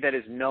somebody that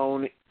is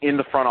known in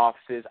the front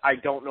offices. I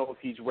don't know if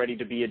he's ready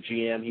to be a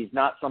GM. He's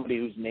not somebody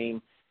whose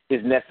name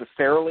is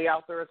necessarily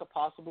out there as a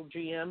possible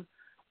GM,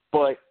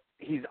 but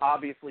he's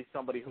obviously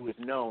somebody who is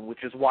known,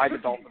 which is why the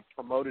Dolphins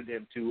promoted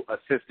him to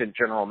assistant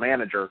general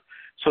manager,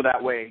 so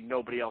that way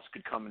nobody else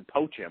could come and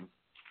poach him.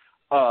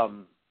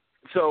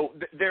 So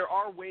there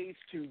are ways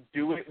to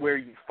do it where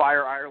you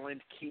fire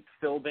Ireland, keep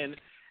Philbin,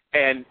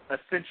 and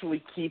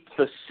essentially keep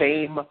the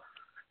same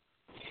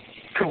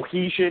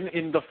cohesion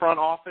in the front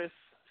office.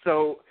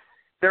 So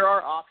there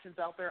are options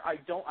out there. I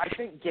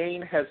think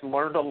Gaine has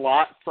learned a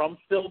lot from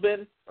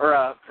Philbin,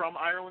 or from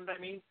Ireland,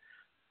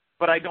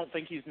 but I don't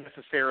think he's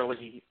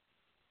necessarily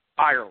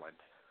Ireland.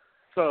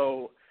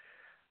 So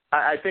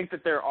I think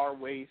that there are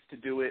ways to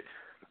do it.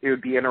 It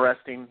would be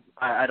interesting.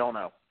 I don't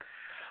know.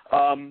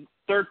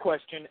 Third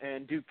question,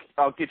 and Duke,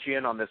 I'll get you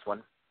in on this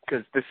one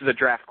because this is a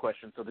draft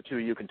question, so the two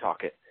of you can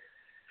talk it.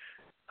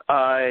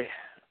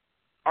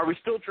 Are we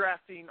still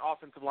drafting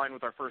offensive line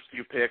with our first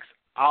few picks?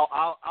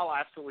 I'll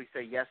absolutely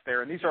say yes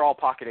there, and these are all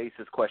Pocket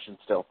Aces questions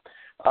still.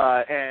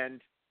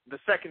 And the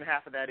second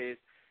half of that is,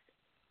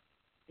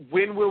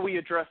 when will we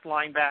address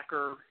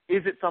linebacker?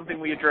 Is it something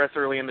we address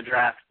early in the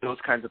draft? Those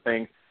kinds of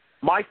things.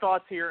 My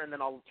thoughts here, and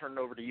then I'll turn it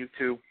over to you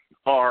two,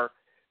 are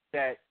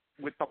that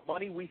with the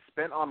money we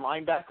spent on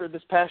linebacker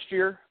this past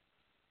year,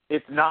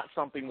 it's not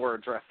something we're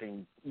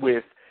addressing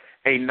with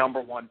a number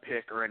one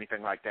pick or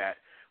anything like that.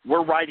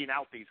 We're riding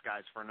out these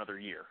guys for another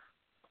year.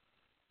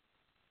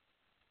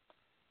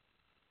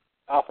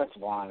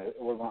 Offensive line,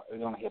 we're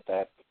going to hit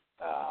that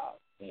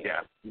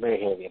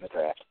very heavy in the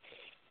draft.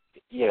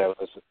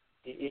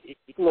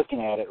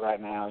 Looking at it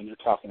right now, you're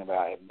talking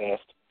about at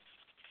best,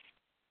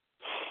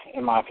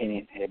 in my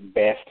opinion,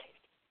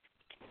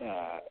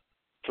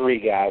 three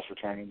guys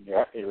returning,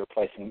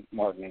 replacing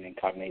Martin and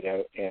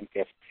Incognito, and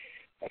if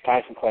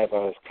Tyson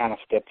Clabo has kind of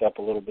stepped up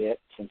a little bit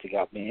since he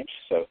got benched,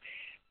 so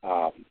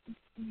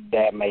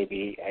that may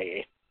be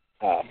a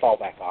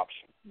fallback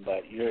option.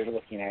 But you're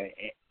looking at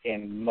it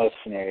in most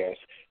scenarios,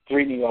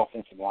 3 new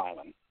offensive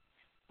linemen.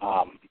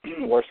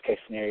 Worst case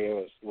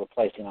scenario is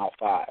replacing all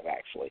 5,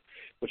 actually,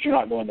 but you're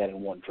not doing that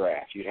in one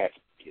draft. You'd have to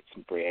get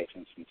some free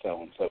agents and so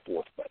on and so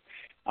forth. But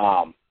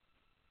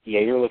yeah,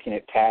 you're looking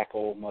at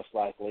tackle most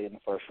likely in the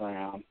first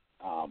round,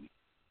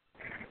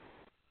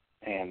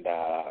 and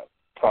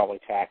probably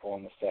tackle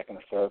in the second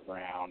or third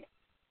round.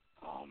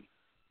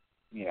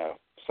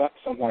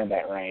 Somewhere in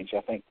that range.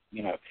 I think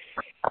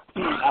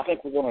I think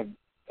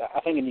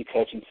a new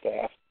coaching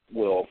staff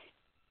will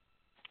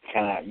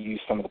kind of use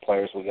some of the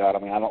players we got. I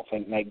mean, I don't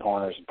think Nate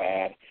Garner's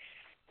bad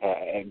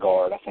at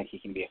guard. I think he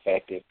can be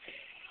effective.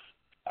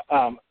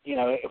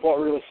 What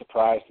really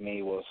surprised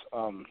me was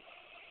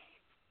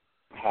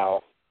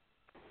how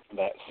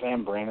that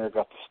Sam Brenner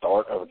got the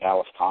start over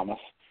Dallas Thomas,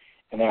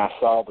 and then I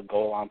saw the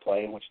goal line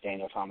play in which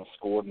Daniel Thomas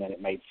scored, and then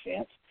it made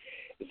sense.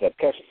 Is that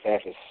the coaching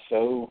staff is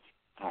so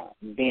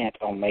bent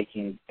on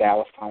making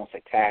Dallas Thomas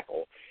a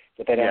tackle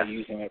that they don't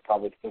use him at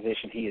probably the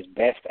position he is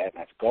best at, and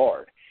that's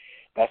guard.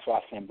 That's why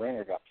Sam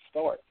Brenner got the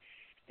start.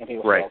 And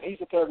people say, well, he's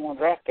a third-round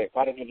draft pick.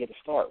 Why didn't he get a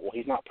start? Well,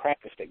 he's not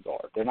practiced at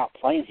guard. They're not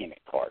playing him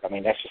at guard. I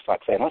mean, that's just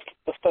like saying,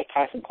 let's play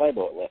Tyson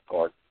Clabo at left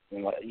guard.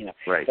 And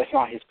that's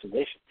not his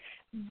position.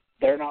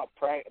 They're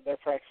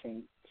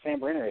practicing. Sam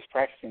Brenner is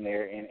practicing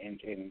there in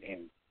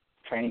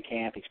training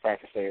camp. He's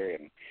practiced there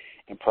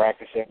in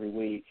practice every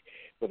week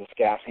with the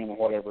scout team and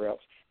whatever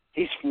else.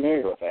 He's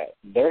familiar with that.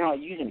 They're not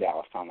using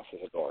Dallas Thomas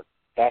as a guard.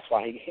 That's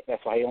why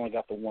he only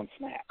got the one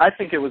snap. I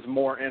think it was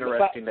more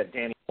interesting that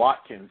Danny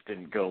Watkins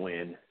didn't go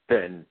in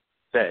than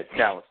that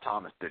Dallas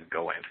Thomas didn't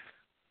go in.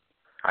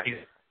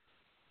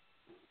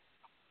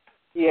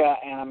 Yeah,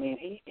 and I mean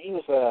he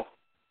was a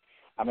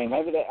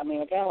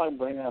guy like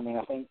Brenner. I mean,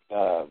 I think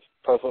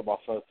Pro Football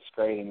Focus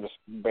grading was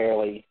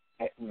barely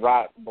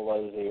right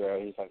below 0.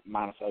 He's like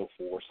 -0.04,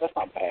 so that's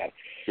not bad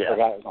for a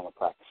guy that was on the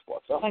practice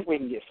squad. So I think we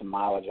can get some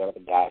mileage out of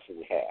the guys that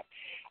we have.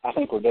 I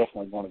think we're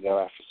definitely going to go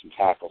after some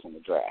tackles in the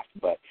draft.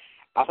 But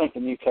I think the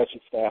new coaching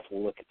staff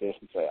will look at this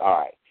and say, all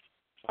right,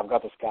 I've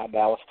got this guy,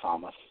 Dallas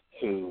Thomas,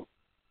 who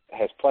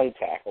has played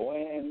tackle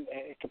and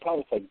could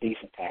probably play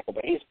decent tackle,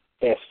 but he's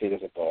best fit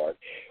as a guard.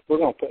 We're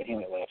going to put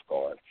him at left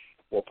guard.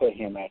 We'll put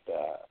him at,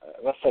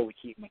 let's say we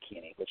keep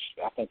McKinney, which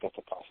I think that's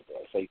a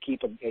possibility. So you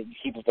keep a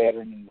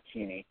veteran in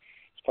McKinney,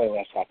 play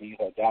left tackle. You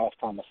have Dallas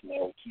Thomas in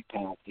there. We keep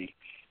penalty.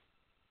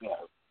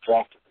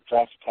 Draft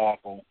a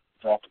tackle,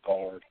 draft a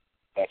guard.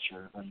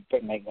 When you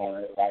put Nate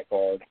Garner at right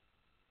guard,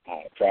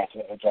 draft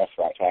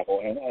right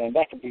tackle, and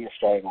that could be your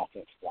starting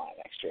offensive line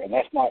next year. And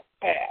that's not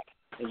bad.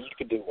 You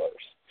could do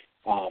worse.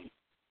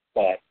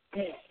 But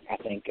I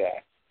think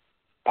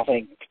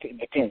it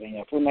depends.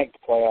 If we make the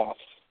playoffs,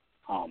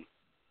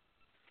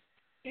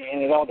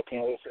 and it all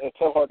depends. It's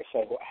so hard to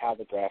say how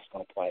the draft's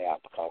going to play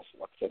out because,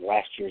 like I said,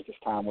 last year at this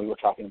time we were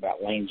talking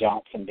about Lane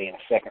Johnson being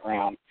a second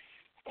round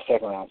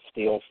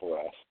steal for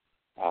us,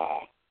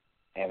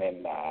 and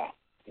then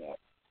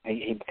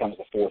he becomes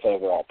the 4th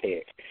overall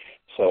pick.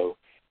 So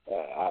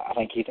I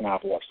think Keith and I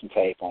have watched some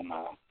tape on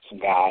some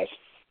guys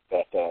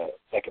that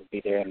could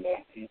be there in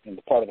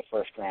the part of the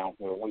first round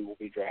where we will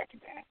be drafting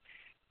at.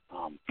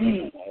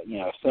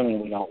 Assuming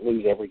we don't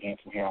lose every game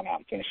from here on out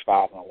and finish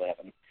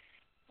 5-11.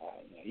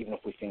 Even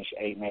if we finish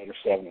 8-8 or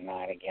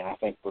 7-9 again, I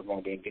think we're going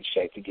to be in good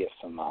shape to get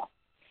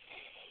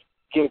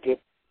a good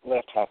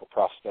left tackle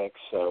prospect.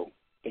 So,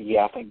 but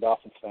yeah, I think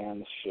Dolphins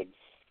fans should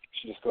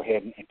just go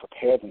ahead and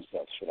prepare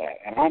themselves for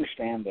that. And I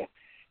understand the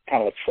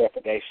kind of the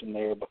trepidation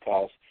there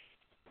because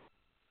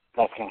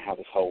that's kind of how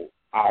this whole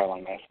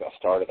Ireland mess got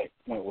started. They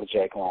went with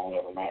Jake Long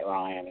over Matt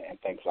Ryan and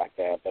things like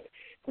that. But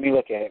when you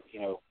look at it,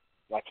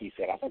 like he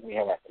said, I think we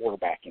have our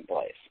quarterback in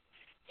place.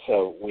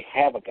 So we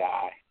have a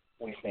guy.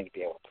 We just need to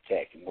be able to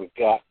protect him. We've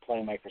got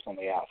playmakers on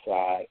the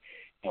outside,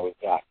 and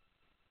we've got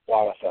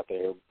Wallace out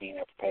there being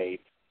overpaid.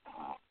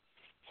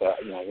 So,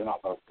 you're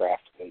not going to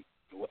draft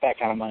with that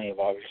kind of money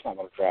involved. You're just not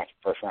going to draft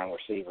a first-round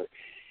receiver.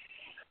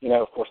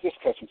 Of course, this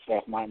coaching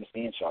staff might miss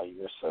bench all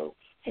year, so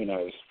who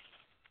knows?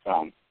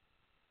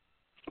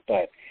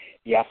 But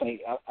yeah, I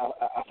think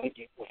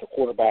with the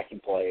quarterback in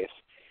place,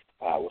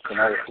 with some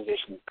other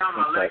positions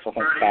in place, I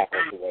think tackle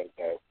is the way to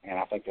go, and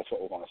I think that's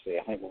what we're going to see.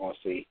 I think we're going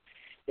to see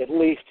at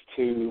least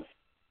 2,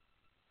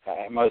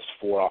 at most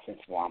 4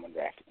 offensive linemen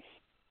drafted.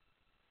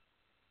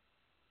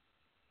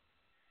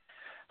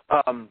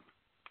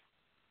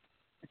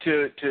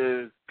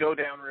 To go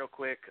down real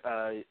quick,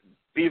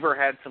 Beaver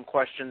had some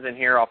questions in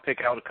here. I'll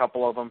pick out a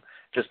couple of them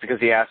just because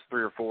he asked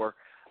 3 or 4.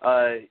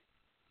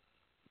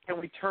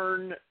 Can we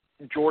turn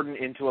Jordan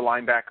into a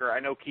linebacker? I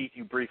know, Keith,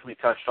 you briefly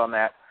touched on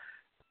that.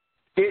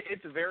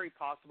 It's very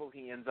possible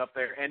he ends up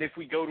there. And if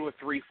we go to a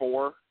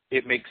 3-4,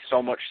 it makes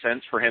so much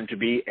sense for him to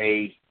be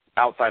a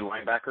outside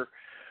linebacker.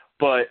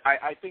 But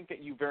I think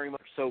that you very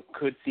much so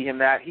could see him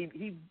that.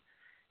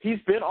 He's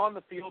been on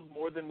the field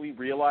more than we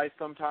realize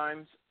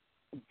sometimes.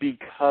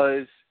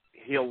 because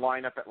he'll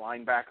line up at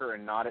linebacker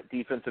and not at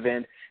defensive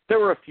end. There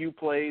were a few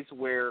plays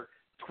where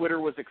Twitter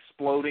was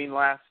exploding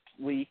last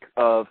week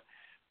of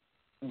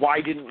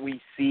why didn't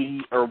we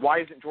see, or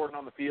why isn't Jordan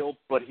on the field?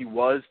 But he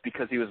was,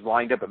 because he was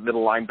lined up at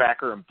middle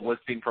linebacker and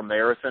blitzing from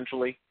there,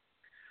 essentially.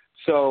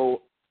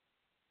 So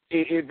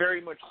it very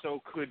much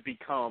so could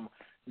become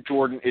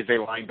Jordan is a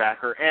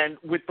linebacker. And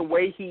with the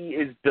way he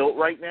is built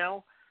right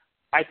now,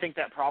 I think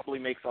that probably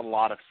makes a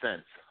lot of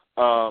sense.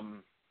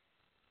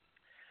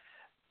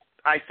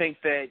 I think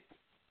that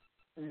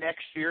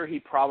next year he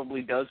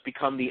probably does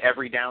become the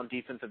every down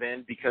defensive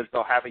end, because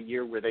they'll have a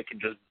year where they can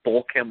just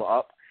bulk him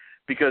up.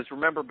 Because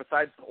remember,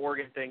 besides the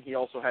Oregon thing, he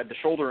also had the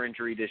shoulder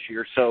injury this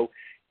year. So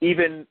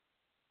even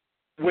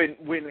when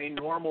a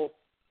normal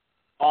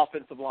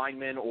offensive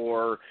lineman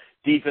or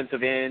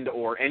defensive end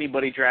or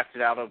anybody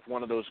drafted out of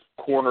one of those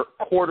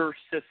quarter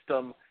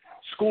system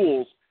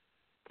schools,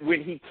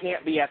 when he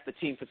can't be at the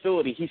team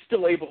facility, he's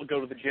still able to go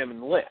to the gym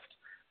and lift.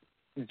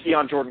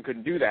 Deion Jordan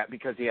couldn't do that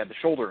because he had the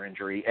shoulder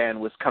injury and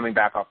was coming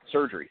back off the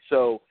surgery.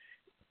 So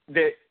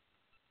that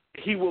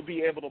he will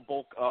be able to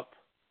bulk up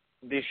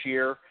this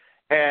year.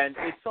 And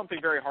it's something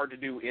very hard to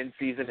do in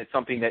season. It's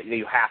something that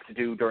you have to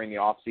do during the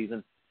off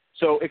season.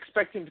 So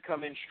expect him to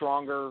come in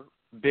stronger,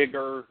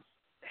 bigger,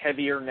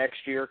 heavier next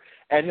year,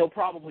 and he'll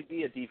probably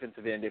be a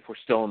defensive end if we're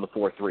still in the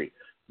 4-3.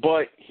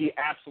 But he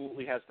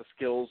absolutely has the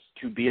skills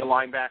to be a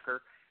linebacker,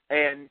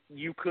 and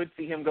you could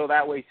see him go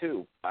that way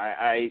too.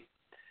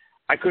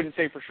 I couldn't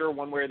say for sure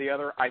one way or the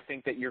other. I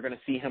think that you're going to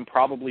see him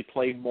probably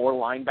play more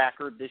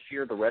linebacker this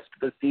year, the rest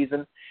of the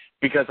season,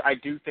 because I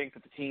do think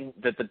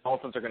that the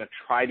Dolphins are going to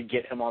try to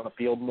get him on the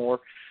field more.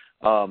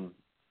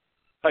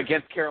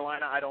 Against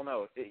Carolina, I don't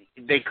know.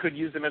 They could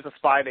use him as a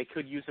spy. They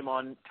could use him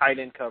on tight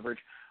end coverage,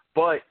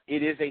 but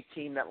it is a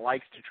team that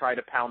likes to try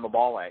to pound the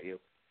ball at you.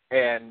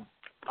 And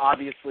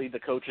obviously the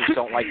coaches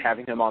don't like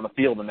having him on the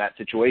field in that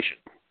situation.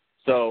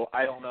 So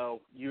I don't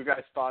know. You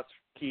guys' thoughts,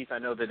 Keith? I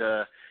know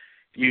that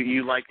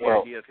you like the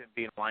idea of him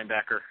being a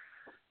linebacker.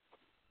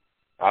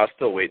 I was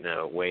still waiting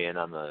to weigh in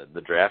on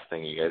the draft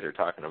thing you guys are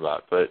talking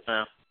about, but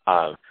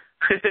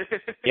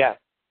yeah,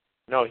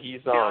 no,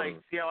 he's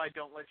see how I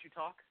don't let you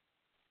talk?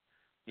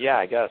 Yeah,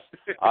 I guess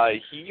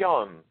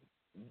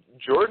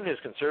Jordan is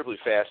considerably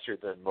faster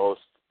than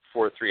most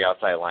 4-3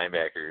 outside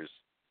linebackers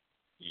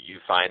you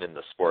find in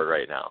the sport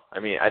right now. I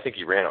mean, I think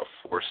he ran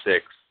a 4.6,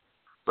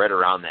 right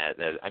around that.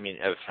 I mean,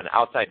 if an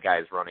outside guy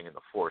is running in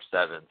the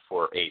 4.7,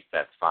 4.8,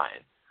 that's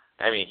fine.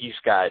 I mean, he's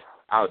got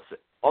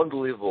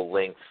unbelievable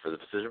length for the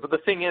position. But the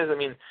thing is, I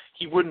mean,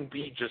 he wouldn't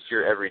be just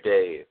your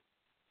everyday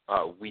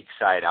weak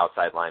side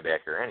outside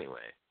linebacker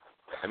anyway.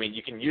 I mean,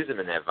 you can use him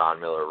in that Von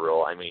Miller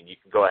role. I mean, you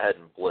can go ahead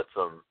and blitz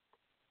him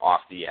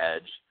off the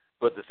edge.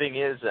 But the thing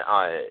is,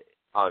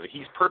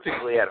 he's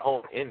perfectly at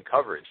home in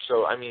coverage.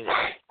 So, I mean,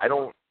 I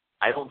don't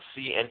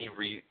see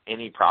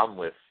any problem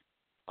with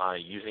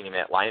using him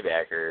at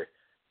linebacker.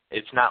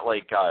 It's not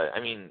like,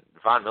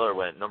 Von Miller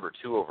went number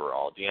 2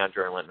 overall. Deion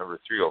Jordan went number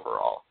 3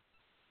 overall.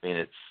 I mean,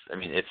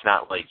 it's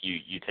not like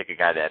you take a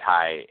guy that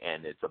high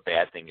and it's a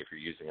bad thing if you're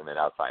using him at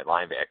outside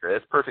linebacker.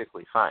 That's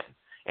perfectly fine.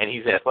 And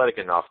he's athletic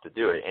enough to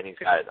do it, and he's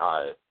got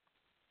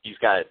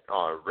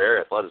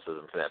rare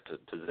athleticism for that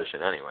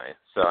position anyway.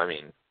 So, I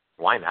mean,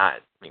 why not?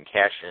 I mean,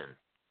 cash in.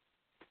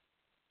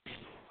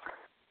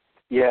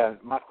 Yeah,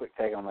 my quick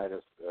take on that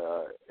is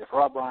if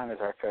Rob Ryan is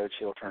our coach,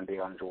 he'll turn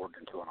Deion Jordan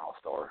into an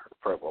all-star,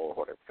 Pro Bowl, or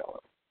whatever you call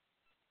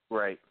it.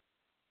 Right.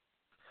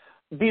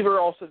 Beaver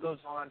also goes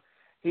on.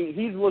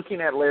 He's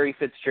looking at Larry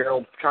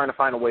Fitzgerald, trying to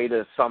find a way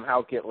to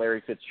somehow get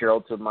Larry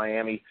Fitzgerald to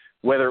Miami,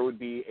 whether it would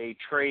be a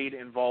trade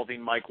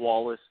involving Mike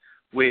Wallace,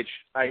 which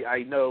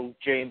I know,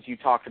 James, you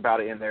talked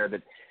about it in there,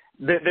 that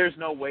there's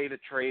no way to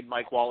trade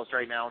Mike Wallace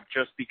right now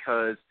just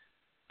because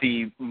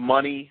the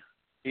money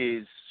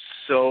is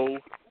so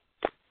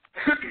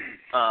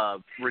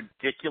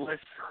ridiculous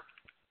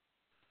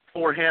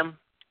for him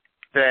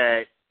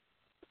that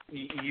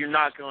you're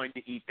not going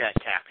to eat that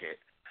cap hit.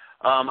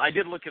 I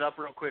did look it up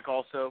real quick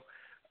also.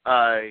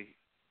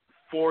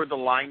 For the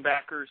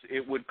linebackers,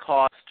 it would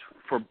cost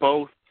for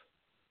both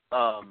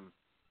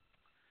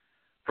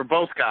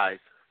guys,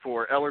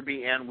 for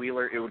Ellerbe and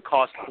Wheeler, it would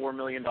cost $4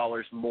 million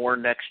more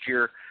next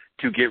year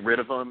to get rid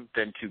of them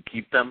than to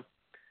keep them.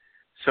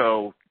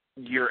 So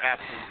you're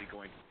absolutely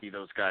going to see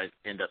those guys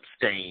end up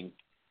staying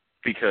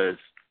because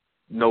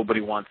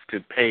nobody wants to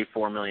pay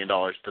 $4 million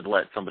to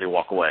let somebody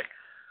walk away.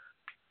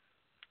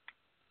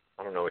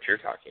 I don't know what you're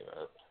talking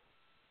about.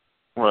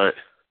 What?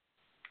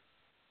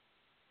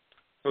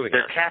 Moving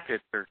Their on. cap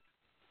hits are...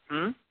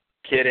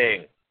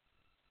 Kidding.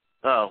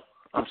 Oh,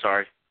 I'm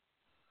sorry.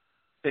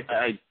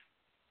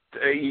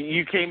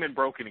 You came in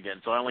broken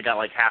again, so I only got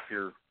like half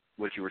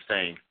what you were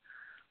saying.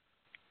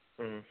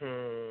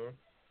 Mm-hmm.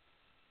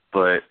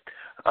 But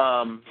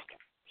I'll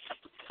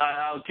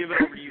give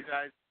it over to you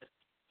guys.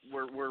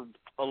 We're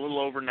a little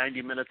over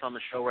 90 minutes on the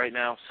show right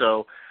now,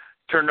 so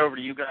turn it over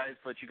to you guys.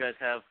 Let you guys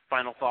have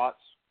final thoughts.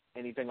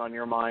 Anything on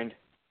your mind,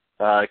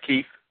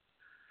 Keith?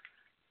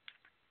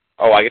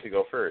 Oh, I get to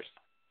go first.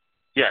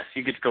 Yes,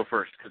 you get to go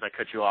first because I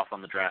cut you off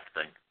on the draft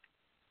thing.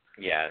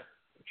 Yeah,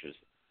 which is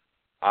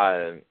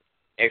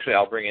actually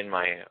I'll bring in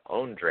my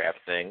own draft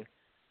thing.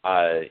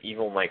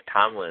 Evil Mike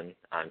Tomlin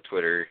on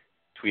Twitter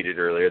tweeted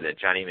earlier that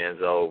Johnny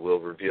Manziel will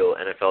reveal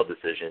NFL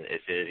decision as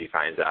soon as he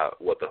finds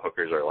out what the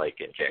hookers are like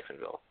in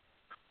Jacksonville.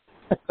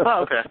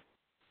 Oh, okay.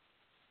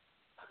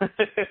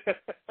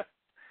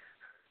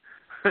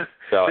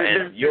 So,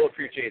 and you'll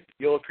appreciate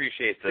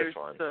this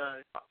one.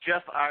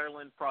 Jeff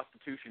Ireland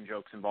prostitution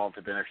jokes involved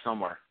in there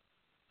somewhere.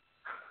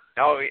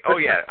 Oh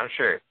yeah, I'm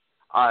sure.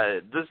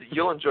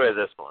 You'll enjoy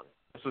this one.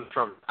 This is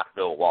from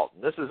Bill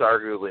Walton. This is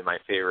arguably my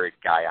favorite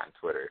guy on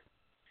Twitter.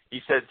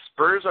 He said,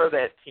 Spurs are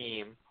that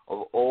team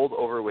of old,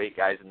 overweight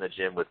guys in the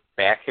gym with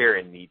back hair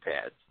and knee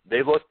pads.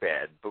 They look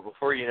bad, but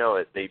before you know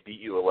it, they beat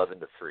you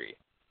 11-3.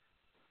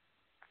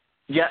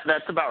 Yeah,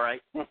 that's about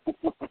right.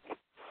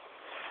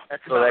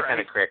 That's so about that right. kind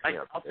of cracked me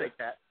up. I'll take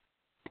that.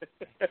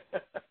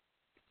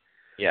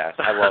 Yeah,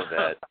 I love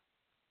that.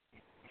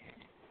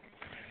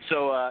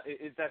 So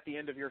is that the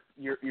end of your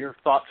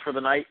thoughts for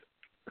the night?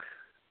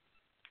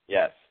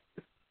 Yes.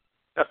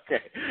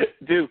 Okay.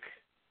 Duke,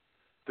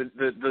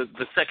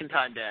 the second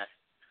time dad.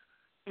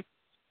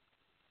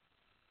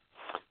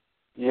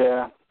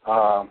 Yeah.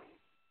 I'm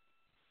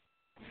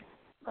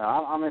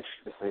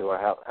interested to see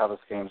how this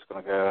game's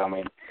going to go. I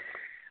mean,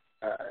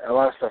 a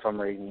lot of stuff I'm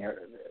reading,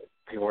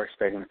 people are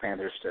expecting the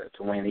Panthers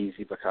to win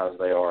easy because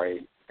they are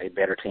a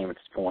better team at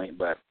this point,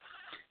 but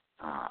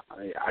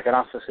I can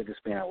also see this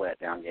being a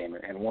letdown game.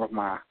 And one of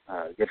my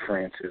good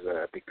friends who's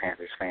a big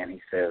Panthers fan,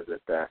 he says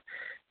that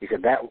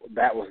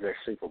that was their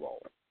Super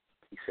Bowl.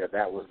 He said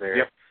that was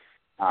their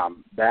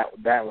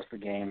that was the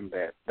game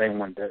that they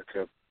wanted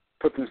to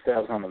put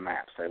themselves on the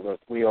map. Say,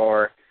 look,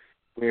 we're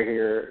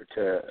here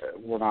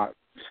we're not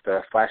just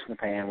a flash in the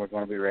pan. We're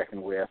going to be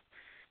reckoned with.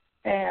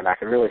 And I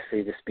could really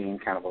see this being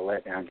kind of a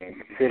letdown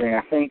game. Considering,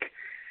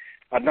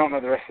 I don't know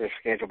the rest of their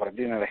schedule, but I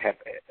do know they have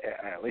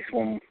at least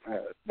one.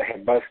 They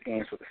have both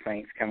games with the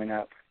Saints coming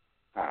up.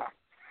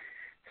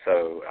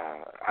 So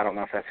I don't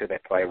know if that's who they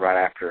play right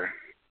after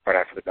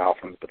the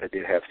Dolphins, but they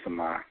do have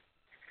some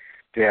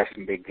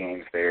big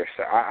games there.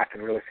 So I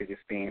could really see this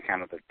being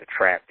kind of the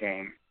trap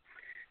game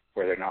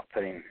where they're not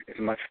putting as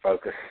much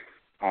focus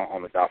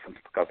on the Dolphins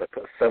because they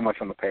put so much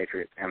on the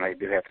Patriots, and they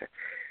do have to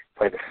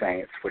play the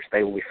Saints, which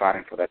they will be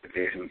fighting for that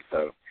division.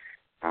 So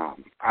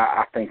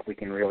I think we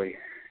can really,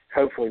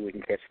 hopefully we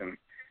can catch them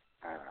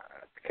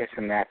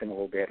napping a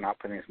little bit, not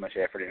putting as much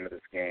effort into this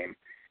game,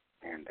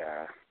 and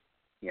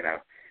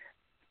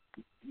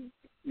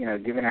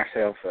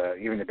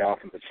giving the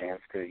Dolphins a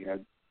chance to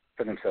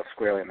put themselves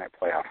squarely in that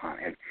playoff hunt.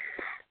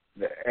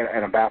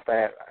 And about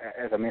that,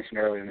 as I mentioned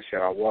earlier in the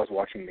show, I was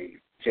watching the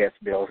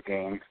Jets-Bills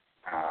game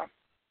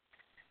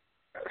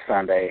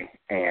Sunday,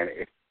 and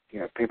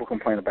people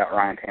complain about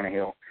Ryan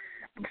Tannehill.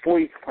 Before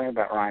you complain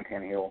about Ryan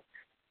Tannehill,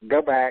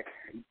 go back,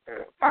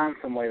 find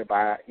some way to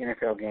buy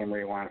NFL Game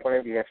Rewind,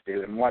 whatever you have to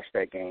do, and watch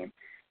that game,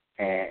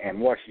 and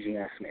watch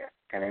Geno Smith,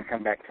 and then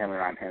come back and tell me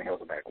Ryan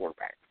Tannehill's a bad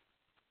quarterback.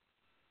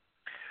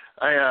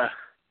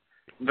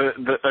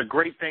 The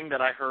great thing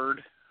that I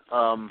heard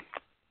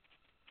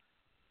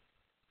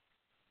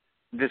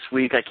this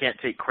week, I can't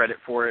take credit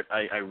for it,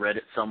 I read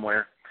it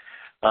somewhere,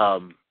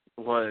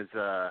 was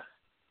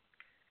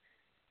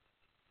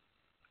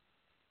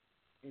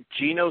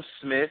Geno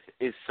Smith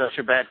is such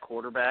a bad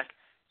quarterback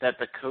that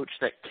the coach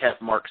that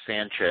kept Mark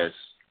Sanchez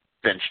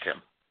benched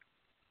him.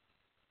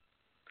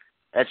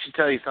 That should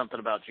tell you something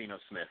about Geno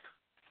Smith.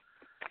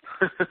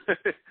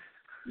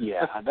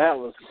 Yeah, that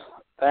was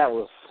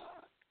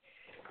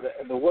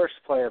the worst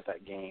play of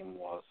that game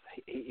was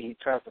he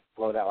tries to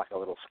float out like a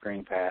little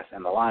screen pass,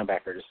 and the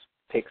linebacker just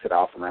picks it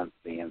off around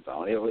the end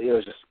zone. It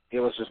was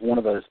just one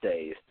of those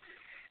days,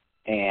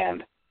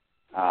 and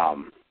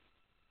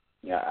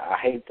I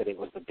hate that it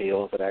was the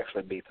Bills that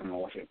actually beat them,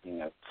 or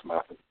somebody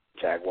like the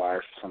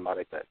Jaguars or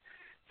somebody, but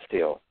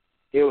still,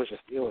 it was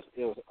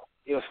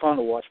fun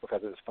to watch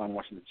because it was fun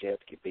watching the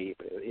Jets get beat,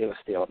 but it was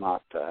still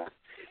not.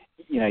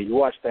 You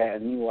watch that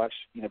and you watch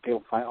people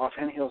complain, oh,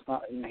 Tannehill's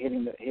not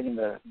hitting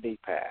the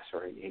deep pass,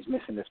 or he's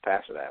missing this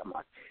pass or that. I'm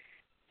like,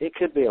 it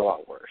could be a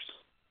lot worse,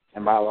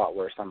 and by a lot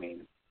worse I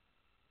mean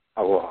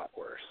a lot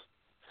worse.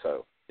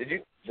 So did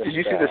you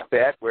see the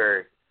stat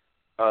where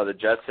the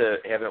Jets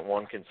haven't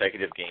won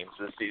consecutive games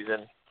this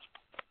season?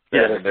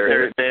 Yeah,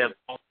 they have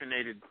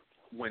alternated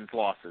wins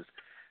losses,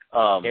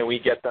 and we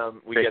get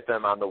them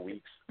on the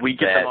weeks. We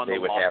get them on the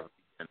loss.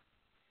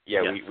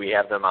 Yeah, yes. we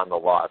have them on the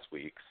loss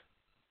weeks.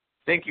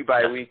 Thank you,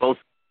 bye week.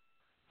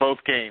 Both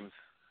games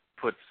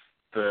puts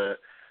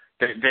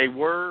they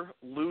were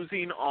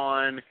losing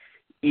on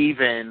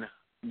even,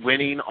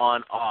 winning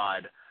on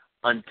odd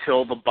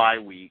until the bye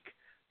week.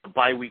 The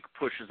bye week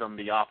pushes them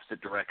the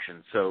opposite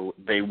direction, so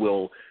they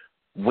will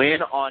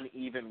win on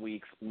even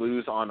weeks,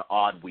 lose on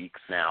odd weeks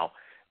now,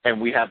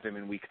 and we have them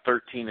in week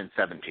 13 and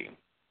 17.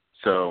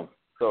 So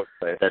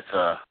that's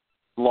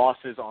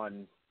losses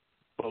on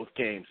both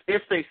games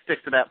if they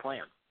stick to that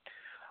plan.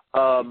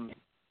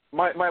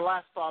 my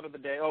last thought of the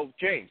day. Oh,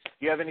 James,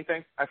 do you have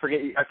anything? I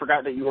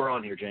forgot that you were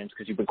on here, James,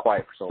 because you've been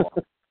quiet for so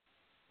long.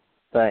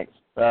 Thanks.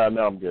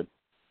 No, I'm good.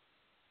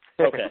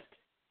 Okay.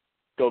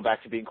 Go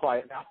back to being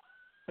quiet now.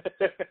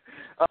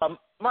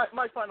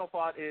 My final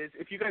thought is,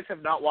 if you guys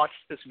have not watched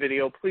this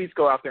video, please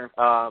go out there.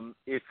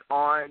 It's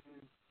on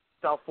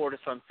South Florida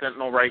Sun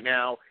Sentinel right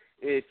now.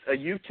 It's a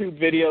YouTube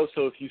video,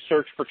 so if you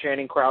search for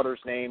Channing Crowder's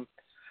name,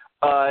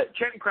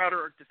 Channing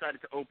Crowder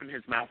decided to open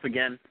his mouth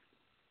again.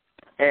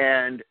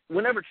 And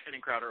whenever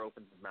Channing Crowder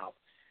opens his mouth,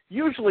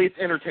 usually it's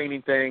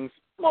entertaining things.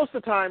 Most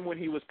of the time when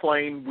he was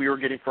playing, we were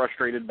getting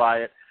frustrated by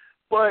it.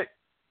 But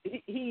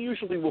he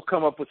usually will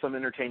come up with some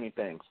entertaining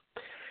things.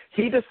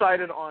 He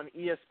decided on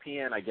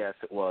ESPN, I guess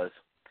it was,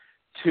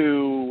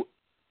 to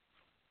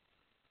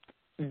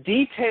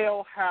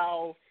detail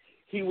how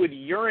he would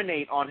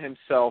urinate on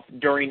himself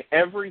during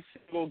every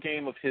single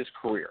game of his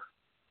career.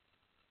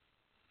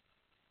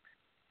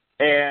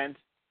 And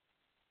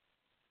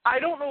I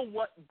don't know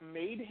what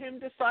made him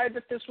decide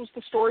that this was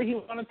the story he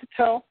wanted to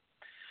tell.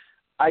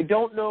 I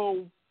don't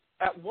know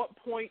at what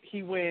point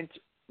he went,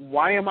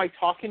 why am I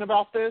talking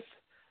about this,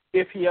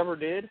 if he ever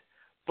did,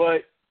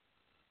 but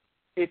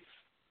it's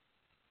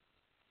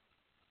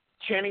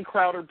Channing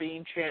Crowder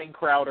being Channing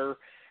Crowder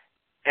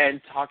and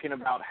talking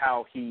about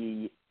how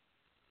he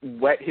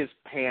wet his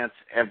pants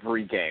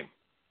every game.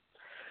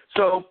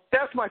 So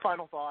that's my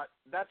final thought.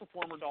 That's a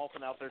former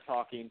Dolphin out there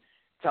talking,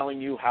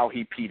 telling you how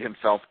he peed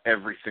himself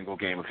every single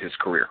game of his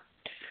career.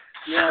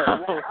 Yeah,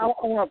 I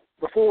want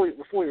to, before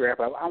we wrap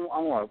up, I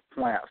want to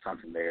point out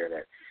something there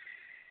that,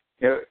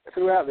 you know,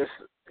 throughout this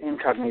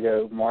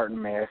incognito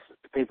Martin mess,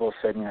 people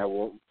said, you know,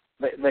 well,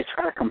 they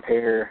try to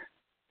compare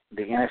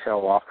the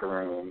NFL locker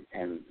room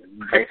and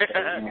basically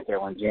the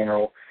NFL in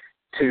general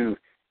to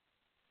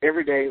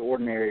everyday,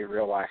 ordinary,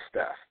 real life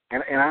stuff.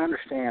 And I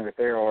understand that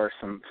there are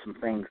some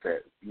things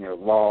that, you know,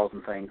 laws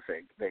and things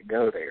that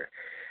go there.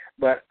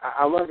 But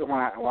I love it when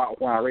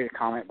I read a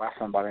comment by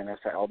somebody and they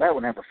say, "Oh, that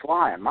would never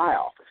fly in my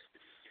office."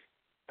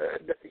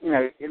 You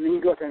know, and then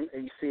you go up and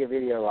you see a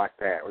video like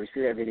that, or you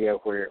see that video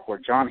where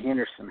John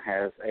Henderson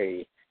has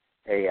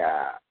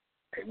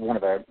one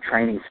of the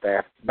training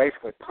staff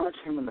basically punch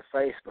him in the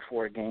face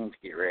before a game to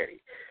get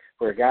ready,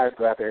 where guys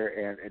go out there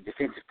and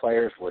defensive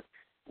players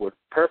would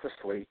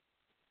purposely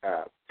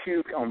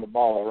puke on the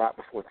ball right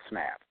before the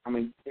snap. I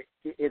mean,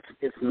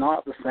 it's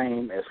not the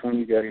same as when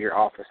you go to your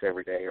office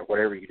every day or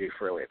whatever you do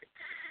for a living.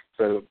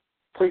 So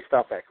please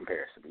stop that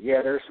comparison.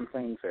 Yeah, there's some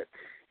things that,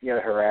 you know,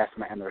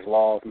 harassment and there's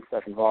laws and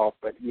stuff involved,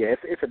 but yeah,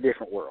 it's a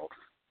different world.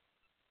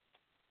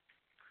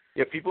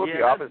 Yeah, people at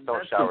the office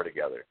don't shower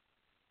together.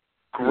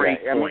 Great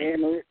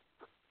point.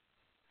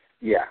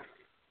 Yeah.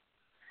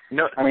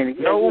 No, I mean,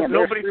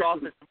 nobody's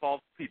office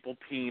involves people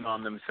peeing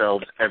on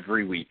themselves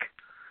every week.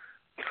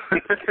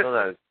 Still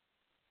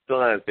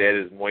not as bad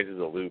as Moises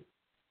Alou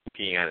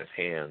peeing on his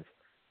hands.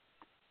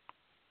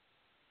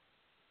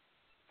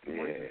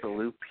 Moises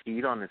Alou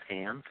peed on his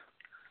hands?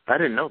 I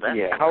didn't know that.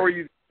 Yeah. How are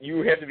you?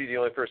 You have to be the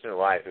only person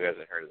alive who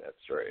hasn't heard of that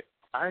story.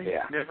 I've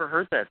never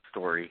heard that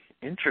story.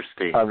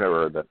 Interesting. I've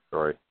never heard that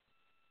story.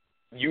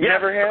 You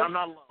never have? I'm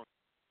not alone.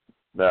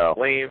 No.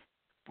 Lame.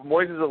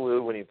 Moises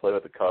Alou, when he played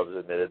with the Cubs,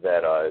 admitted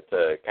that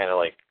to kind of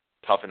like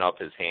toughen up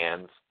his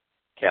hands,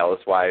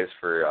 callus-wise,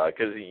 for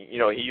because he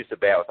used to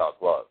bat without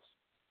gloves,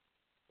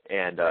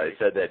 and he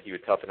said that he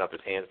would toughen up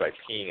his hands by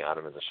peeing on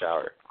him in the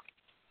shower.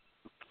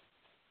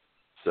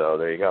 So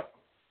there you go.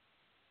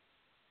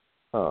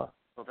 Huh.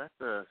 Well,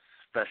 that's a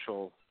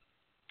special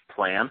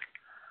plan.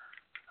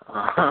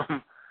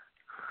 I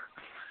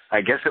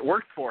guess it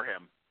worked for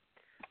him.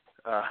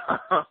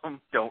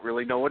 Don't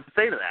really know what to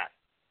say to that.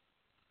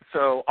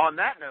 So on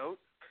that note,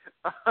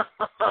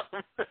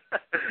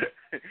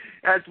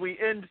 as we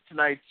end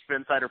tonight's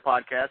Phinsider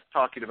podcast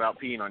talking about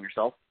peeing on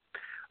yourself,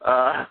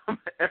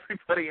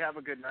 everybody have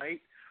a good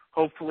night.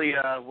 Hopefully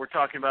we're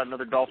talking about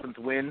another Dolphins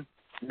win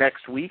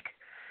next week.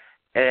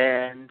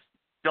 And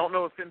don't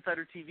know if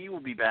Phinsider TV will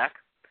be back.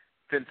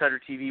 Phinsider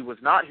TV was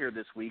not here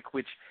this week,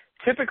 which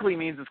typically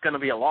means it's going to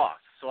be a loss.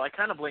 So I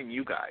kind of blame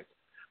you guys.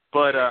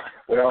 But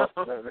well,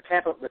 the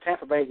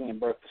Tampa Bay game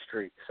broke the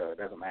streak, so it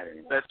doesn't matter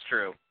anymore. That's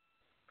true.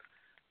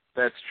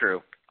 That's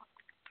true.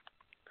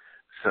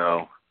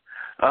 So,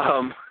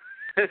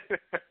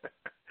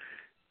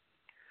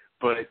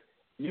 but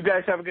you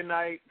guys have a good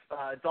night.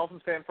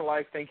 Dolphins fan for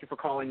life, thank you for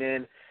calling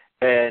in.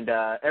 And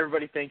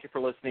everybody, thank you for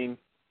listening.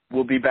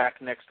 We'll be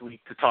back next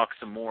week to talk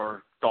some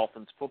more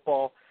Dolphins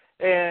football.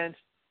 And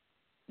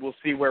we'll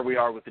see where we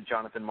are with the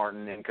Jonathan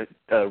Martin and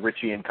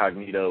Richie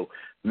Incognito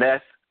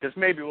mess, because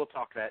maybe we'll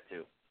talk that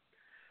too.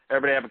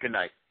 Everybody have a good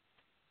night.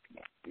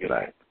 Good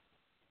night.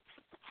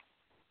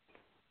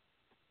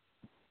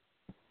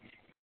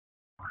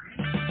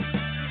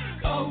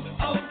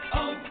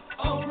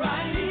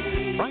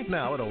 O'Reilly. Right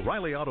now at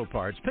O'Reilly Auto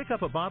Parts, pick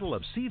up a bottle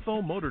of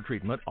Seafoam Motor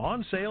Treatment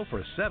on sale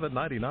for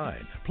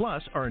 $7.99.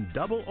 Plus, earn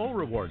double O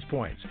Rewards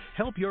points.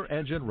 Help your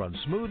engine run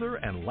smoother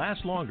and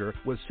last longer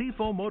with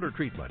Seafoam Motor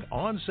Treatment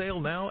on sale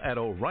now at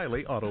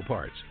O'Reilly Auto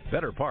Parts.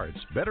 Better parts,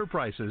 better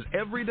prices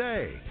every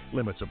day.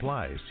 Limit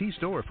supplies. See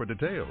store for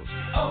details.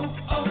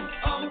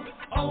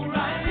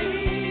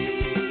 O'Reilly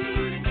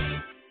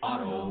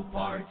Auto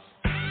Parts.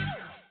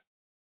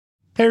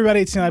 Hey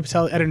everybody, it's Neil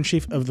Patel,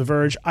 editor-in-chief of The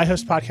Verge. I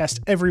host a podcast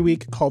every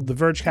week called The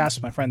Vergecast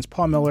with my friends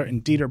Paul Miller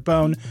and Dieter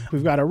Bohn.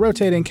 We've got a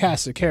rotating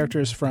cast of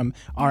characters from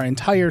our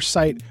entire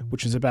site,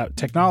 which is about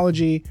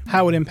technology,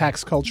 how it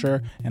impacts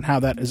culture, and how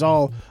that is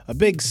all a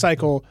big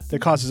cycle that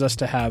causes us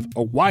to have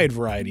a wide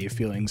variety of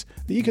feelings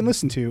that you can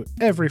listen to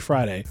every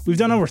Friday. We've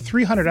done over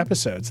 300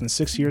 episodes in the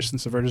 6 years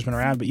since The Verge has been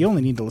around, but you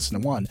only need to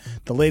listen to one,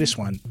 the latest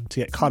one, to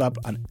get caught up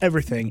on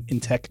everything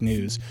in tech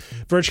news.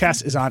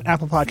 Vergecast is on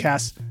Apple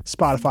Podcasts,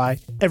 Spotify,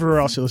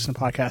 everywhere else you listen to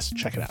podcasts.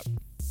 Check it out.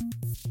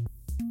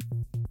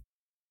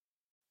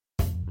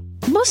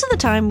 Most of the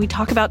time, we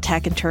talk about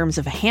tech in terms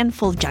of a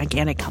handful of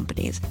gigantic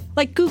companies,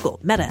 like Google,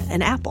 Meta,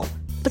 and Apple.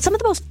 But some of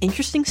the most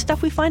interesting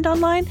stuff we find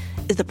online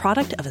is the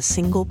product of a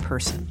single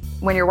person.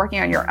 When you're working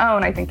on your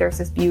own, I think there's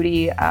this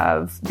beauty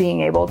of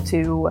being able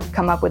to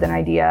come up with an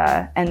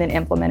idea and then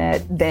implement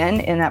it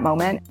then in that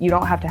moment. You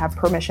don't have to have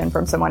permission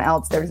from someone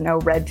else. There's no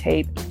red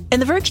tape. In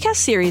the Vergecast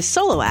series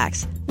Solo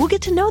Acts, we'll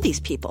get to know these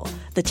people,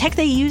 the tech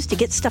they use to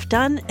get stuff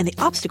done, and the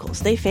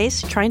obstacles they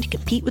face trying to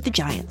compete with the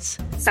giants.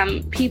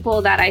 Some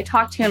people that I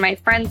talk to and my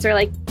friends are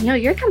like,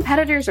 your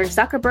competitors are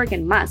Zuckerberg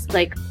and Musk.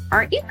 Like,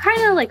 aren't you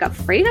kind of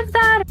afraid of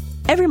that?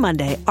 Every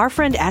Monday, our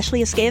friend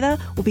Ashley Esqueda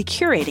will be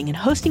curating and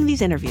hosting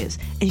these interviews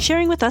and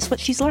sharing with us what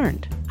she's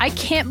learned. I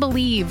can't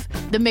believe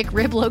the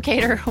McRib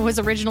locator was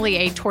originally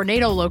a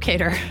tornado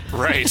locator.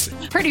 Right.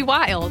 Pretty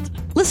wild.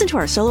 Listen to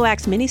our Solo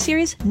Acts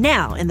miniseries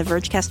now in the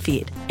Vergecast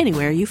feed,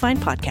 anywhere you find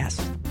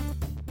podcasts.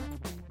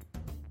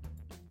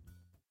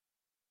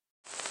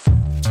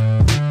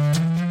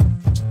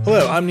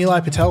 Hello, I'm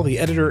Nilay Patel, the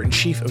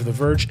editor-in-chief of The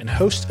Verge and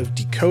host of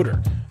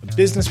Decoder, a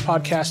business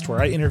podcast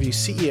where I interview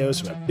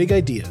CEOs about big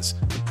ideas,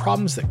 the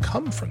problems that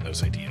come from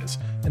those ideas,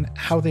 and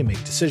how they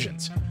make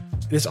decisions.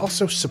 It is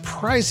also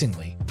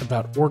surprisingly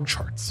about org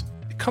charts.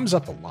 It comes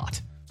up a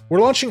lot. We're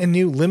launching a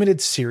new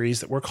limited series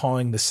that we're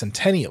calling the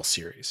Centennial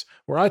Series,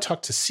 where I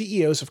talk to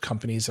CEOs of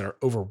companies that are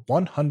over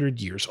 100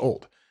 years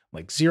old,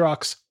 like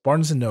Xerox,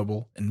 Barnes &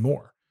 Noble, and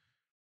more.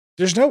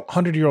 There's no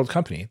 100-year-old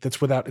company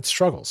that's without its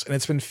struggles, and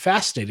it's been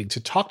fascinating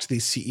to talk to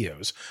these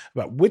CEOs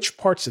about which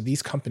parts of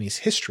these companies'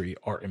 history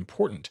are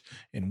important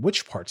and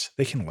which parts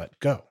they can let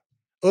go.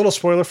 A little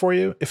spoiler for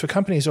you, if a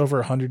company is over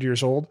 100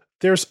 years old,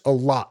 there's a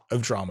lot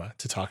of drama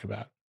to talk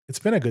about. It's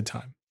been a good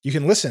time. You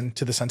can listen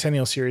to the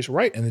Centennial Series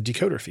right in the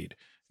Decoder feed.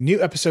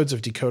 New episodes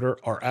of Decoder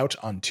are out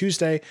on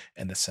Tuesday,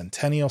 and the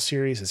Centennial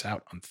Series is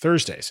out on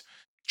Thursdays.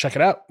 Check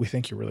it out. We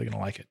think you're really going to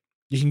like it.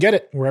 You can get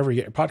it wherever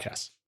you get your podcasts.